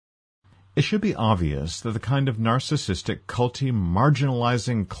 It should be obvious that the kind of narcissistic, culty,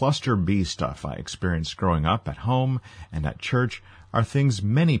 marginalizing cluster B stuff I experienced growing up at home and at church are things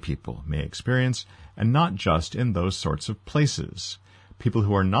many people may experience, and not just in those sorts of places. People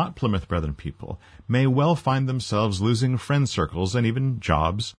who are not Plymouth Brethren people may well find themselves losing friend circles and even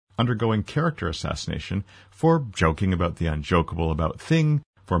jobs, undergoing character assassination for joking about the unjokeable about thing,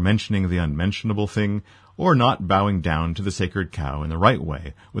 for mentioning the unmentionable thing, or not bowing down to the sacred cow in the right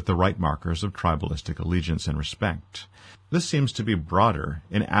way with the right markers of tribalistic allegiance and respect. This seems to be broader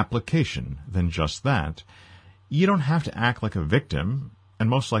in application than just that. You don't have to act like a victim, and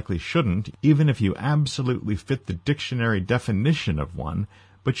most likely shouldn't, even if you absolutely fit the dictionary definition of one,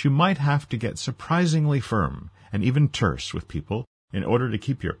 but you might have to get surprisingly firm and even terse with people in order to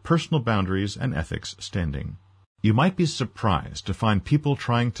keep your personal boundaries and ethics standing. You might be surprised to find people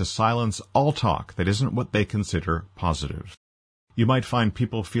trying to silence all talk that isn't what they consider positive. You might find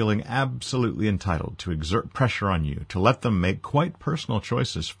people feeling absolutely entitled to exert pressure on you to let them make quite personal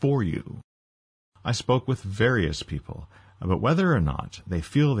choices for you. I spoke with various people about whether or not they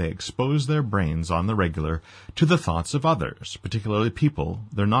feel they expose their brains on the regular to the thoughts of others, particularly people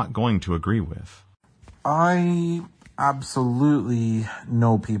they're not going to agree with. I absolutely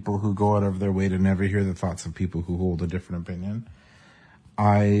know people who go out of their way to never hear the thoughts of people who hold a different opinion.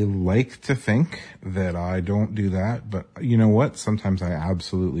 I like to think that I don't do that, but you know what? Sometimes I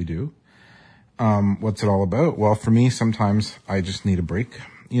absolutely do. What's it all about? Well, for me, sometimes I just need a break.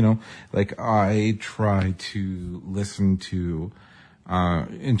 You know, like I try to listen to,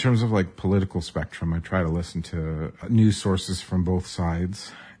 in terms of like political spectrum, I try to listen to news sources from both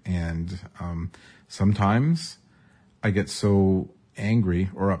sides. And sometimes I get so angry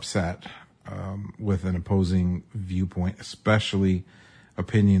or upset with an opposing viewpoint, especially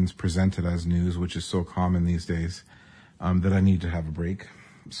opinions presented as news, which is so common these days, that I need to have a break.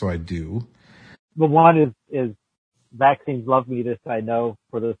 So I do. The one is vaccines love me, this I know,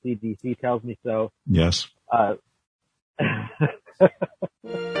 for the CDC tells me so. Yes.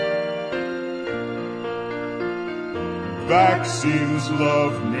 Vaccines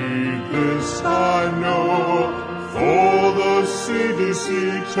love me, this I know, for the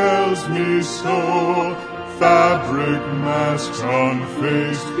CDC tells me so. Fabric masks on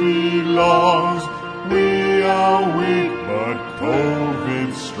face belongs. We are weak, but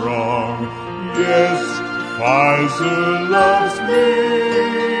COVID strong. Yes, Pfizer loves me.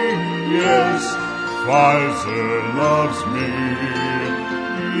 Yes, Pfizer loves me.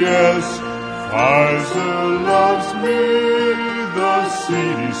 Yes, Pfizer loves me. The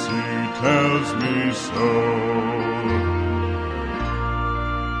CDC tells me so.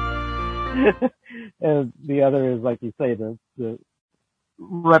 And the other is, like you say, the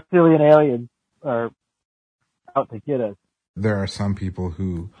reptilian aliens are out to get us. There are some people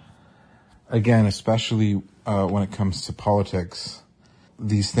who, again, especially when it comes to politics,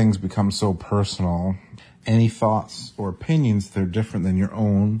 these things become so personal. Any thoughts or opinions that are different than your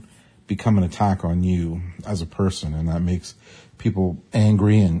own become an attack on you as a person, and that makes people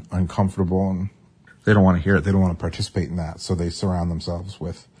angry and uncomfortable, and they don't want to hear it. They don't want to participate in that, so they surround themselves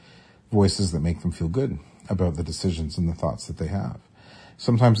with voices that make them feel good about the decisions and the thoughts that they have.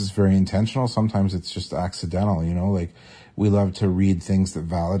 Sometimes it's very intentional. Sometimes it's just accidental, you know, like we love to read things that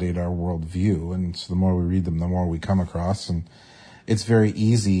validate our worldview. And so the more we read them, the more we come across. And it's very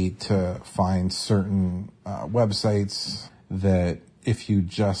easy to find certain websites that if you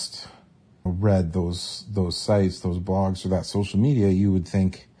just read those sites, those blogs or that social media, you would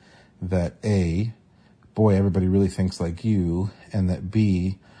think that A, boy, everybody really thinks like you, and that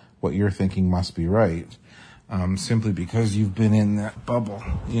B, what you're thinking must be right, simply because you've been in that bubble,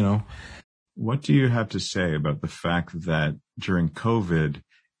 you know. What do you have to say about the fact that during COVID,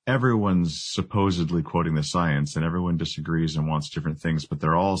 everyone's supposedly quoting the science and everyone disagrees and wants different things, but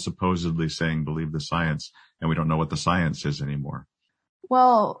they're all supposedly saying believe the science, and we don't know what the science is anymore?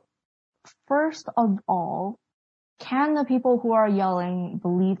 Well, first of all, can the people who are yelling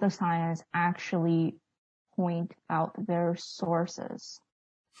believe the science actually point out their sources?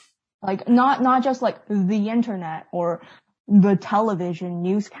 Like, not just like the internet or the television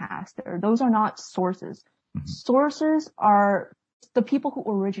newscaster. Those are not sources. Mm-hmm. Sources are the people who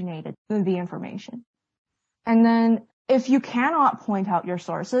originated the information. And then if you cannot point out your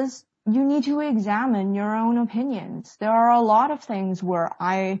sources, you need to examine your own opinions. There are a lot of things where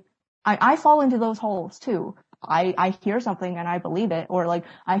I fall into those holes too. I hear something and I believe it, or like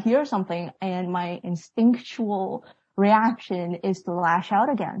I hear something and my instinctual reaction is to lash out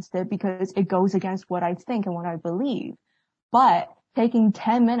against it because it goes against what I think and what I believe. But taking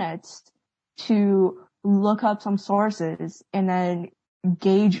 10 minutes to look up some sources and then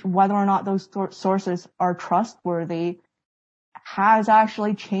gauge whether or not those sources are trustworthy has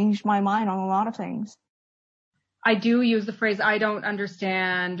actually changed my mind on a lot of things. I do use the phrase, I don't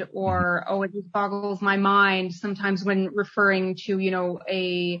understand, or, oh, it just boggles my mind sometimes when referring to, you know,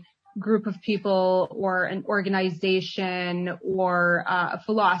 a group of people or an organization or a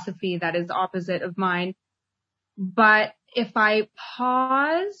philosophy that is opposite of mine. But if I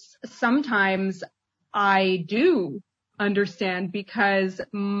pause, sometimes I do understand because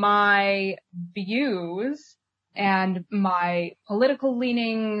my views and my political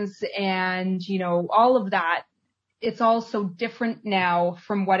leanings and, you know, all of that, it's all so different now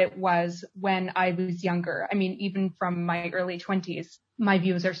from what it was when I was younger. I mean, even from my early 20s, my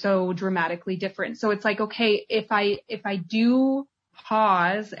views are so dramatically different. So it's like, okay, if I do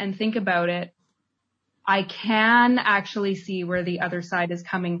pause and think about it, I can actually see where the other side is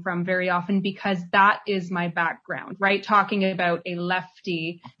coming from very often because that is my background, right? Talking about a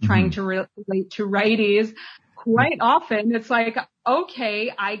lefty trying to relate to righties. Quite often it's like,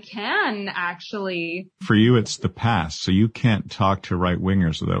 okay, I can actually. For you, it's the past. So you can't talk to right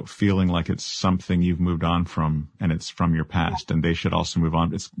wingers without feeling like it's something you've moved on from and it's from your past and they should also move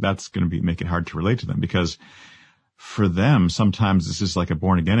on. That's going to make it hard to relate to them because for them, sometimes this is like a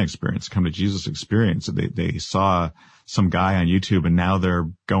born again experience, come to Jesus experience. They saw some guy on YouTube and now they're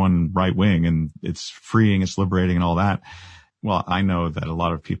going right wing and it's freeing, it's liberating and all that. Well, I know that a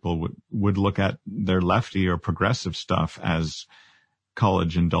lot of people would look at their lefty or progressive stuff as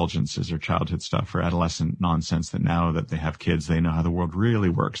college indulgences or childhood stuff or adolescent nonsense that now that they have kids, they know how the world really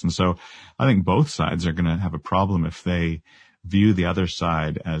works. And so I think both sides are going to have a problem if they view the other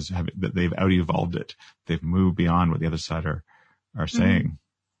side as that they've out-evolved it. They've moved beyond what the other side are saying.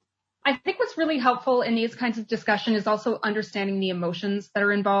 I think what's really helpful in these kinds of discussion is also understanding the emotions that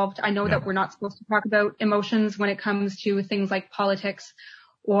are involved. I know that we're not supposed to talk about emotions when it comes to things like politics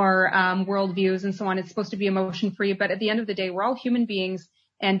or worldviews and so on. It's supposed to be emotion free, but at the end of the day, we're all human beings,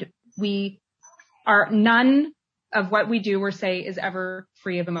 and none of what we do or say is ever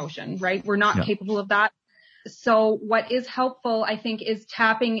free of emotion, right? We're not capable of that. So what is helpful, I think, is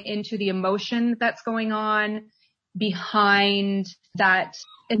tapping into the emotion that's going on behind that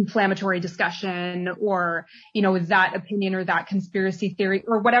inflammatory discussion or, that opinion or that conspiracy theory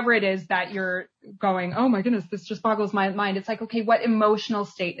or whatever it is that you're going, oh my goodness, this just boggles my mind. It's like, okay, what emotional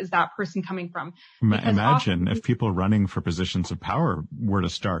state is that person coming from? Imagine if people running for positions of power were to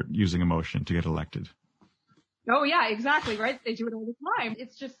start using emotion to get elected. Oh yeah, exactly, right? They do it all the time.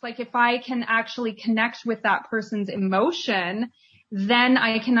 It's just like if I can actually connect with that person's emotion, then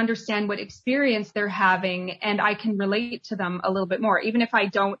I can understand what experience they're having and I can relate to them a little bit more. Even if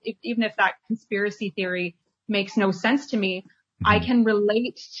that conspiracy theory makes no sense to me, I can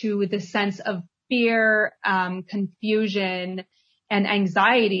relate to the sense of fear, confusion, and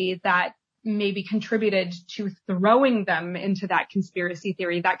anxiety that maybe contributed to throwing them into that conspiracy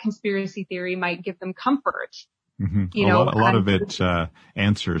theory. That conspiracy theory might give them comfort. A lot of it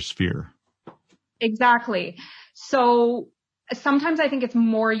answers fear. Exactly. So sometimes I think it's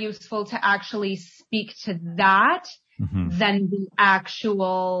more useful to actually speak to that than the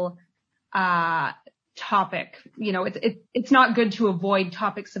actual topic. It's not good to avoid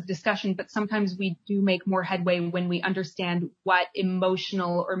topics of discussion, but sometimes we do make more headway when we understand what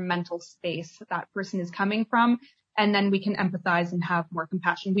emotional or mental space that person is coming from, and then we can empathize and have more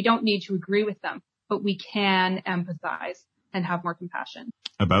compassion. We don't need to agree with them, but we can empathize and have more compassion.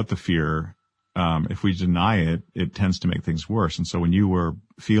 About the fear, if we deny it, it tends to make things worse. And so when you were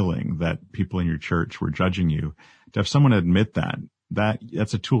feeling that people in your church were judging you, to have someone admit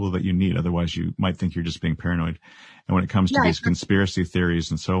that's a tool that you need. Otherwise, you might think you're just being paranoid. And when it comes to these conspiracy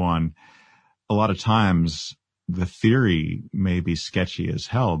theories and so on, a lot of times the theory may be sketchy as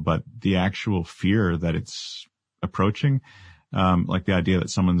hell, but the actual fear that it's approaching, like the idea that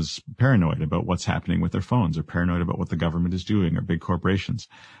someone's paranoid about what's happening with their phones or paranoid about what the government is doing or big corporations,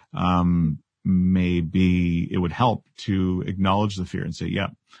 maybe it would help to acknowledge the fear and say,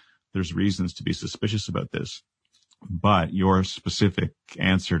 there's reasons to be suspicious about this, but your specific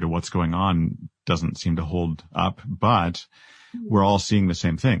answer to what's going on doesn't seem to hold up, but we're all seeing the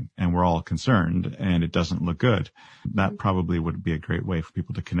same thing and we're all concerned and it doesn't look good. That probably would be a great way for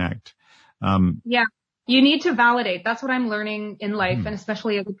people to connect. You need to validate. That's what I'm learning in life, and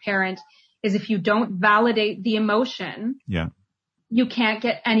especially as a parent, is if you don't validate the emotion, you can't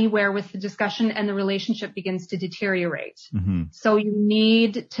get anywhere with the discussion and the relationship begins to deteriorate. So you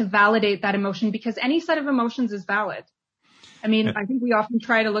need to validate that emotion because any set of emotions is valid. I mean, I think we often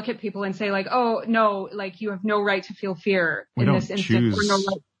try to look at people and say like, oh no, like you have no right to feel fear in this instance.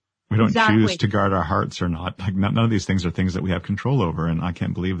 We don't choose to guard our hearts or not. Like none of these things are things that we have control over. And I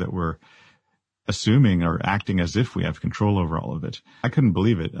can't believe that we're assuming or acting as if we have control over all of it. I couldn't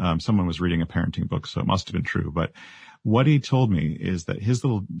believe it. Someone was reading a parenting book, so it must have been true. But what he told me is that his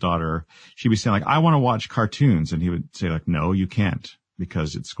little daughter, she'd be saying like, I want to watch cartoons. And he would say like, no, you can't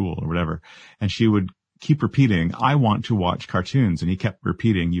because it's school or whatever. And she would keep repeating, I want to watch cartoons. And he kept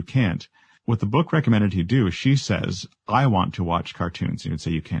repeating, you can't. What the book recommended he do is she says, I want to watch cartoons. And he would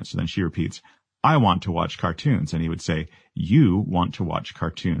say, you can't. So then she repeats, I want to watch cartoons. And he would say, you want to watch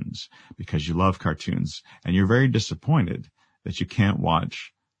cartoons because you love cartoons and you're very disappointed that you can't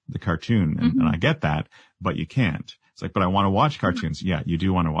watch the cartoon. And I get that, but you can't. It's like, but I want to watch cartoons. Yeah, you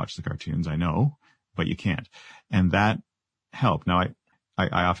do want to watch the cartoons. I know, but you can't. And that helped. Now,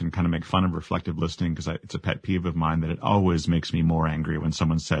 I often kind of make fun of reflective listening because it's a pet peeve of mine that it always makes me more angry when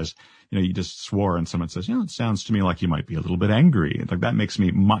someone says, you just swore and someone says, it sounds to me like you might be a little bit angry. Like that makes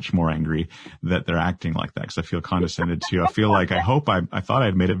me much more angry that they're acting like that because I feel condescended to. I feel like I thought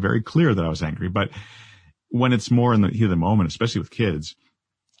I'd made it very clear that I was angry. But when it's more in the heat of the moment, especially with kids,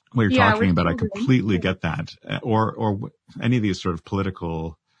 what you're talking about, I completely get that. Or any of these sort of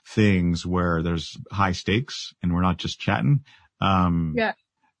political things where there's high stakes and we're not just chatting.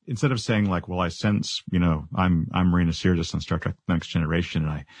 Instead of saying like, well, I sense, I'm Marina Sirtis on Star Trek Next Generation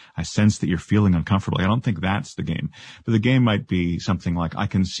and I sense that you're feeling uncomfortable. I don't think that's the game, but the game might be something like, I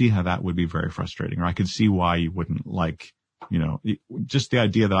can see how that would be very frustrating, or I can see why you wouldn't like, just the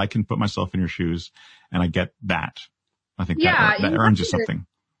idea that I can put myself in your shoes and I get that. I think Yeah, that earns you something.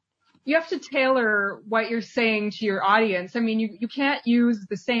 You have to tailor what you're saying to your audience. I mean, you can't use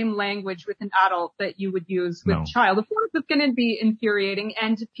the same language with an adult that you would use with a child. Of course, it's going to be infuriating,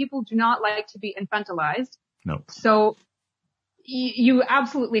 and people do not like to be infantilized. No. So you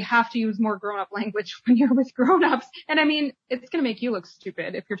absolutely have to use more grown-up language when you're with grown-ups. And I mean, it's going to make you look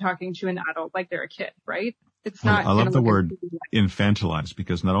stupid if you're talking to an adult like they're a kid, right? It's not. I love the word infantilize,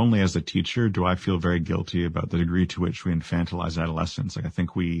 because not only as a teacher do I feel very guilty about the degree to which we infantilize adolescents. Like, I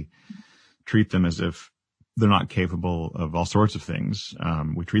think we treat them as if they're not capable of all sorts of things.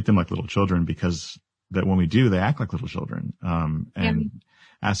 We treat them like little children because that when we do, they act like little children. And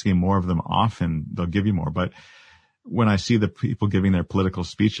asking more of them often, they'll give you more. But when I see the people giving their political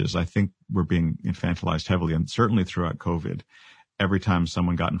speeches, I think we're being infantilized heavily. And certainly throughout COVID, every time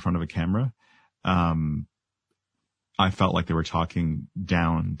someone got in front of a camera, I felt like they were talking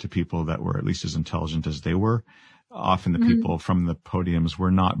down to people that were at least as intelligent as they were. Often the people from the podiums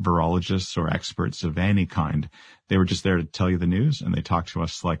were not virologists or experts of any kind. They were just there to tell you the news, and they talked to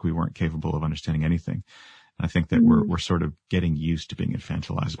us like we weren't capable of understanding anything. And I think that we're sort of getting used to being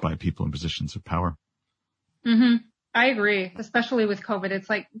infantilized by people in positions of power. Mm-hmm. I agree, especially with COVID. It's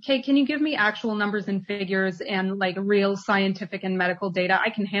like, okay, can you give me actual numbers and figures and like real scientific and medical data? I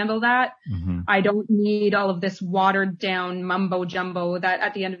can handle that. I don't need all of this watered down mumbo jumbo that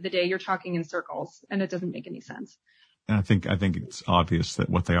at the end of the day you're talking in circles and it doesn't make any sense. And I think it's obvious that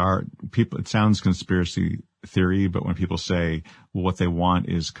what they are, people, it sounds conspiracy theory, but when people say, well, what they want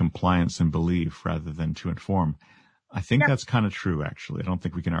is compliance and belief rather than to inform, I think that's kind of true, actually. I don't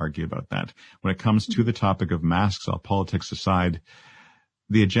think we can argue about that. When it comes to the topic of masks, all politics aside,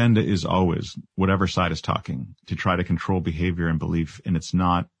 the agenda is always, whatever side is talking, to try to control behavior and belief. And it's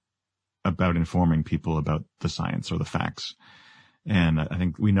not about informing people about the science or the facts. And I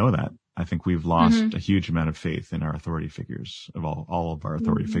think we know that. I think we've lost a huge amount of faith in our authority figures, of all of our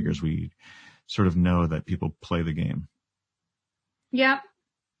authority figures. We sort of know that people play the game. Yeah.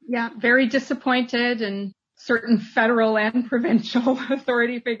 Very disappointed and certain federal and provincial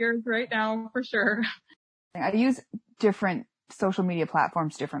authority figures right now, for sure. I use different social media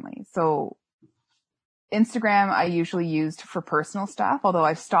platforms differently. So Instagram, I usually used for personal stuff, although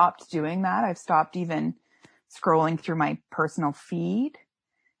I've stopped doing that. I've stopped even scrolling through my personal feed,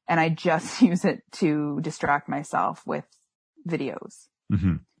 and I just use it to distract myself with videos.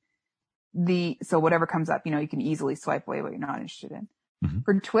 So whatever comes up, you can easily swipe away what you're not interested in.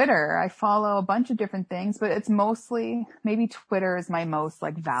 For Twitter, I follow a bunch of different things, but it's mostly, maybe Twitter is my most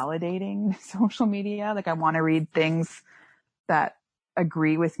like validating social media. Like, I want to read things that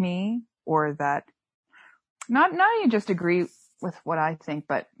agree with me, or that not even just agree with what I think,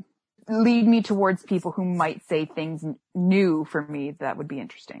 but lead me towards people who might say things new for me that would be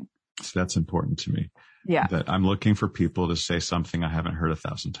interesting. So that's important to me. Yeah. That I'm looking for people to say something I haven't heard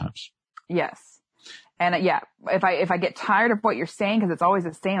 1,000 times. Yes. And if I get tired of what you're saying, because it's always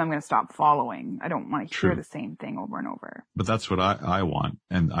the same, I'm going to stop following. I don't want to hear the same thing over and over. But that's what I want.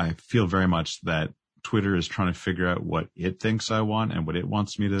 And I feel very much that Twitter is trying to figure out what it thinks I want and what it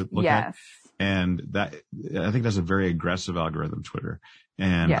wants me to look at. And that, I think that's a very aggressive algorithm, Twitter.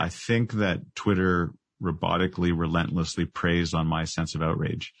 And I think that Twitter robotically, relentlessly preys on my sense of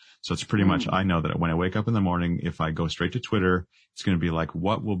outrage. So it's pretty much, I know that when I wake up in the morning, if I go straight to Twitter, it's going to be like,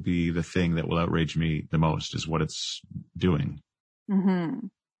 what will be the thing that will outrage me the most is what it's doing. And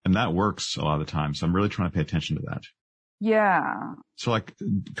that works a lot of the time. So I'm really trying to pay attention to that. Yeah. So like,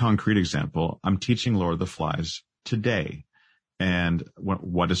 concrete example, I'm teaching Lord of the Flies today. And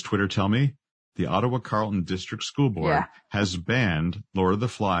what does Twitter tell me? The Ottawa Carlin District School Board has banned Lord of the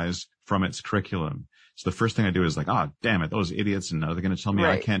Flies from its curriculum. So the first thing I do is like, damn it, those idiots. And now they're going to tell me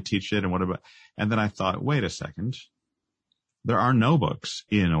I can't teach it. And what about, and then I thought, wait a second. There are no books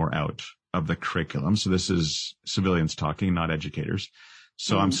in or out of the curriculum. So this is civilians talking, not educators.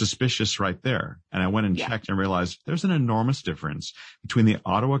 So I'm suspicious right there. And I went and checked and realized there's an enormous difference between the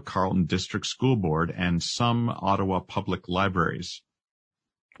Ottawa Carlin District School Board and some Ottawa public libraries.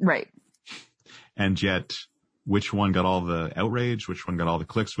 Right. And yet, which one got all the outrage? Which one got all the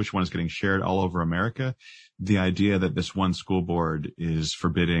clicks? Which one is getting shared all over America? The idea that this one school board is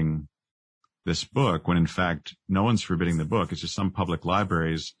forbidding this book, when in fact, no one's forbidding the book. It's just some public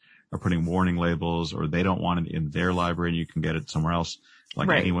libraries are putting warning labels, or they don't want it in their library and you can get it somewhere else. Like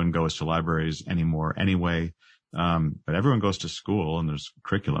anyone goes to libraries anymore anyway. But everyone goes to school and there's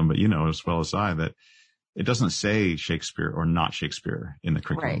curriculum, but you know as well as I that it doesn't say Shakespeare or not Shakespeare in the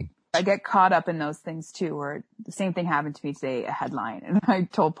curriculum. Right. I get caught up in those things too, where the same thing happened to me today, a headline. And I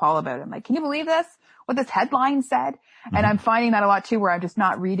told Paul about it. I'm like, can you believe this? What this headline said? And I'm finding that a lot too, where I'm just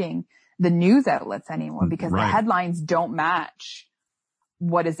not reading the news outlets anymore because Right. the headlines don't match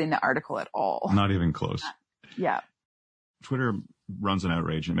what is in the article at all. Not even close. Yeah. Twitter runs an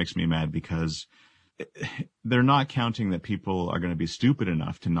outrage, and it makes me mad because they're not counting that people are going to be stupid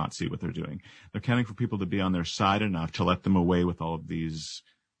enough to not see what they're doing. They're counting for people to be on their side enough to let them away with all of these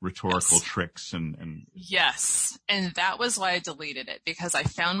rhetorical tricks and Yes. And that was why I deleted it, because I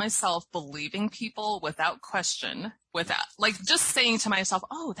found myself believing people without question, without like just saying to myself,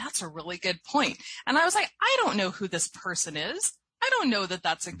 oh, that's a really good point. And I was like, I don't know who this person is. I don't know that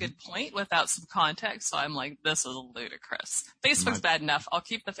that's a good point without some context. So I'm like, this is ludicrous. Facebook's bad enough. I'll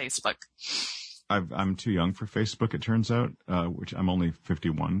keep the Facebook. I'm too young for Facebook, it turns out, which I'm only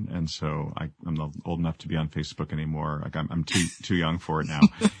 51. And so I'm not old enough to be on Facebook anymore. Like I'm too young for it now,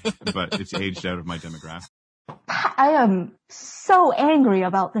 but it's aged out of my demographic. I am so angry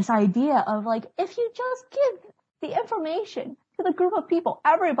about this idea of like, if you just give the information to the group of people,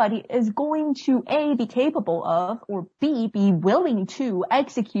 everybody is going to A, be capable of, or B, be willing to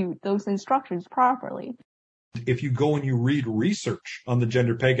execute those instructions properly. If you go and you read research on the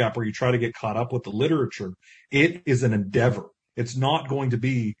gender pay gap or you try to get caught up with the literature, it is an endeavor. It's not going to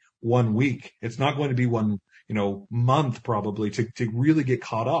be 1 week. It's not going to be one, month probably to really get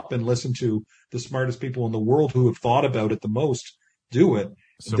caught up and listen to the smartest people in the world who have thought about it the most do it.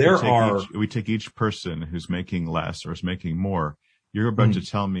 So we take each person who's making less or is making more. You're about to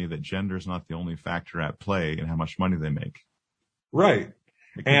tell me that gender is not the only factor at play in how much money they make. Right.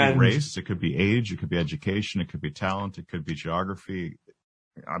 It could be race, it could be age, it could be education, it could be talent, it could be geography.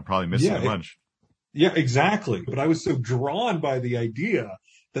 I'm probably missing a bunch. Yeah, exactly. But I was so drawn by the idea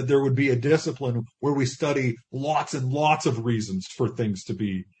that there would be a discipline where we study lots and lots of reasons for things to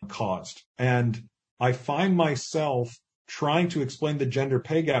be caused. And I find myself trying to explain the gender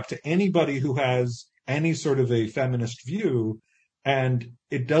pay gap to anybody who has any sort of a feminist view. And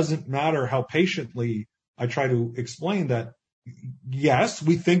it doesn't matter how patiently I try to explain that. Yes,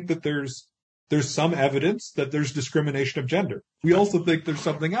 we think that there's some evidence that there's discrimination of gender. We also think there's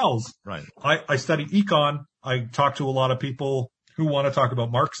something else. Right. I study econ. I talk to a lot of people who want to talk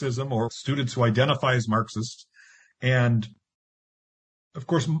about Marxism or students who identify as Marxists. And of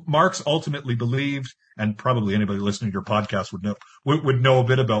course, Marx ultimately believed, and probably anybody listening to your podcast would know a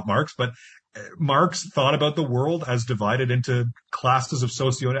bit about Marx, but Marx thought about the world as divided into classes of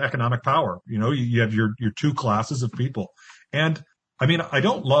socioeconomic power. You have your two classes of people. And I mean, I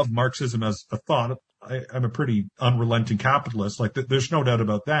don't love Marxism as a thought. I'm a pretty unrelenting capitalist. Like there's no doubt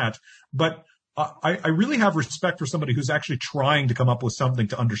about that. But I really have respect for somebody who's actually trying to come up with something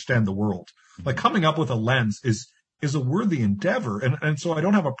to understand the world. Like coming up with a lens is a worthy endeavor. And so I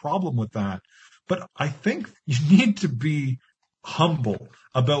don't have a problem with that. But I think you need to be humble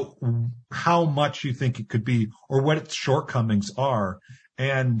about how much you think it could be or what its shortcomings are.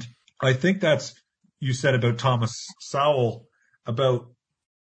 And I think that's, you said about Thomas Sowell, about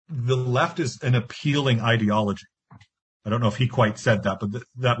the left is an appealing ideology. I don't know if he quite said that, but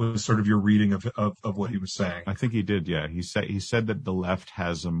that was sort of your reading of what he was saying. I think he did. Yeah. He said that the left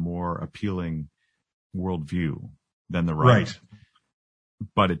has a more appealing worldview than the right.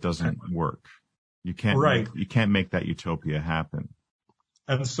 But it doesn't work. You can't make that utopia happen.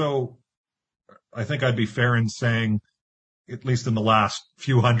 And so I think I'd be fair in saying, at least in the last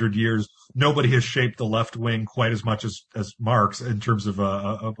few hundred years, nobody has shaped the left wing quite as much as Marx in terms of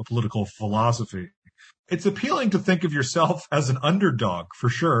a political philosophy. It's appealing to think of yourself as an underdog, for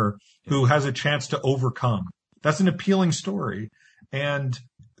sure, who has a chance to overcome. That's an appealing story. And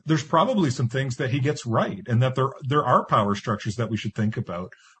there's probably some things that he gets right, and that there are power structures that we should think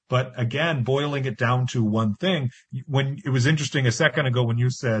about. But again, boiling it down to one thing, when it was interesting a second ago when you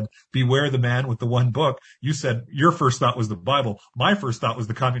said, beware the man with the one book, you said your first thought was the Bible. My first thought was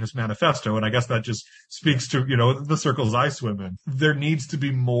the Communist Manifesto. And I guess that just speaks to, the circles I swim in. There needs to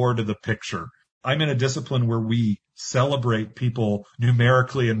be more to the picture. I'm in a discipline where we celebrate people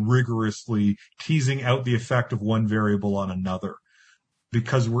numerically and rigorously teasing out the effect of one variable on another,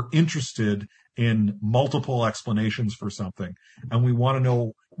 because we're interested in multiple explanations for something. And we want to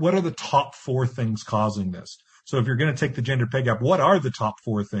know, what are the top 4 things causing this? So if you're going to take the gender pay gap, what are the top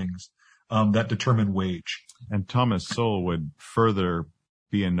 4 things that determine wage? And Thomas Sowell would further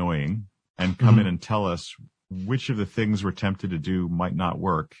be annoying and come in and tell us which of the things we're tempted to do might not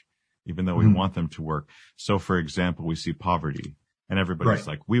work, even though we want them to work. So, for example, we see poverty. And everybody's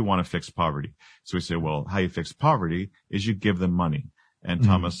like, we want to fix poverty. So we say, well, how you fix poverty is you give them money. And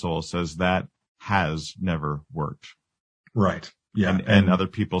Thomas Sowell says that has never worked. Right. Yeah. And other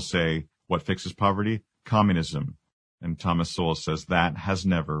people say, what fixes poverty? Communism. And Thomas Sowell says that has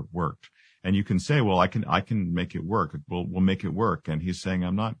never worked. And you can say, well, I can make it work. We'll make it work. And he's saying,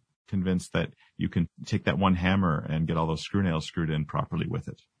 I'm not convinced that you can take that one hammer and get all those screw nails screwed in properly with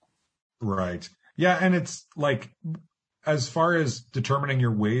it. Right. Yeah. And it's like, as far as determining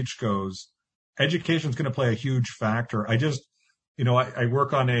your wage goes, education is going to play a huge factor. I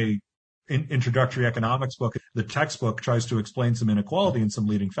work on a introductory economics book. The textbook tries to explain some inequality and some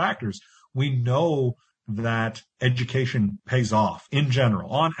leading factors. We know that education pays off in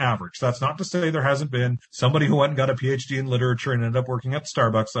general, on average. That's not to say there hasn't been somebody who went and got a PhD in literature and ended up working at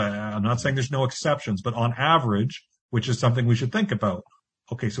Starbucks. I'm not saying there's no exceptions, but on average, which is something we should think about.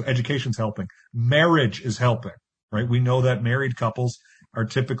 Okay, so education's helping. Marriage is helping, right? We know that married couples are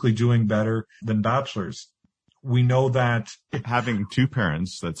typically doing better than bachelors. We know that having two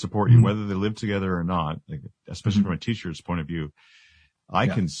parents that support you, whether they live together or not, like, especially from a teacher's point of view, I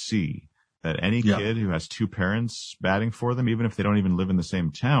can see that any kid who has two parents batting for them, even if they don't even live in the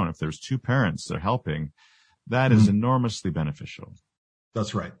same town, if there's two parents that are helping, that is enormously beneficial.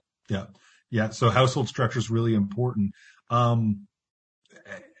 That's right. Yeah. Yeah. So household structure is really important. And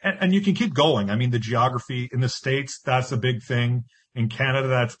you can keep going. I mean, the geography in the States, that's a big thing. In Canada,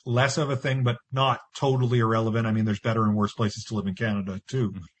 that's less of a thing, but not totally irrelevant. I mean, there's better and worse places to live in Canada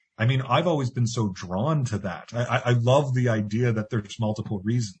too. I mean, I've always been so drawn to that. I love the idea that there's multiple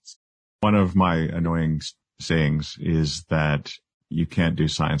reasons. One of my annoying sayings is that you can't do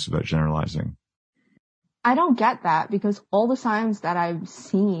science without generalizing. I don't get that, because all the science that I've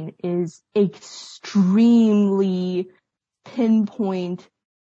seen is extremely pinpoint,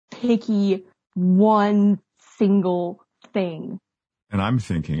 picky, one single thing. And I'm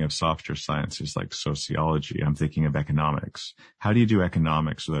thinking of softer sciences like sociology. I'm thinking of economics. How do you do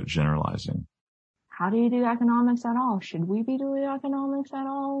economics without generalizing? How do you do economics at all? Should we be doing economics at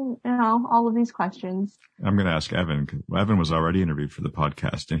all? You know, all of these questions. I'm going to ask Evan. Evan was already interviewed for the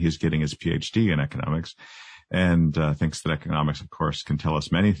podcast, and he's getting his PhD in economics, and thinks that economics, of course, can tell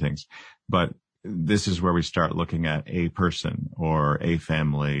us many things. But this is where we start looking at a person or a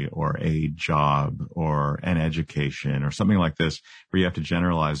family or a job or an education or something like this, where you have to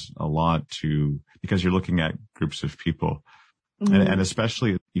generalize a lot because you're looking at groups of people. And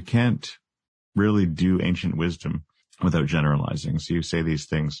especially, you can't really do ancient wisdom without generalizing. So you say these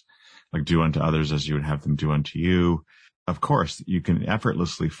things like, do unto others as you would have them do unto you. Of course, you can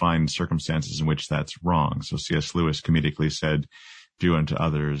effortlessly find circumstances in which that's wrong. So C.S. Lewis comedically said, do unto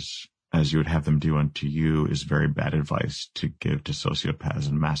others as you would have them do unto you is very bad advice to give to sociopaths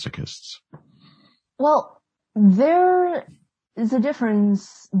and masochists. Well, there is a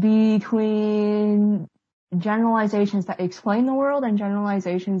difference between generalizations that explain the world and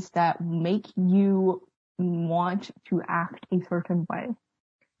generalizations that make you want to act a certain way.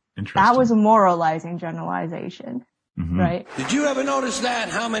 Interesting. That was a moralizing generalization, right? Did you ever notice that?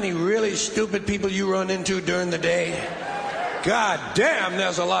 How many really stupid people you run into during the day? God damn,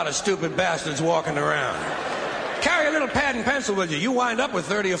 there's a lot of stupid bastards walking around. Carry a little pad and pencil with you. You wind up with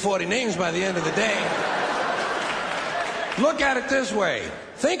 30 or 40 names by the end of the day. Look at it this way.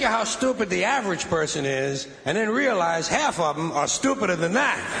 Think of how stupid the average person is, and then realize half of them are stupider than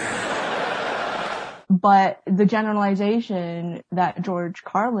that. But the generalization that George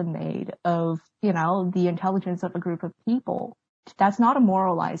Carlin made of, you know, the intelligence of a group of people, that's not a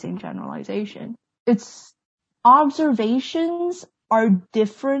moralizing generalization. Observations are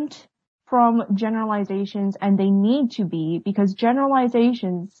different from generalizations, and they need to be, because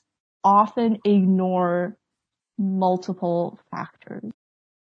generalizations often ignore multiple factors.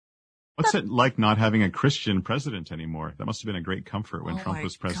 What's it like not having a Christian president anymore? That must have been a great comfort when Trump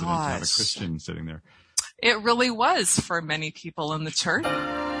was president to have a Christian sitting there. It really was for many people in the church.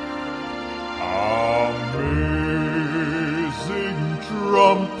 Amazing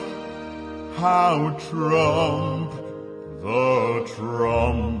Trump. How Trump, that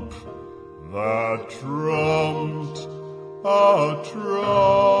trumped a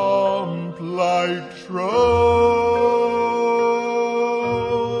Trump like Trump.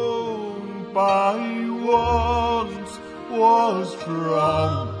 I once was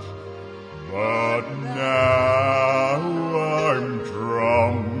Trump, but now I'm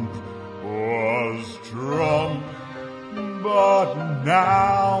Trump. Was Trump, but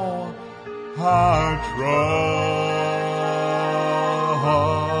now I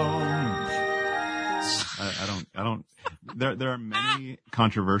don't. There are many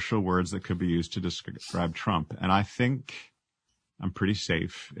controversial words that could be used to describe Trump, and I think I'm pretty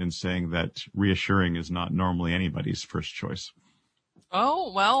safe in saying that reassuring is not normally anybody's first choice.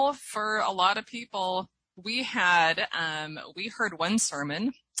 Oh, well, for a lot of people, we heard one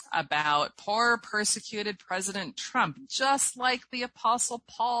sermon about poor persecuted President Trump, just like the Apostle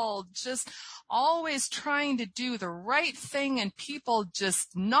Paul, just always trying to do the right thing, and people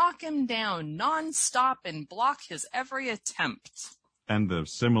just knock him down nonstop and block his every attempt. And the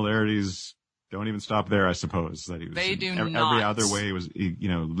similarities don't even stop there, I suppose. That he was They do every not. other way he was,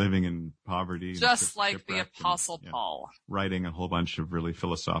 living in poverty. Just like the Apostle Paul. Writing a whole bunch of really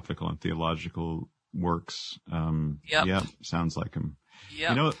philosophical and theological works. Yep. Sounds like him.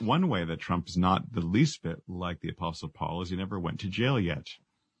 Yep. One way that Trump is not the least bit like the Apostle Paul is he never went to jail yet.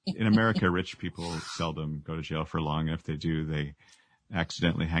 In America, rich people seldom go to jail for long. If they do, they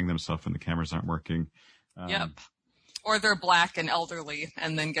accidentally hang themselves when the cameras aren't working. Yep. Or they're black and elderly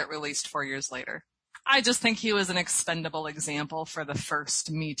and then get released 4 years later. I just think he was an expendable example for the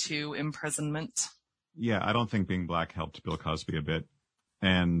first Me Too imprisonment. Yeah, I don't think being black helped Bill Cosby a bit.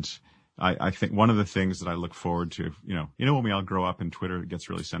 And I think one of the things that I look forward to, when we all grow up and Twitter gets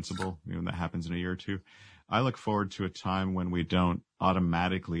really sensible, when that happens in a year or two, I look forward to a time when we don't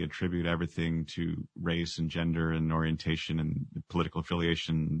automatically attribute everything to race and gender and orientation and political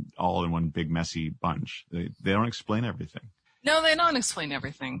affiliation all in one big messy bunch. They don't explain everything. No, they don't explain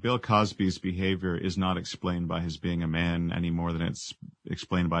everything. Bill Cosby's behavior is not explained by his being a man any more than it's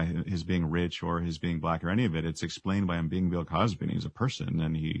explained by his being rich or his being black or any of it. It's explained by him being Bill Cosby, and he's a person,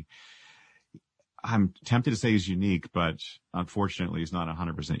 and I'm tempted to say he's unique, but unfortunately he's not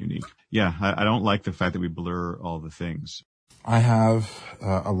 100% unique. Yeah, I don't like the fact that we blur all the things. I have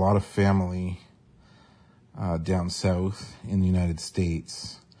a lot of family down south in the United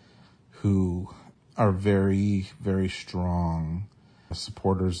States who are very, very strong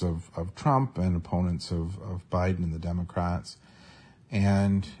supporters of Trump and opponents of Biden and the Democrats.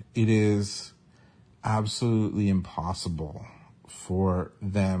 And it is absolutely impossible for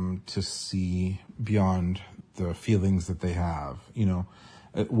them to see beyond the feelings that they have.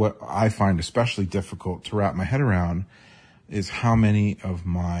 What I find especially difficult to wrap my head around is how many of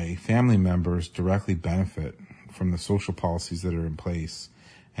my family members directly benefit from the social policies that are in place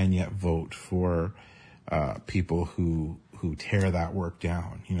and yet vote for people who tear that work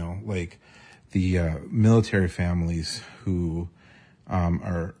down, like the military families who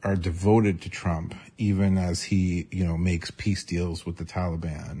are devoted to Trump, even as he, makes peace deals with the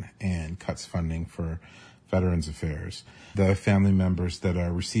Taliban and cuts funding for Veterans Affairs. The family members that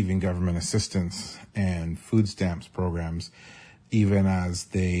are receiving government assistance and food stamps programs, even as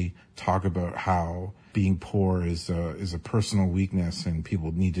they talk about how being poor is a personal weakness and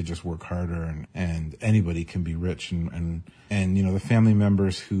people need to just work harder and anybody can be rich and the family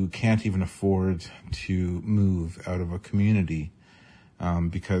members who can't even afford to move out of a community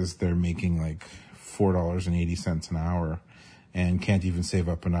because they're making like $4.80 an hour and can't even save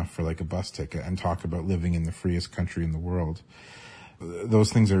up enough for like a bus ticket, and talk about living in the freest country in the world.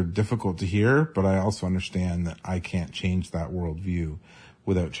 Those things are difficult to hear, but I also understand that I can't change that worldview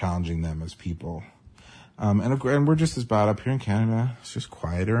without challenging them as people. And we're just as bad up here in Canada. It's just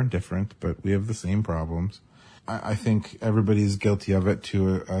quieter and different, but we have the same problems. I think everybody's guilty of it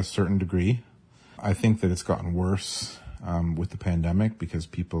to a certain degree. I think that it's gotten worse with the pandemic because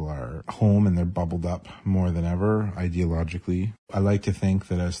people are home and they're bubbled up more than ever ideologically. I like to think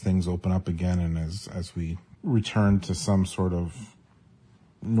that as things open up again and as we return to some sort of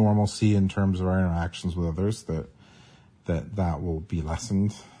normalcy in terms of our interactions with others, that will be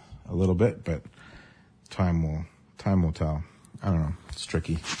lessened a little bit, but time will tell. I don't know. It's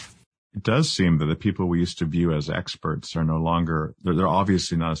tricky. It does seem that the people we used to view as experts are no longer, they're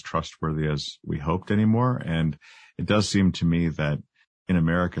obviously not as trustworthy as we hoped anymore. And it does seem to me that in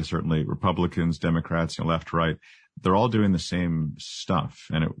America, certainly Republicans, Democrats, left, right, they're all doing the same stuff.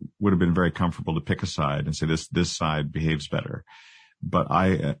 And it would have been very comfortable to pick a side and say this side behaves better. But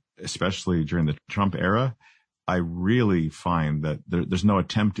especially during the Trump era, I really find that there's no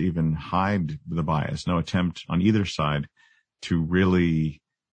attempt to even hide the bias, no attempt on either side to really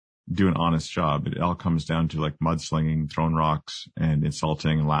do an honest job. It all comes down to like mudslinging, throwing rocks and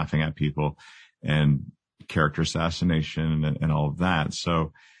insulting and laughing at people and character assassination and all of that.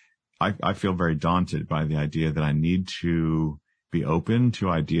 So I feel very daunted by the idea that I need to be open to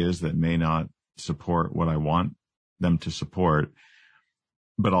ideas that may not support what I want them to support,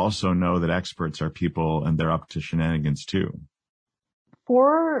 but also know that experts are people and they're up to shenanigans too.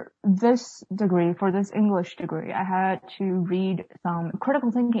 For this English degree, I had to read some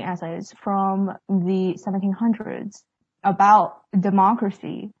critical thinking essays from the 1700s about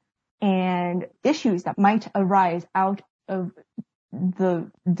democracy and issues that might arise out of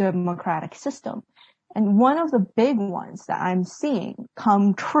the democratic system. And one of the big ones that I'm seeing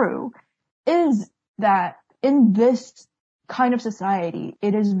come true is that in this kind of society,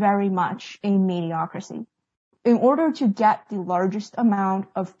 it is very much a mediocrity. In order to get the largest amount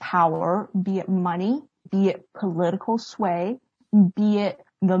of power, be it money, be it political sway, be it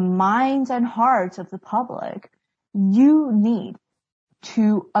the minds and hearts of the public, you need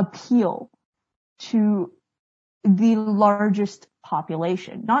to appeal to the largest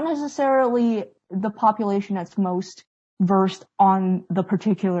population, not necessarily the population that's most versed on the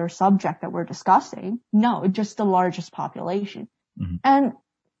particular subject that we're discussing. No, just the largest population. Mm-hmm. And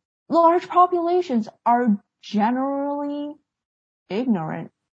large populations are generally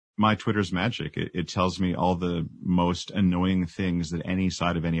ignorant. My Twitter's magic. It tells me all the most annoying things that any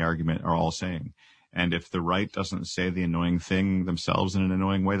side of any argument are all saying. And if the right doesn't say the annoying thing themselves in an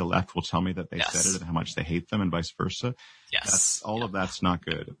annoying way, the left will tell me that they said it and how much they hate them and vice versa. Yes. All of that's not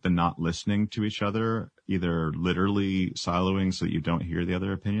good. The not listening to each other, either literally siloing so that you don't hear the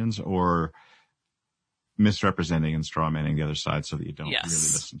other opinions, or misrepresenting and strawmanning the other side so that you don't really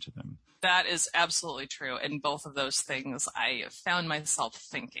listen to them. That is absolutely true. And both of those things I found myself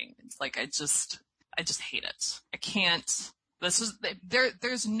thinking. It's like, I just hate it. I can't.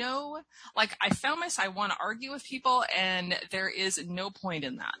 There's no, like, I found myself, I want to argue with people, and there is no point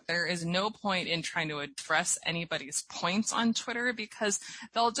in that. There is no point in trying to address anybody's points on Twitter, because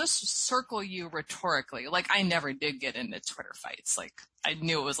they'll just circle you rhetorically. Like, I never did get into Twitter fights. Like, I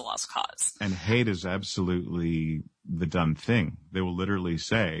knew it was a lost cause. And hate is absolutely the dumb thing. They will literally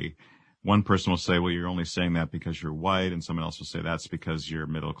say, one person will say, well, you're only saying that because you're white, and someone else will say that's because you're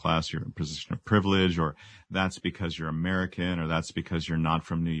middle class, you're in a position of privilege, or that's because you're American, or that's because you're not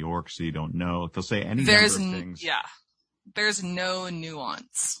from New York, so you don't know. They'll say any number of things. Yeah. There's no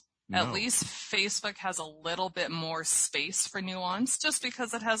nuance. No. At least Facebook has a little bit more space for nuance, just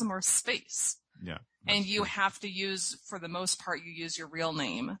because it has more space. Yeah. And you have to use, for the most part, you use your real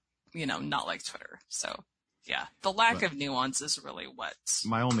name, not like Twitter. So. Yeah, the lack of nuance is really what.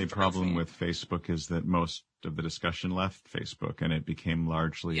 My only problem with Facebook is that most of the discussion left Facebook, and it became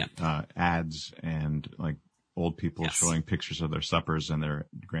largely ads and like old people showing pictures of their suppers and their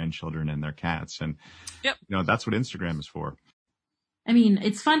grandchildren and their cats. And, that's what Instagram is for. I mean,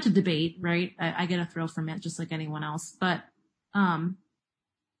 it's fun to debate, right? I get a thrill from it just like anyone else. But I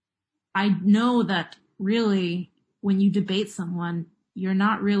know that really when you debate someone, you're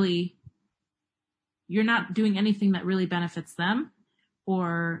not doing anything that really benefits them,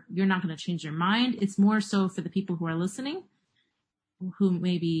 or you're not going to change their mind. It's more so for the people who are listening, who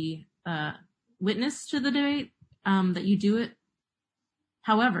maybe witness to the debate, that you do it.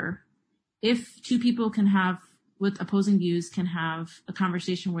 However, if two people with opposing views can have a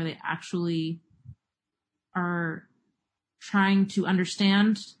conversation where they actually are trying to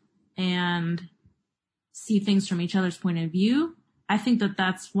understand and see things from each other's point of view, I think that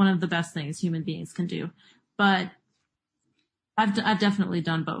that's one of the best things human beings can do. But I've definitely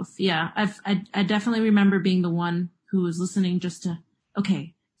done both. Yeah. I definitely remember being the one who was listening just to,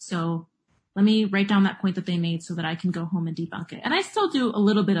 okay, so let me write down that point that they made so that I can go home and debunk it. And I still do a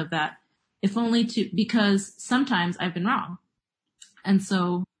little bit of that, if only because sometimes I've been wrong. And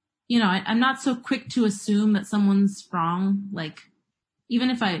so, I'm not so quick to assume that someone's wrong. Like, even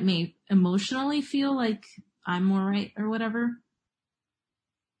if I may emotionally feel like I'm more right or whatever,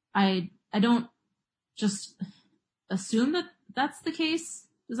 I don't just assume that that's the case.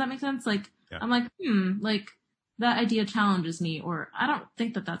 Does that make sense? Like, I'm like, like that idea challenges me, or I don't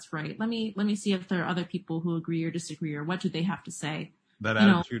think that that's right. Let me see if there are other people who agree or disagree, or what do they have to say? That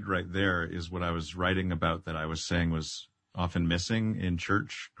attitude right there is what I was writing about, that I was saying was often missing in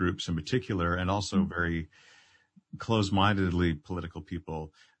church groups in particular, and also very close-mindedly political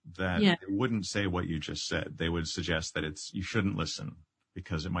people, that they wouldn't say what you just said. They would suggest that you shouldn't listen,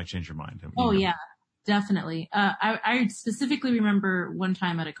 because it might change your mind. Yeah, definitely. I specifically remember one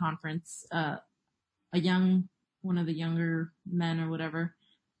time at a conference, one of the younger men or whatever,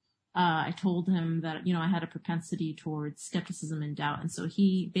 I told him that, I had a propensity towards skepticism and doubt. And so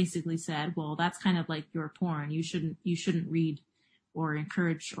he basically said, well, that's kind of like your porn. You shouldn't read or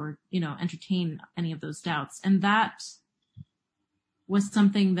encourage or, entertain any of those doubts. And that was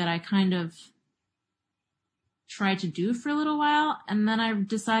something that I kind of tried to do for a little while, and then I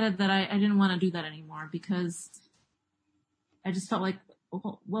decided that I didn't want to do that anymore, because I just felt like,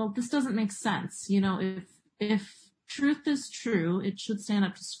 well, this doesn't make sense. If truth is true, it should stand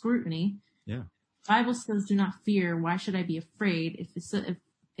up to scrutiny. Yeah. Bible says, "Do not fear." Why should I be afraid?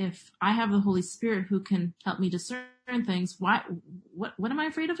 If I have the Holy Spirit who can help me discern things, what am I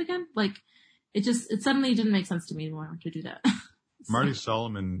afraid of again? Like, it suddenly didn't make sense to me anymore to do that. Marty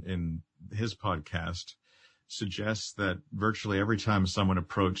Solomon, in his podcast, suggests that virtually every time someone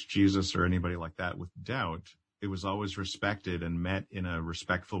approached Jesus or anybody like that with doubt, it was always respected and met in a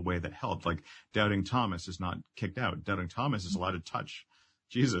respectful way that helped. Like Doubting Thomas is not kicked out. Doubting Thomas is allowed to touch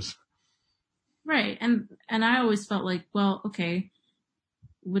Jesus. Right. And I always felt like, well, okay,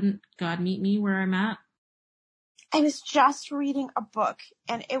 wouldn't God meet me where I'm at? I was just reading a book,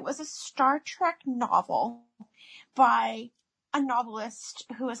 and it was a Star Trek novel by a novelist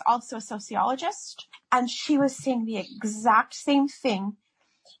who is also a sociologist, and she was saying the exact same thing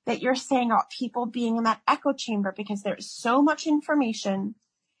that you're saying about people being in that echo chamber because there's so much information,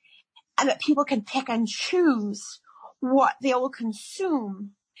 and that people can pick and choose what they will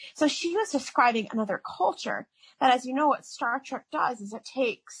consume. So she was describing another culture that, as you know, what Star Trek does is it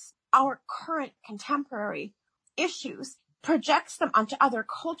takes our current contemporary issues, projects them onto other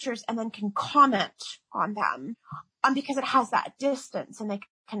cultures, and then can comment on them, because it has that distance, and they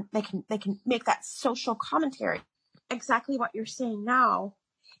can make that social commentary. Exactly what you're saying now,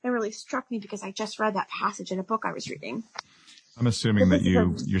 it really struck me because I just read that passage in a book I was reading. I'm assuming that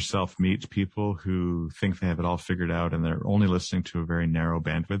you yourself meet people who think they have it all figured out and they're only listening to a very narrow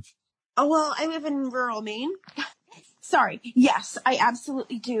bandwidth. Oh, well, I live in rural Maine. Sorry. Yes, I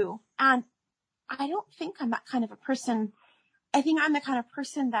absolutely do. And I don't think I'm that kind of a person. I think I'm the kind of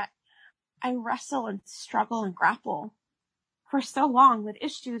person that I wrestle and struggle and grapple for so long with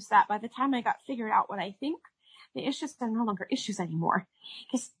issues that by the time I got figured out what I think, the issues are no longer issues anymore.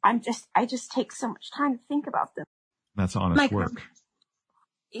 Because I just take so much time to think about them. That's honest work.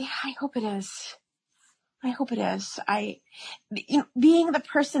 Yeah, I hope it is. Being the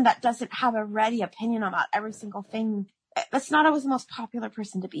person that doesn't have a ready opinion about every single thing, that's not always the most popular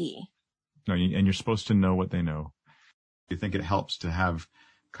person to be. No, and you're supposed to know what they know. Do you think it helps to have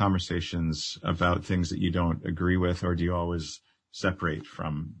conversations about things that you don't agree with, or do you always separate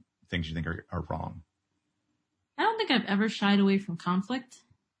from things you think are wrong? I don't think I've ever shied away from conflict.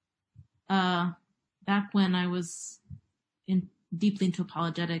 Back when I was deeply into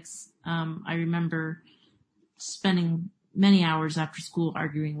apologetics, I remember spending many hours after school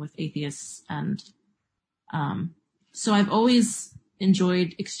arguing with atheists, and so I've always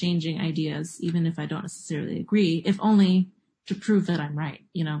enjoyed exchanging ideas, even if I don't necessarily agree, if only to prove that I'm right,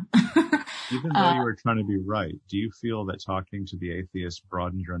 Even though you were trying to be right, do you feel that talking to the atheist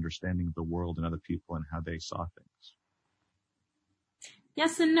broadened your understanding of the world and other people and how they saw things?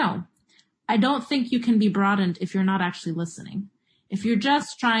 Yes and no. I don't think you can be broadened if you're not actually listening. If you're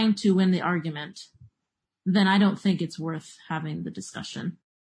just trying to win the argument, then I don't think it's worth having the discussion.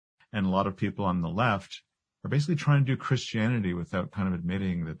 And a lot of people on the left are basically trying to do Christianity without kind of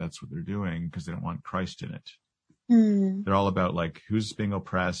admitting that that's what they're doing because they don't want Christ in it. They're all about like who's being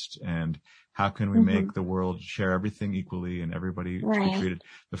oppressed and how can we make the world share everything equally and everybody to be treated.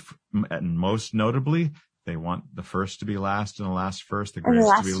 And most notably, they want the first to be last and the last first, the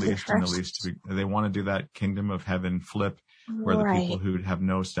greatest to be least and the least to be. They want to do that kingdom of heaven flip where the people who have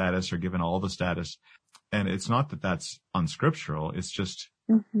no status are given all the status. And it's not that that's unscriptural. It's just,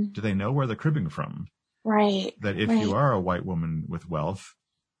 do they know where they're cribbing from? Right. That if you are a white woman with wealth,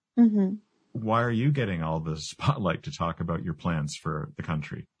 why are you getting all the spotlight to talk about your plans for the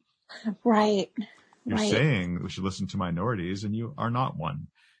country? Right. You're saying we should listen to minorities, and you are not one.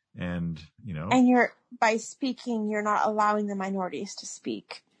 And, And by speaking, you're not allowing the minorities to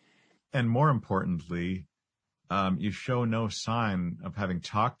speak. And more importantly, you show no sign of having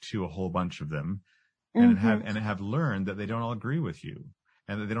talked to a whole bunch of them and have learned that they don't all agree with you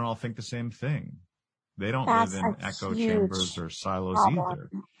and that they don't all think the same thing. They don't live in echo chambers or silos either.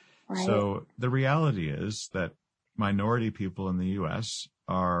 Right. So the reality is that minority people in the U.S.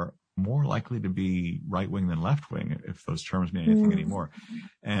 are more likely to be right wing than left wing, if those terms mean anything anymore.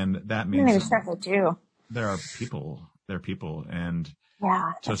 And that means there are people. And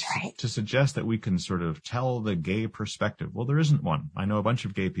to suggest that we can sort of tell the gay perspective, well, there isn't one. I know a bunch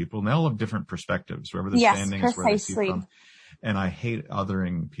of gay people and they all have different perspectives, wherever they're standing is where they see from. And I hate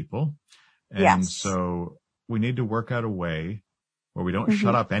othering people. And so we need to work out a way where we don't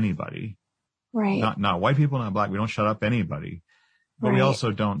shut up anybody. Right. Not white people, not black. We don't shut up anybody, but we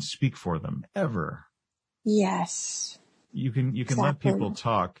also don't speak for them ever. Yes. You can let people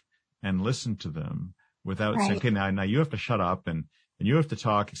talk and listen to them without saying, okay, now you have to shut up and you have to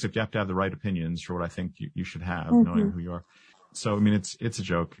talk, except you have to have the right opinions for what I think you should have, knowing who you are. So, I mean, it's a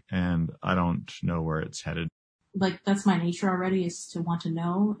joke and I don't know where it's headed. Like, that's my nature already, is to want to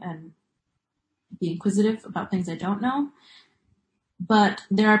know and be inquisitive about things I don't know. But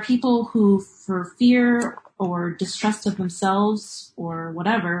there are people who, for fear or distrust of themselves or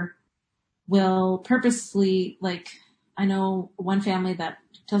whatever, will purposely, like, I know one family that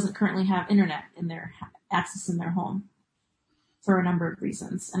doesn't currently have internet in their access in their home for a number of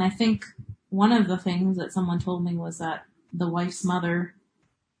reasons. And I think one of the things that someone told me was that the wife's mother,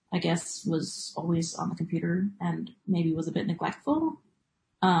 I guess, was always on the computer and maybe was a bit neglectful.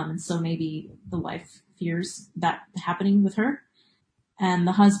 And so maybe the wife fears that happening with her. And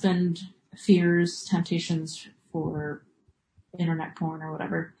the husband fears temptations for internet porn or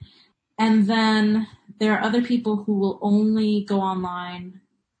whatever. And then there are other people who will only go online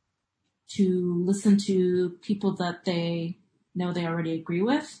to listen to people that they know they already agree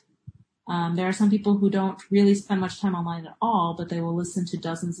with. There are some people who don't really spend much time online at all, but they will listen to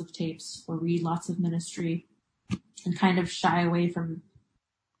dozens of tapes or read lots of ministry and kind of shy away from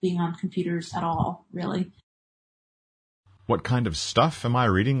being on computers at all, really. What kind of stuff am I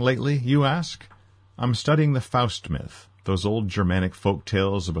reading lately, you ask? I'm studying the Faust myth, those old Germanic folk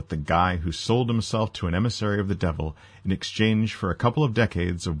tales about the guy who sold himself to an emissary of the devil in exchange for a couple of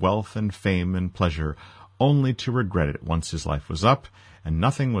decades of wealth and fame and pleasure, only to regret it once his life was up, and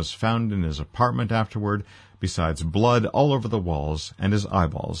nothing was found in his apartment afterward besides blood all over the walls and his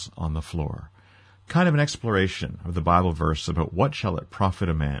eyeballs on the floor. Kind of an exploration of the Bible verse about what shall it profit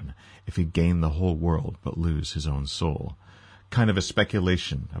a man if he gain the whole world but lose his own soul. Kind of a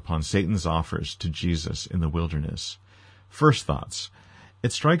speculation upon Satan's offers to Jesus in the wilderness. First thoughts.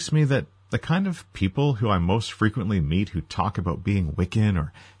 It strikes me that the kind of people who I most frequently meet who talk about being Wiccan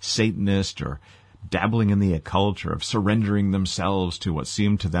or Satanist or dabbling in the occult or of surrendering themselves to what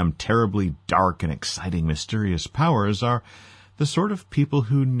seem to them terribly dark and exciting mysterious powers are the sort of people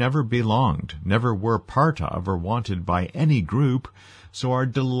who never belonged, never were part of or wanted by any group, so are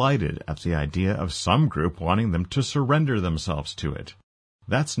delighted at the idea of some group wanting them to surrender themselves to it.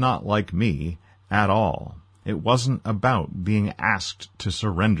 That's not like me at all. It wasn't about being asked to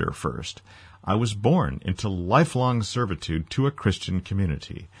surrender first. I was born into lifelong servitude to a Christian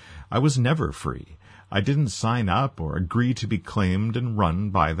community. I was never free. I didn't sign up or agree to be claimed and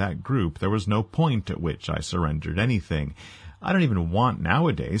run by that group. There was no point at which I surrendered anything. I don't even want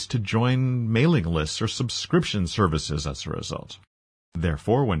nowadays to join mailing lists or subscription services as a result.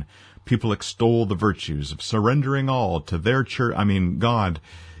 Therefore, when people extol the virtues of surrendering all to their God,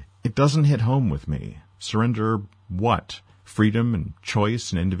 it doesn't hit home with me. Surrender what? Freedom and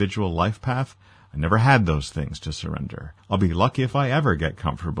choice and individual life path? I never had those things to surrender. I'll be lucky if I ever get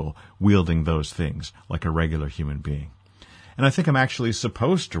comfortable wielding those things like a regular human being. And I think I'm actually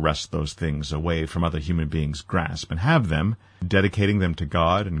supposed to wrest those things away from other human beings' grasp and have them, dedicating them to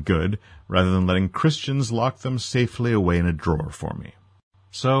God and good, rather than letting Christians lock them safely away in a drawer for me.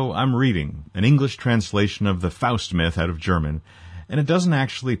 So I'm reading an English translation of the Faust myth out of German, and it doesn't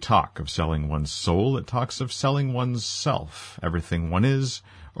actually talk of selling one's soul. It talks of selling one's self, everything one is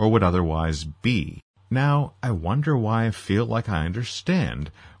or would otherwise be. Now, I wonder why I feel like I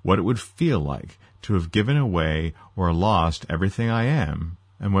understand what it would feel like to have given away or lost everything I am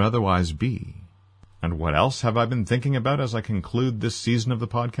and would otherwise be. And what else have I been thinking about as I conclude this season of the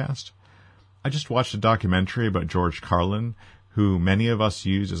podcast? I just watched a documentary about George Carlin, who many of us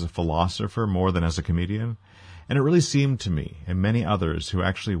use as a philosopher more than as a comedian. And it really seemed to me, and many others who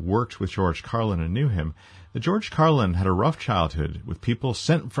actually worked with George Carlin and knew him, that George Carlin had a rough childhood with people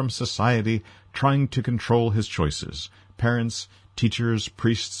sent from society trying to control his choices. Parents, teachers,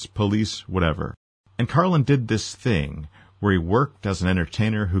 priests, police, whatever. And Carlin did this thing where he worked as an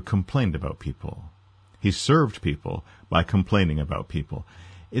entertainer who complained about people. He served people by complaining about people.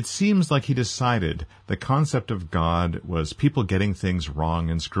 It seems like he decided the concept of God was people getting things wrong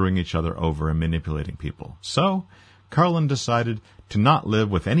and screwing each other over and manipulating people. So, Carlin decided to not live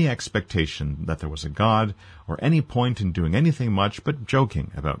with any expectation that there was a God or any point in doing anything much but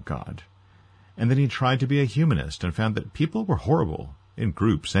joking about God. And then he tried to be a humanist and found that people were horrible, in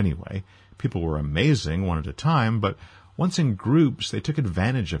groups anyway. People were amazing one at a time, but once in groups they took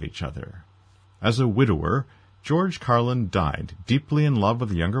advantage of each other. As a widower, George Carlin died deeply in love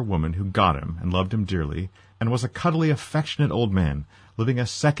with a younger woman who got him and loved him dearly, and was a cuddly, affectionate old man, living a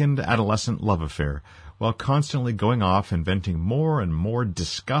second adolescent love affair, while constantly going off and venting more and more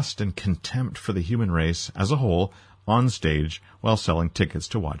disgust and contempt for the human race as a whole on stage while selling tickets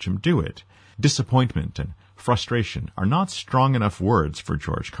to watch him do it. Disappointment and frustration are not strong enough words for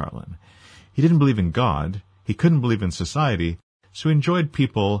George Carlin. He didn't believe in God, he couldn't believe in society, so he enjoyed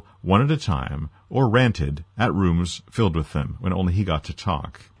people one at a time, or ranted at rooms filled with them when only he got to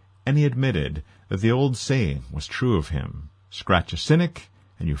talk. And he admitted that the old saying was true of him, scratch a cynic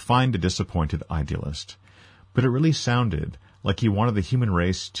and you find a disappointed idealist. But it really sounded like he wanted the human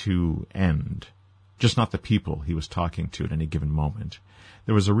race to end, just not the people he was talking to at any given moment.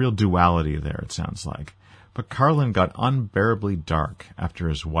 There was a real duality there, it sounds like. But Carlin got unbearably dark after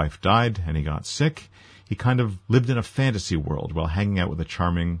his wife died and he got sick. He kind of lived in a fantasy world while hanging out with a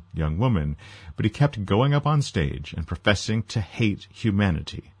charming young woman, but he kept going up on stage and professing to hate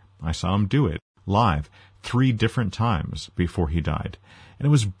humanity. I saw him do it live 3 different times before he died, and it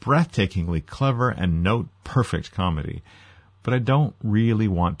was breathtakingly clever and note-perfect comedy. But I don't really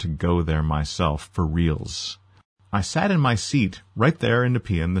want to go there myself for reals. I sat in my seat right there in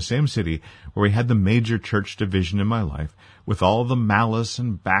Nepean, the same city where we had the major church division in my life, with all the malice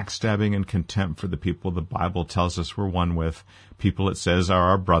and backstabbing and contempt for the people the Bible tells us we're one with, people it says are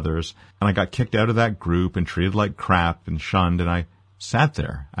our brothers, and I got kicked out of that group and treated like crap and shunned, and I sat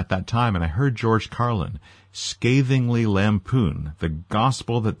there at that time and I heard George Carlin scathingly lampoon the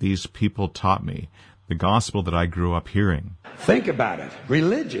gospel that these people taught me, the gospel that I grew up hearing. Think about it.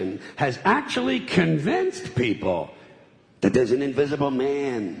 Religion has actually convinced people that there's an invisible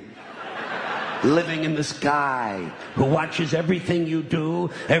man living in the sky who watches everything you do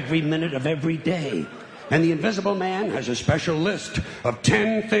every minute of every day. And the invisible man has a special list of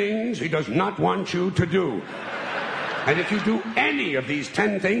 10 things he does not want you to do. And if you do any of these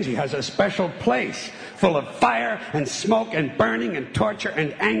 10 things, he has a special place full of fire and smoke and burning and torture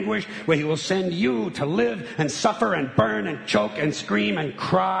and anguish where he will send you to live and suffer and burn and choke and scream and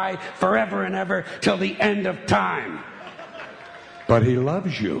cry forever and ever till the end of time. But he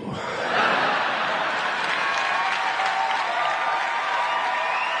loves you.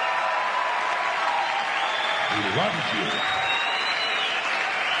 He loves you.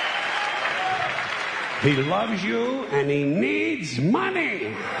 He loves you and he needs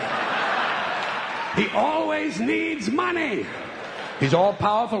money. He always needs money. He's all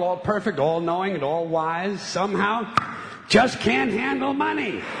powerful, all perfect, all knowing, and all wise. Somehow, just can't handle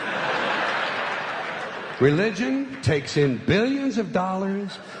money. Religion takes in billions of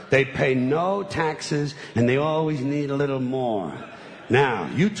dollars. They pay no taxes, and they always need a little more. Now,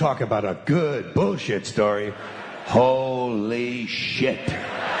 you talk about a good bullshit story. Holy shit.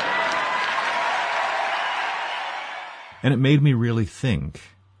 And it made me really think,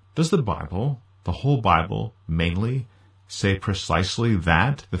 does the Bible, the whole Bible, mainly, say precisely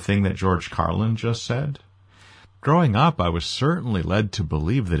that, the thing that George Carlin just said? Growing up, I was certainly led to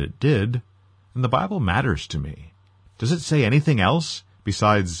believe that it did, and the Bible matters to me. Does it say anything else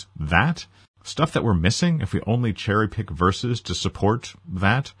besides that? Stuff that we're missing if we only cherry-pick verses to support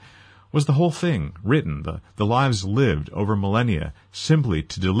that? Was the whole thing written, the lives lived over millennia, simply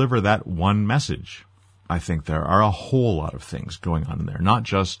to deliver that one message? I think there are a whole lot of things going on in there, not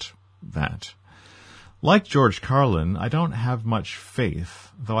just that. Like George Carlin, I don't have much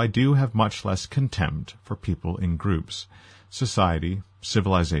faith, though I do have much less contempt for people in groups, society,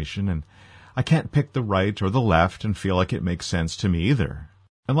 civilization, and I can't pick the right or the left and feel like it makes sense to me either.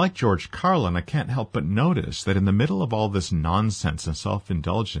 And like George Carlin, I can't help but notice that in the middle of all this nonsense and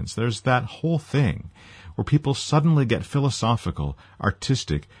self-indulgence, there's that whole thing where people suddenly get philosophical,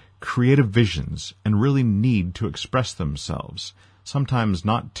 artistic, creative visions and really need to express themselves. Sometimes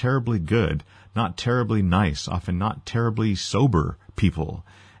not terribly good, not terribly nice, often not terribly sober people.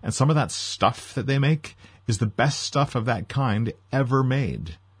 And some of that stuff that they make is the best stuff of that kind ever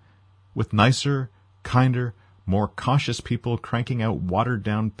made. With nicer, kinder, more cautious people cranking out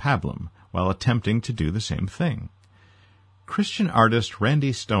watered-down pablum while attempting to do the same thing. Christian artist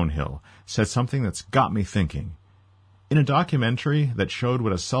Randy Stonehill said something that's got me thinking. In a documentary that showed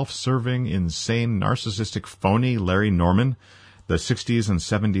what a self-serving, insane, narcissistic phony Larry Norman, the 60s and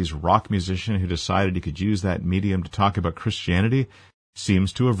 70s rock musician who decided he could use that medium to talk about Christianity,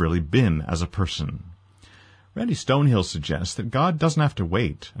 seems to have really been as a person. Randy Stonehill suggests that God doesn't have to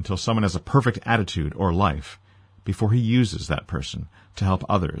wait until someone has a perfect attitude or life before he uses that person to help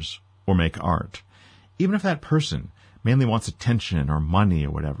others or make art. Even if that person mainly wants attention or money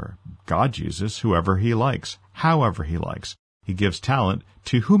or whatever, God uses whoever he likes, however he likes. He gives talent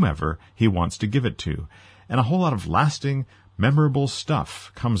to whomever he wants to give it to. And a whole lot of lasting, memorable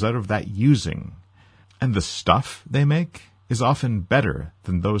stuff comes out of that using. And the stuff they make is often better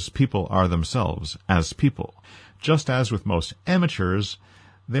than those people are themselves as people. Just as with most amateurs,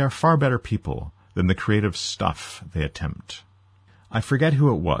 they are far better people than the creative stuff they attempt. I forget who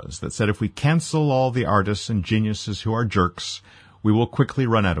it was that said if we cancel all the artists and geniuses who are jerks, we will quickly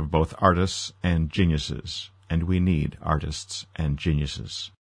run out of both artists and geniuses, and we need artists and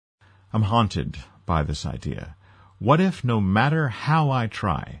geniuses. I'm haunted by this idea. What if no matter how I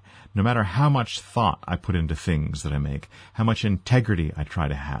try, no matter how much thought I put into things that I make, how much integrity I try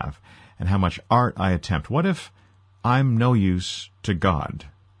to have, and how much art I attempt, what if I'm no use to God?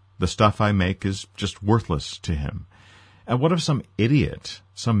 The stuff I make is just worthless to him. And what if some idiot,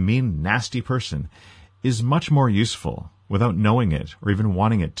 some mean, nasty person, is much more useful without knowing it or even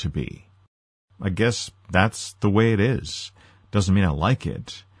wanting it to be. I guess that's the way it is. Doesn't mean I like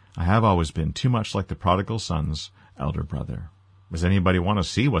it. I have always been too much like the prodigal son's elder brother. Does anybody want to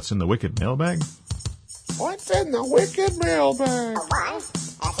see what's in the Wikkid mailbag? What's in the Wikkid mailbag? A 1, a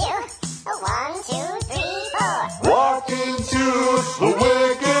 2, a 1, 2, 3, 4. Walk into the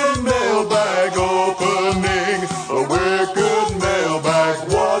Wikkid mailbag opening. The Wikkid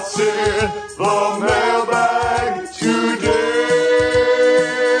mailbag. What's in the mailbag today?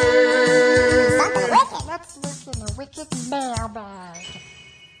 Let's look in the Wikkid mailbag.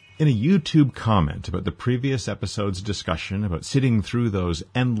 In a YouTube comment about the previous episode's discussion about sitting through those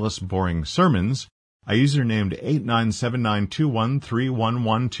endless, boring sermons, a user named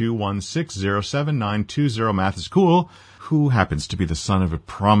 89792131121607920 Math is Cool, who happens to be the son of a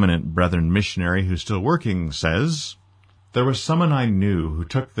prominent Brethren missionary who's still working, says, "There was someone I knew who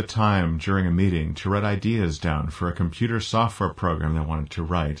took the time during a meeting to write ideas down for a computer software program they wanted to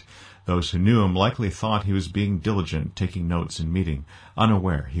write. Those who knew him likely thought he was being diligent, taking notes in meeting,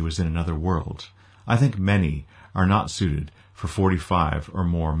 unaware he was in another world. I think many are not suited for 45 or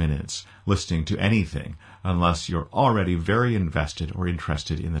more minutes listening to anything unless you're already very invested or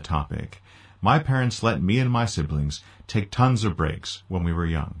interested in the topic. My parents let me and my siblings take tons of breaks when we were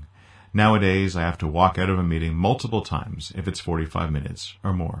young. Nowadays, I have to walk out of a meeting multiple times if it's 45 minutes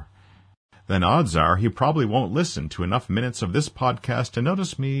or more. Then odds are he probably won't listen to enough minutes of this podcast to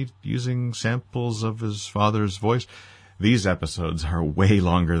notice me using samples of his father's voice. These episodes are way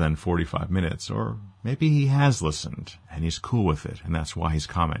longer than 45 minutes, or maybe he has listened and he's cool with it, and that's why he's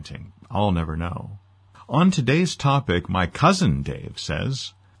commenting. I'll never know." On today's topic, my cousin Dave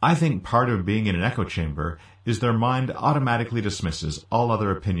says, "I think part of being in an echo chamber is their mind automatically dismisses all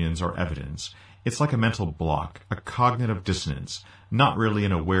other opinions or evidence. It's like a mental block, a cognitive dissonance, not really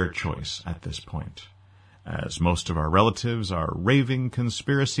an aware choice at this point. As most of our relatives are raving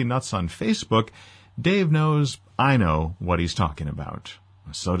conspiracy nuts on Facebook, Dave knows I know what he's talking about.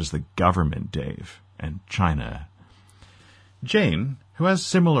 So does the government, Dave, and China." Jane, who has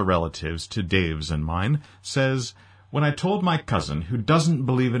similar relatives to Dave's and mine, says, "When I told my cousin, who doesn't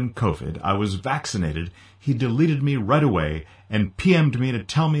believe in COVID, I was vaccinated, he deleted me right away and PM'd me to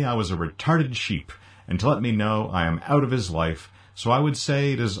tell me I was a retarded sheep and to let me know I am out of his life, so I would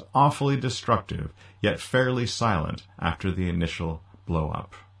say it is awfully destructive, yet fairly silent after the initial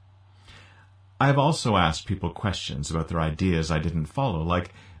blow-up." I have also asked people questions about their ideas I didn't follow,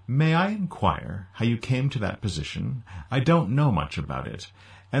 like, "May I inquire how you came to that position? I don't know much about it."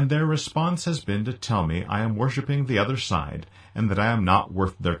 And their response has been to tell me I am worshipping the other side and that I am not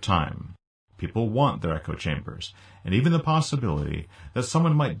worth their time. People want their echo chambers, and even the possibility that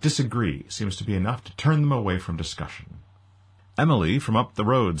someone might disagree seems to be enough to turn them away from discussion. Emily from up the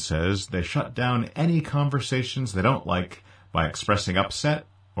road says they shut down any conversations they don't like by expressing upset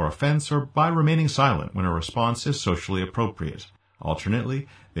or offense or by remaining silent when a response is socially appropriate. Alternately,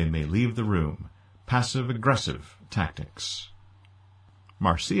 they may leave the room. Passive-aggressive tactics.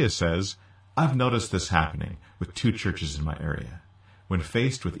 Marcia says, "I've noticed this happening with 2 churches in my area. When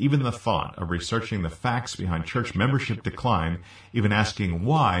faced with even the thought of researching the facts behind church membership decline, even asking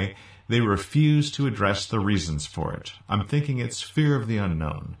why, they refuse to address the reasons for it. I'm thinking it's fear of the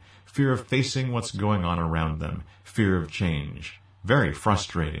unknown, fear of facing what's going on around them, fear of change. Very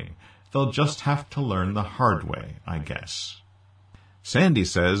frustrating. They'll just have to learn the hard way, I guess." Sandy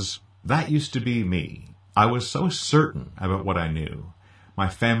says, "That used to be me. I was so certain about what I knew. My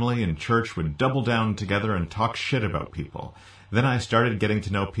family and church would double down together and talk shit about people. Then I started getting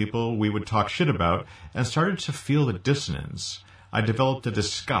to know people we would talk shit about and started to feel the dissonance. I developed a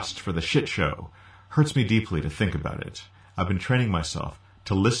disgust for the shit show. Hurts me deeply to think about it. I've been training myself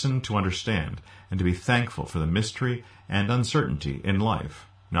to listen to understand and to be thankful for the mystery and uncertainty in life.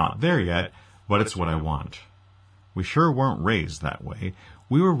 Not there yet, but it's what I want." We sure weren't raised that way.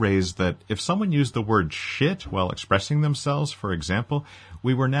 We were raised that if someone used the word shit while expressing themselves, for example,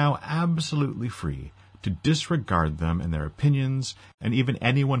 we were now absolutely free to disregard them and their opinions, and even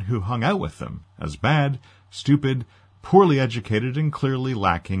anyone who hung out with them, as bad, stupid, poorly educated, and clearly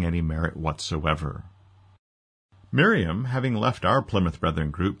lacking any merit whatsoever. Miriam, having left our Plymouth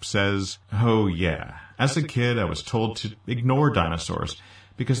Brethren group, says, "Oh yeah, as a kid I was told to ignore dinosaurs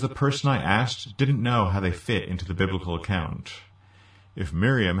because the person I asked didn't know how they fit into the biblical account." If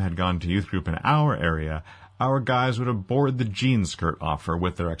Miriam had gone to youth group in our area, our guys would have bored the jean skirt off her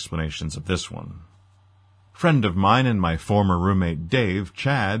with their explanations of this one. Friend of mine and my former roommate Dave,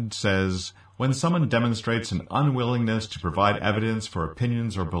 Chad, says, "When someone demonstrates an unwillingness to provide evidence for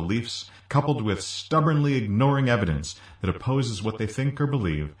opinions or beliefs, coupled with stubbornly ignoring evidence that opposes what they think or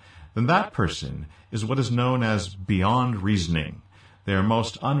believe, then that person is what is known as beyond reasoning. They are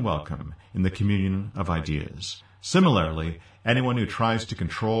most unwelcome in the communion of ideas. Similarly, anyone who tries to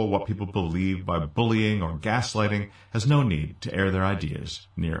control what people believe by bullying or gaslighting has no need to air their ideas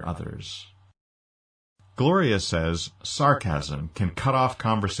near others. Gloria says sarcasm can cut off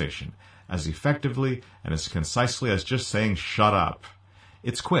conversation as effectively and as concisely as just saying shut up.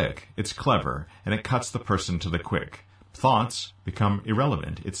 It's quick, it's clever, and it cuts the person to the quick. Thoughts become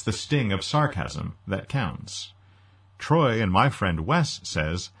irrelevant. It's the sting of sarcasm that counts. Troy and my friend Wes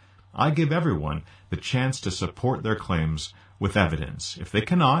says, I give everyone the chance to support their claims with evidence. If they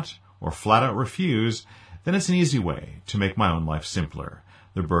cannot, or flat out refuse, then it's an easy way to make my own life simpler.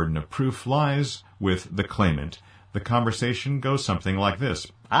 The burden of proof lies with the claimant. The conversation goes something like this.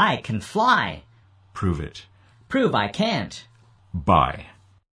 I can fly. Prove it. Prove I can't. Bye.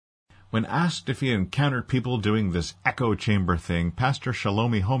 When asked if he encountered people doing this echo chamber thing, Pastor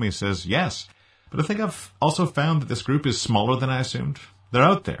Shalomi Homi says yes. But I think I've also found that this group is smaller than I assumed. They're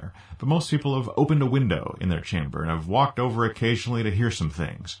out there, but most people have opened a window in their chamber and have walked over occasionally to hear some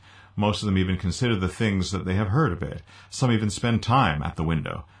things. Most of them even consider the things that they have heard a bit. Some even spend time at the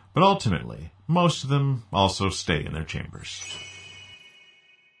window. But ultimately, most of them also stay in their chambers.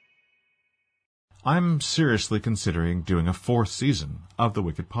 I'm seriously considering doing a 4th season of the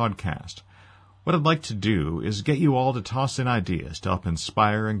Wikkid podcast. What I'd like to do is get you all to toss in ideas to help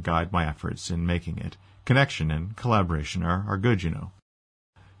inspire and guide my efforts in making it. Connection and collaboration are good, you know.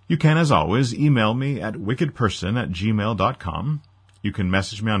 You can, as always, email me at wickedperson@gmail.com. You can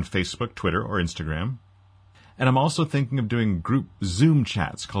message me on Facebook, Twitter, or Instagram. And I'm also thinking of doing group Zoom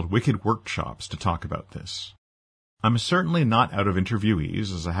chats called Wikkid Workshops to talk about this. I'm certainly not out of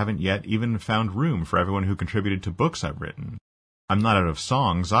interviewees, as I haven't yet even found room for everyone who contributed to books I've written. I'm not out of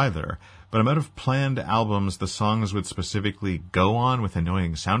songs either, but I'm out of planned albums the songs would specifically go on with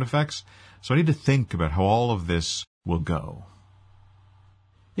annoying sound effects, so I need to think about how all of this will go.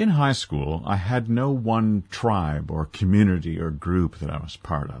 In high school, I had no one tribe or community or group that I was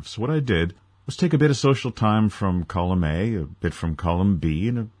part of, so what I did was take a bit of social time from column A, a bit from column B,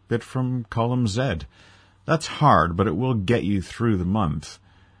 and a bit from column Z. That's hard, but it will get you through the month.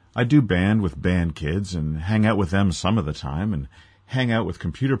 I do band with band kids and hang out with them some of the time, and hang out with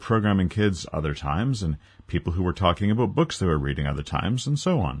computer programming kids other times, and people who were talking about books they were reading other times, and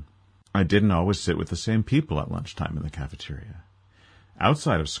so on. I didn't always sit with the same people at lunchtime in the cafeteria.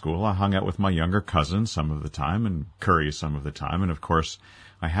 Outside of school, I hung out with my younger cousin some of the time, and Curry some of the time, and of course,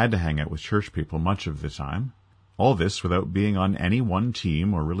 I had to hang out with church people much of the time. All this without being on any one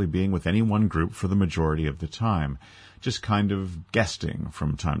team or really being with any one group for the majority of the time, just kind of guesting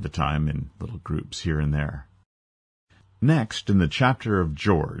from time to time in little groups here and there. Next, in the chapter of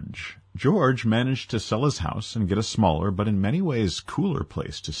George, George managed to sell his house and get a smaller but in many ways cooler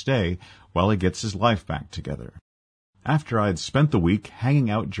place to stay while he gets his life back together. After I had spent the week hanging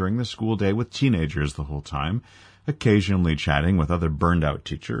out during the school day with teenagers the whole time, occasionally chatting with other burned-out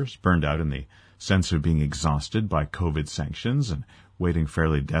teachers, burned out in the sense of being exhausted by COVID sanctions and waiting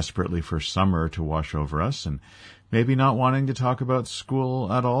fairly desperately for summer to wash over us and maybe not wanting to talk about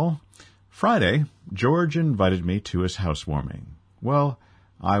school at all, Friday, George invited me to his housewarming. Well,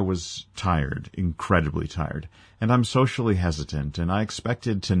 I was tired, incredibly tired, and I'm socially hesitant, and I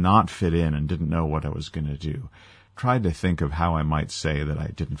expected to not fit in and didn't know what I was going to do. Tried to think of how I might say that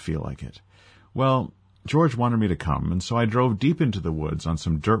I didn't feel like it. Well, George wanted me to come, and so I drove deep into the woods on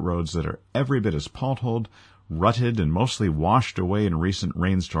some dirt roads that are every bit as potholed, rutted, and mostly washed away in recent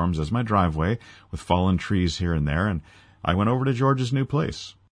rainstorms as my driveway, with fallen trees here and there, and I went over to George's new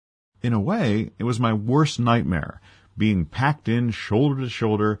place. In a way, it was my worst nightmare, being packed in shoulder to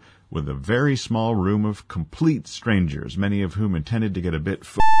shoulder with a very small room of complete strangers, many of whom intended to get a bit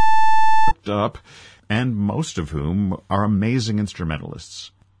f***ed up, and most of whom are amazing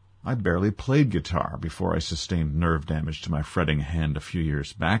instrumentalists. I barely played guitar before I sustained nerve damage to my fretting hand a few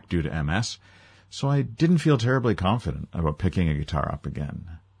years back due to MS, so I didn't feel terribly confident about picking a guitar up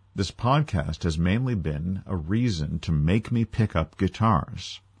again. This podcast has mainly been a reason to make me pick up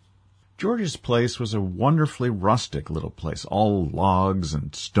guitars. George's place was a wonderfully rustic little place, all logs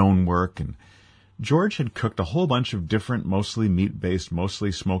and stonework, and George had cooked a whole bunch of different, mostly meat-based,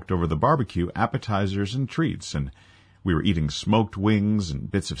 mostly smoked-over-the-barbecue appetizers and treats, and we were eating smoked wings and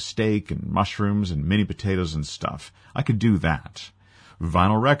bits of steak and mushrooms and mini potatoes and stuff. I could do that.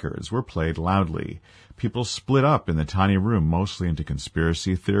 Vinyl records were played loudly. People split up in the tiny room, mostly into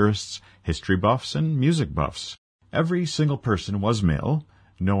conspiracy theorists, history buffs, and music buffs. Every single person was male.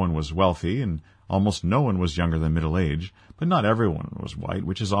 No one was wealthy, and almost no one was younger than middle age, but not everyone was white,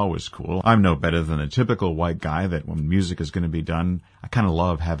 which is always cool. I'm no better than a typical white guy that when music is going to be done, I kind of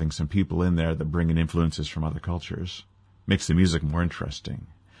love having some people in there that bring in influences from other cultures. Makes the music more interesting.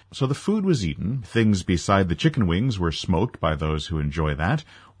 So the food was eaten. Things beside the chicken wings were smoked by those who enjoy that.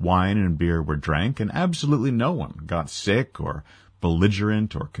 Wine and beer were drank, and absolutely no one got sick or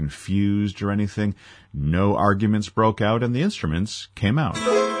belligerent or confused or anything. No arguments broke out, and the instruments came out.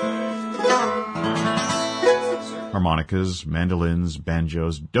 Harmonicas, mandolins,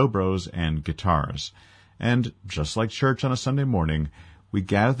 banjos, dobros, and guitars. And just like church on a Sunday morning, we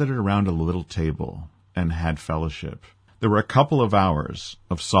gathered around a little table and had fellowship. There were a couple of hours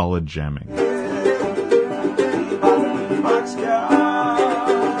of solid jamming.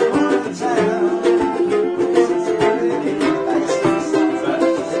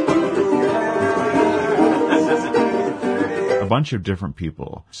 A bunch of different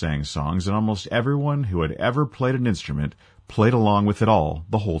people sang songs, and almost everyone who had ever played an instrument played along with it all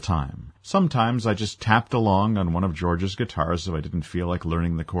the whole time. Sometimes I just tapped along on one of George's guitars if I didn't feel like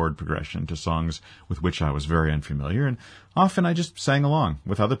learning the chord progression to songs with which I was very unfamiliar, and often I just sang along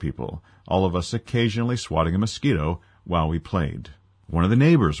with other people, all of us occasionally swatting a mosquito while we played. One of the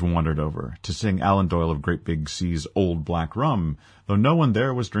neighbors wandered over to sing Alan Doyle of Great Big Sea's Old Black Rum, though no one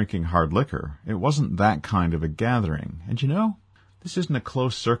there was drinking hard liquor. It wasn't that kind of a gathering. And you know, this isn't a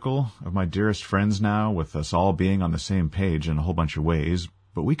close circle of my dearest friends now, with us all being on the same page in a whole bunch of ways,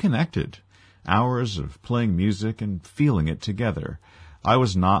 but we connected. Hours of playing music and feeling it together. I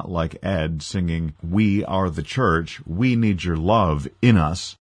was not like Ed singing, "We are the church, we need your love in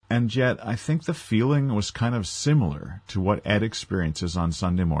us." And yet, I think the feeling was kind of similar to what Ed experiences on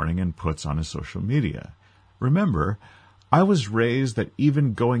Sunday morning and puts on his social media. Remember, I was raised that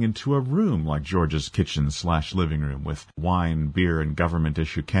even going into a room like George's kitchen/living room with wine, beer, and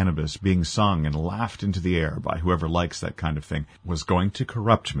government-issue cannabis being sung and laughed into the air by whoever likes that kind of thing was going to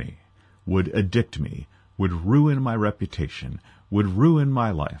corrupt me, would addict me, would ruin my reputation, would ruin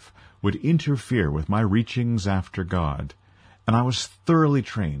my life, would interfere with my reachings after God. And I was thoroughly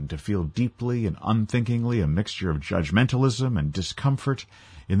trained to feel deeply and unthinkingly a mixture of judgmentalism and discomfort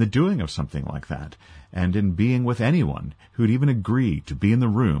in the doing of something like that, and in being with anyone who'd even agree to be in the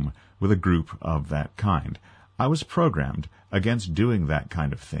room with a group of that kind. I was programmed against doing that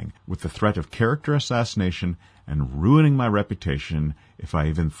kind of thing, with the threat of character assassination and ruining my reputation if I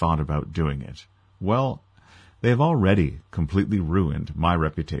even thought about doing it. Well, they've already completely ruined my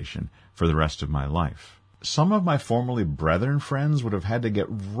reputation for the rest of my life. Some of my formerly brethren friends would have had to get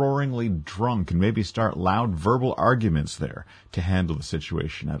roaringly drunk and maybe start loud verbal arguments there to handle the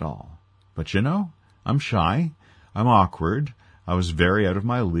situation at all. But you know, I'm shy, I'm awkward, I was very out of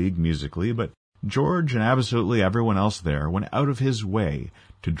my league musically, but George and absolutely everyone else there went out of his way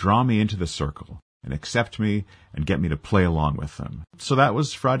to draw me into the circle and accept me and get me to play along with them. So that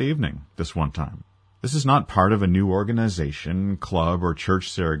was Friday evening, this one time. This is not part of a new organization, club, or church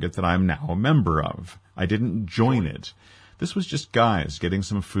surrogate that I am now a member of. I didn't join it. This was just guys getting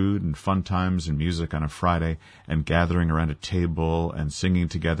some food and fun times and music on a Friday and gathering around a table and singing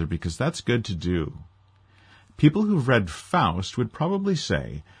together because that's good to do. People who've read Faust would probably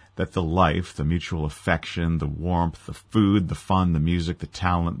say that the life, the mutual affection, the warmth, the food, the fun, the music, the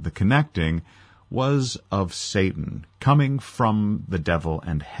talent, the connecting was of Satan, coming from the devil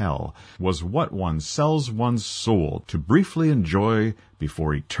and hell, was what one sells one's soul to briefly enjoy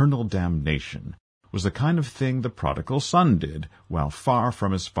before eternal damnation, was the kind of thing the prodigal son did while far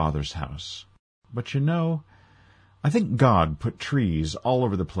from his father's house. But you know, I think God put trees all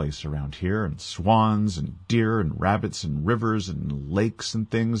over the place around here, and swans and deer and rabbits and rivers and lakes and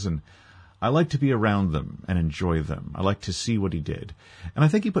things, and I like to be around them and enjoy them. I like to see what he did. And I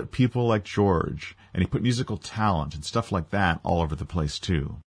think he put people like George, and he put musical talent and stuff like that all over the place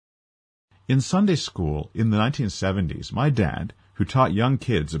too. In Sunday school in the 1970s, my dad, who taught young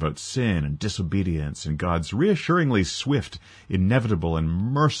kids about sin and disobedience and God's reassuringly swift, inevitable, and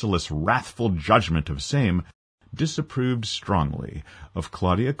merciless, wrathful judgment of same, disapproved strongly of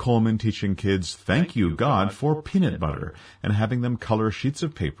Claudia Coleman teaching kids thank you, God, for peanut butter and having them color sheets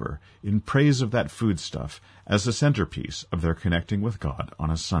of paper in praise of that foodstuff as the centerpiece of their connecting with God on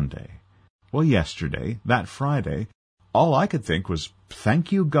a Sunday. Well, yesterday, that Friday, all I could think was,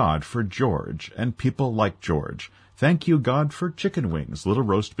 thank you, God, for George and people like George. Thank you, God, for chicken wings, little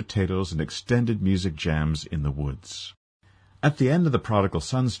roast potatoes, and extended music jams in the woods. At the end of the prodigal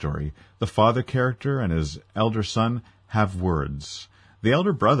son story, the father character and his elder son have words. The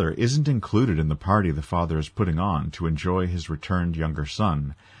elder brother isn't included in the party the father is putting on to enjoy his returned younger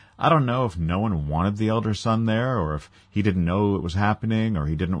son. I don't know if no one wanted the elder son there, or if he didn't know it was happening, or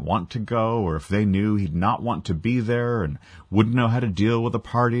he didn't want to go, or if they knew he'd not want to be there and wouldn't know how to deal with a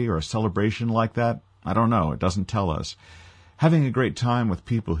party or a celebration like that. I don't know. It doesn't tell us. Having a great time with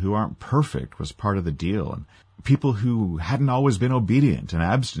people who aren't perfect was part of the deal, and people who hadn't always been obedient and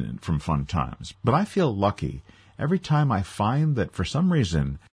abstinent from fun times. But I feel lucky every time I find that for some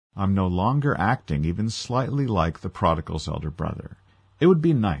reason I'm no longer acting even slightly like the prodigal's elder brother. It would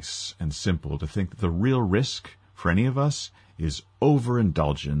be nice and simple to think that the real risk for any of us is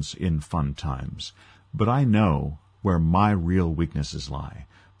overindulgence in fun times. But I know where my real weaknesses lie,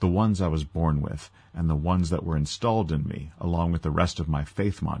 the ones I was born with and the ones that were installed in me along with the rest of my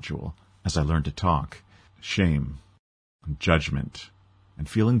faith module as I learned to talk. Shame, judgment, and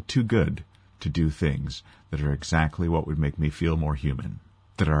feeling too good to do things that are exactly what would make me feel more human,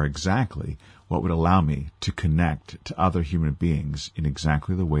 that are exactly what would allow me to connect to other human beings in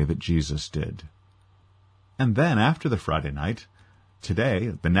exactly the way that Jesus did. And then after the Friday night,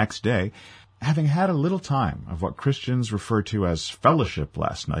 today, the next day, having had a little time of what Christians refer to as fellowship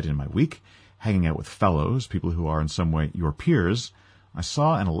last night in my week, hanging out with fellows, people who are in some way your peers, I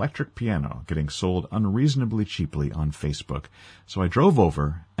saw an electric piano getting sold unreasonably cheaply on Facebook, so I drove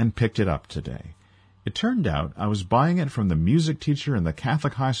over and picked it up today. It turned out I was buying it from the music teacher in the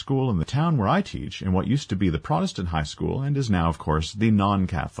Catholic high school in the town where I teach, in what used to be the Protestant high school and is now, of course, the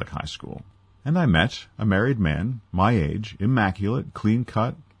non-Catholic high school. And I met a married man, my age, immaculate,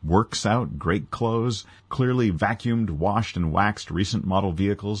 clean-cut, works out, great clothes, clearly vacuumed, washed, and waxed recent model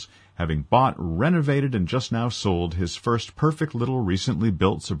vehicles, having bought, renovated, and just now sold his first perfect little recently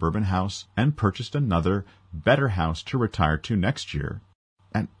built suburban house and purchased another, better house to retire to next year,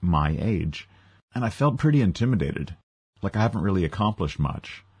 at my age. And I felt pretty intimidated, like I haven't really accomplished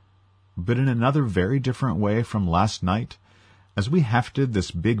much. But in another very different way from last night, as we hefted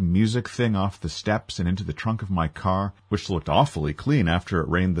this big music thing off the steps and into the trunk of my car, which looked awfully clean after it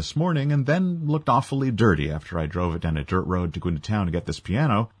rained this morning and then looked awfully dirty after I drove it down a dirt road to go into town to get this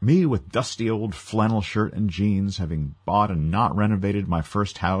piano, me with dusty old flannel shirt and jeans, having bought and not renovated my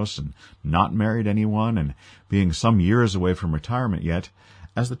first house and not married anyone and being some years away from retirement yet,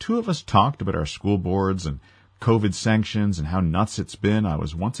 as the two of us talked about our school boards and COVID sanctions and how nuts it's been, I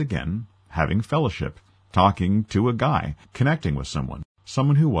was once again having fellowship. Talking to a guy, connecting with someone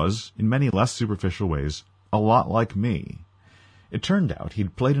who was, in many less superficial ways, a lot like me. It turned out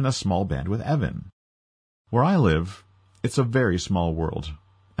he'd played in a small band with Evan. Where I live, it's a very small world,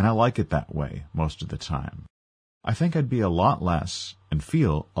 and I like it that way most of the time. I think I'd be a lot less and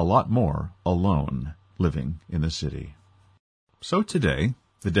feel a lot more alone living in the city. So today,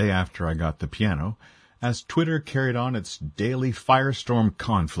 the day after I got the piano, as Twitter carried on its daily firestorm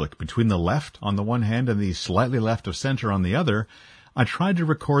conflict between the left on the one hand and the slightly left of center on the other, I tried to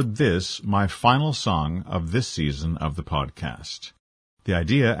record this, my final song of this season of the podcast. The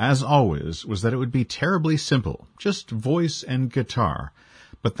idea, as always, was that it would be terribly simple, just voice and guitar,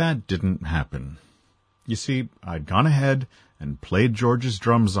 but that didn't happen. You see, I'd gone ahead and played George's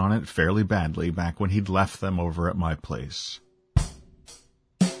drums on it fairly badly back when he'd left them over at my place.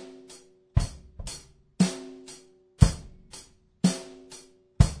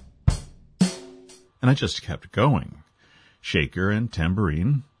 And I just kept going. Shaker and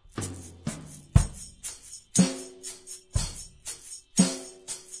tambourine.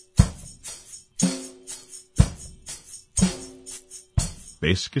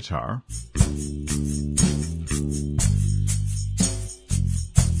 Bass guitar.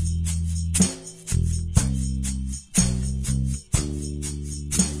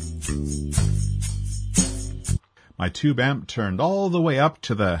 My tube amp turned all the way up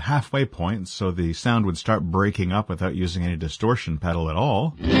to the halfway point so the sound would start breaking up without using any distortion pedal at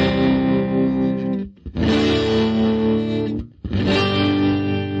all.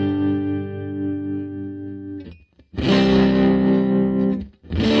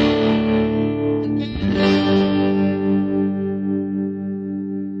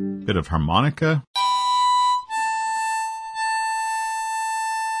 Bit of harmonica.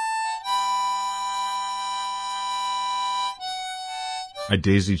 I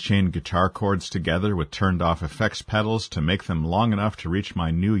daisy-chained guitar chords together with turned-off effects pedals to make them long enough to reach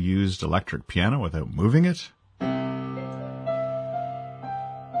my new used electric piano without moving it.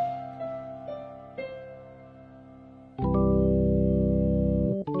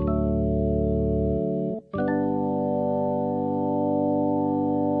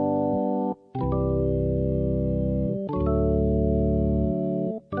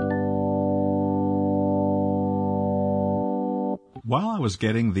 While I was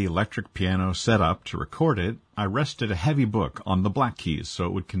getting the electric piano set up to record it, I rested a heavy book on the black keys so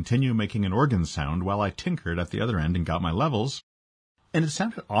it would continue making an organ sound while I tinkered at the other end and got my levels. And it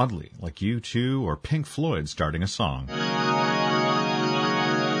sounded oddly like U2 or Pink Floyd starting a song.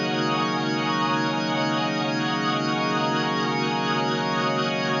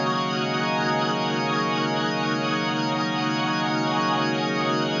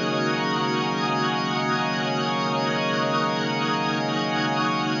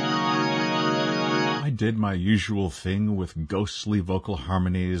 Did my usual thing with ghostly vocal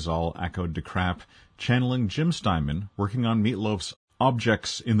harmonies all echoed to crap, channeling Jim Steinman, working on Meatloaf's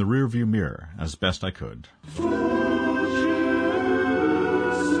Objects in the Rearview Mirror as best I could.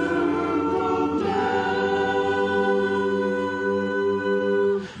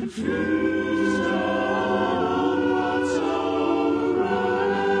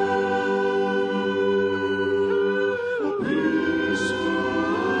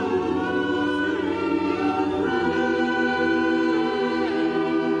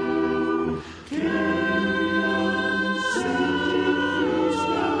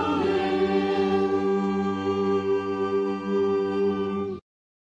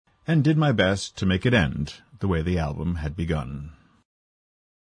 And did my best to make it end the way the album had begun.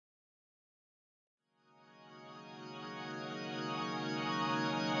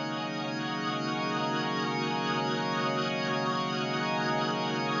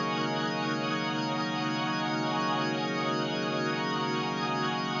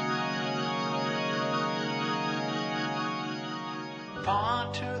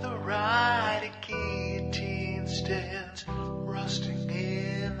 Far to the right, a guillotine stands, rusting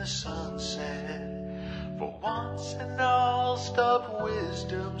in the sunset. For once and all, stop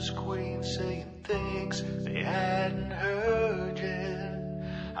wisdom's queen saying things they hadn't heard yet.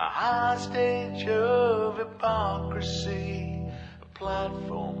 A hostage of hypocrisy, a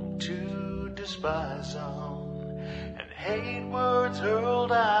platform to despise on, and hate words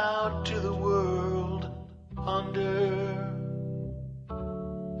hurled out to the world under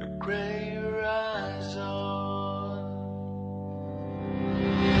the gray horizon.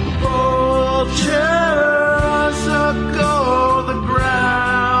 Vultures circle the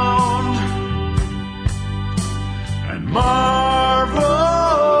ground and marvel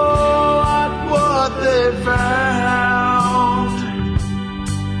at what they found.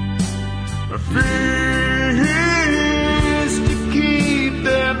 A feast to keep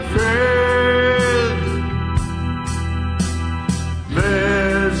them fed.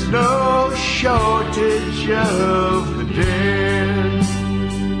 There's no shortage of the dead.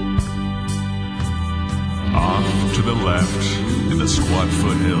 Off to the left, in the squat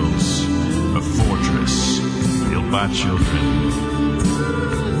foothills, a fortress built by children.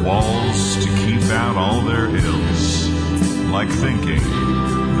 Walls to keep out all their ills, like thinking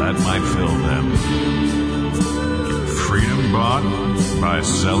that might fill them. Freedom bought by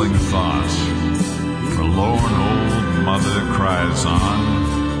selling thought. Forlorn old mother cries on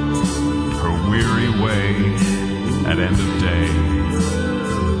her weary way at end of day,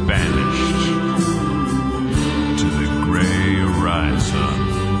 banished to the gray horizon.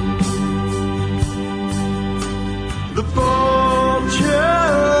 The vultures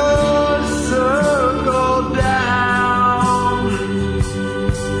circle down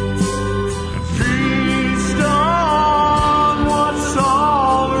and feast on what's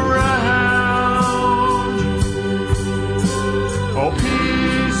all around. Oh,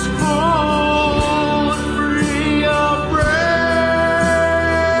 peaceful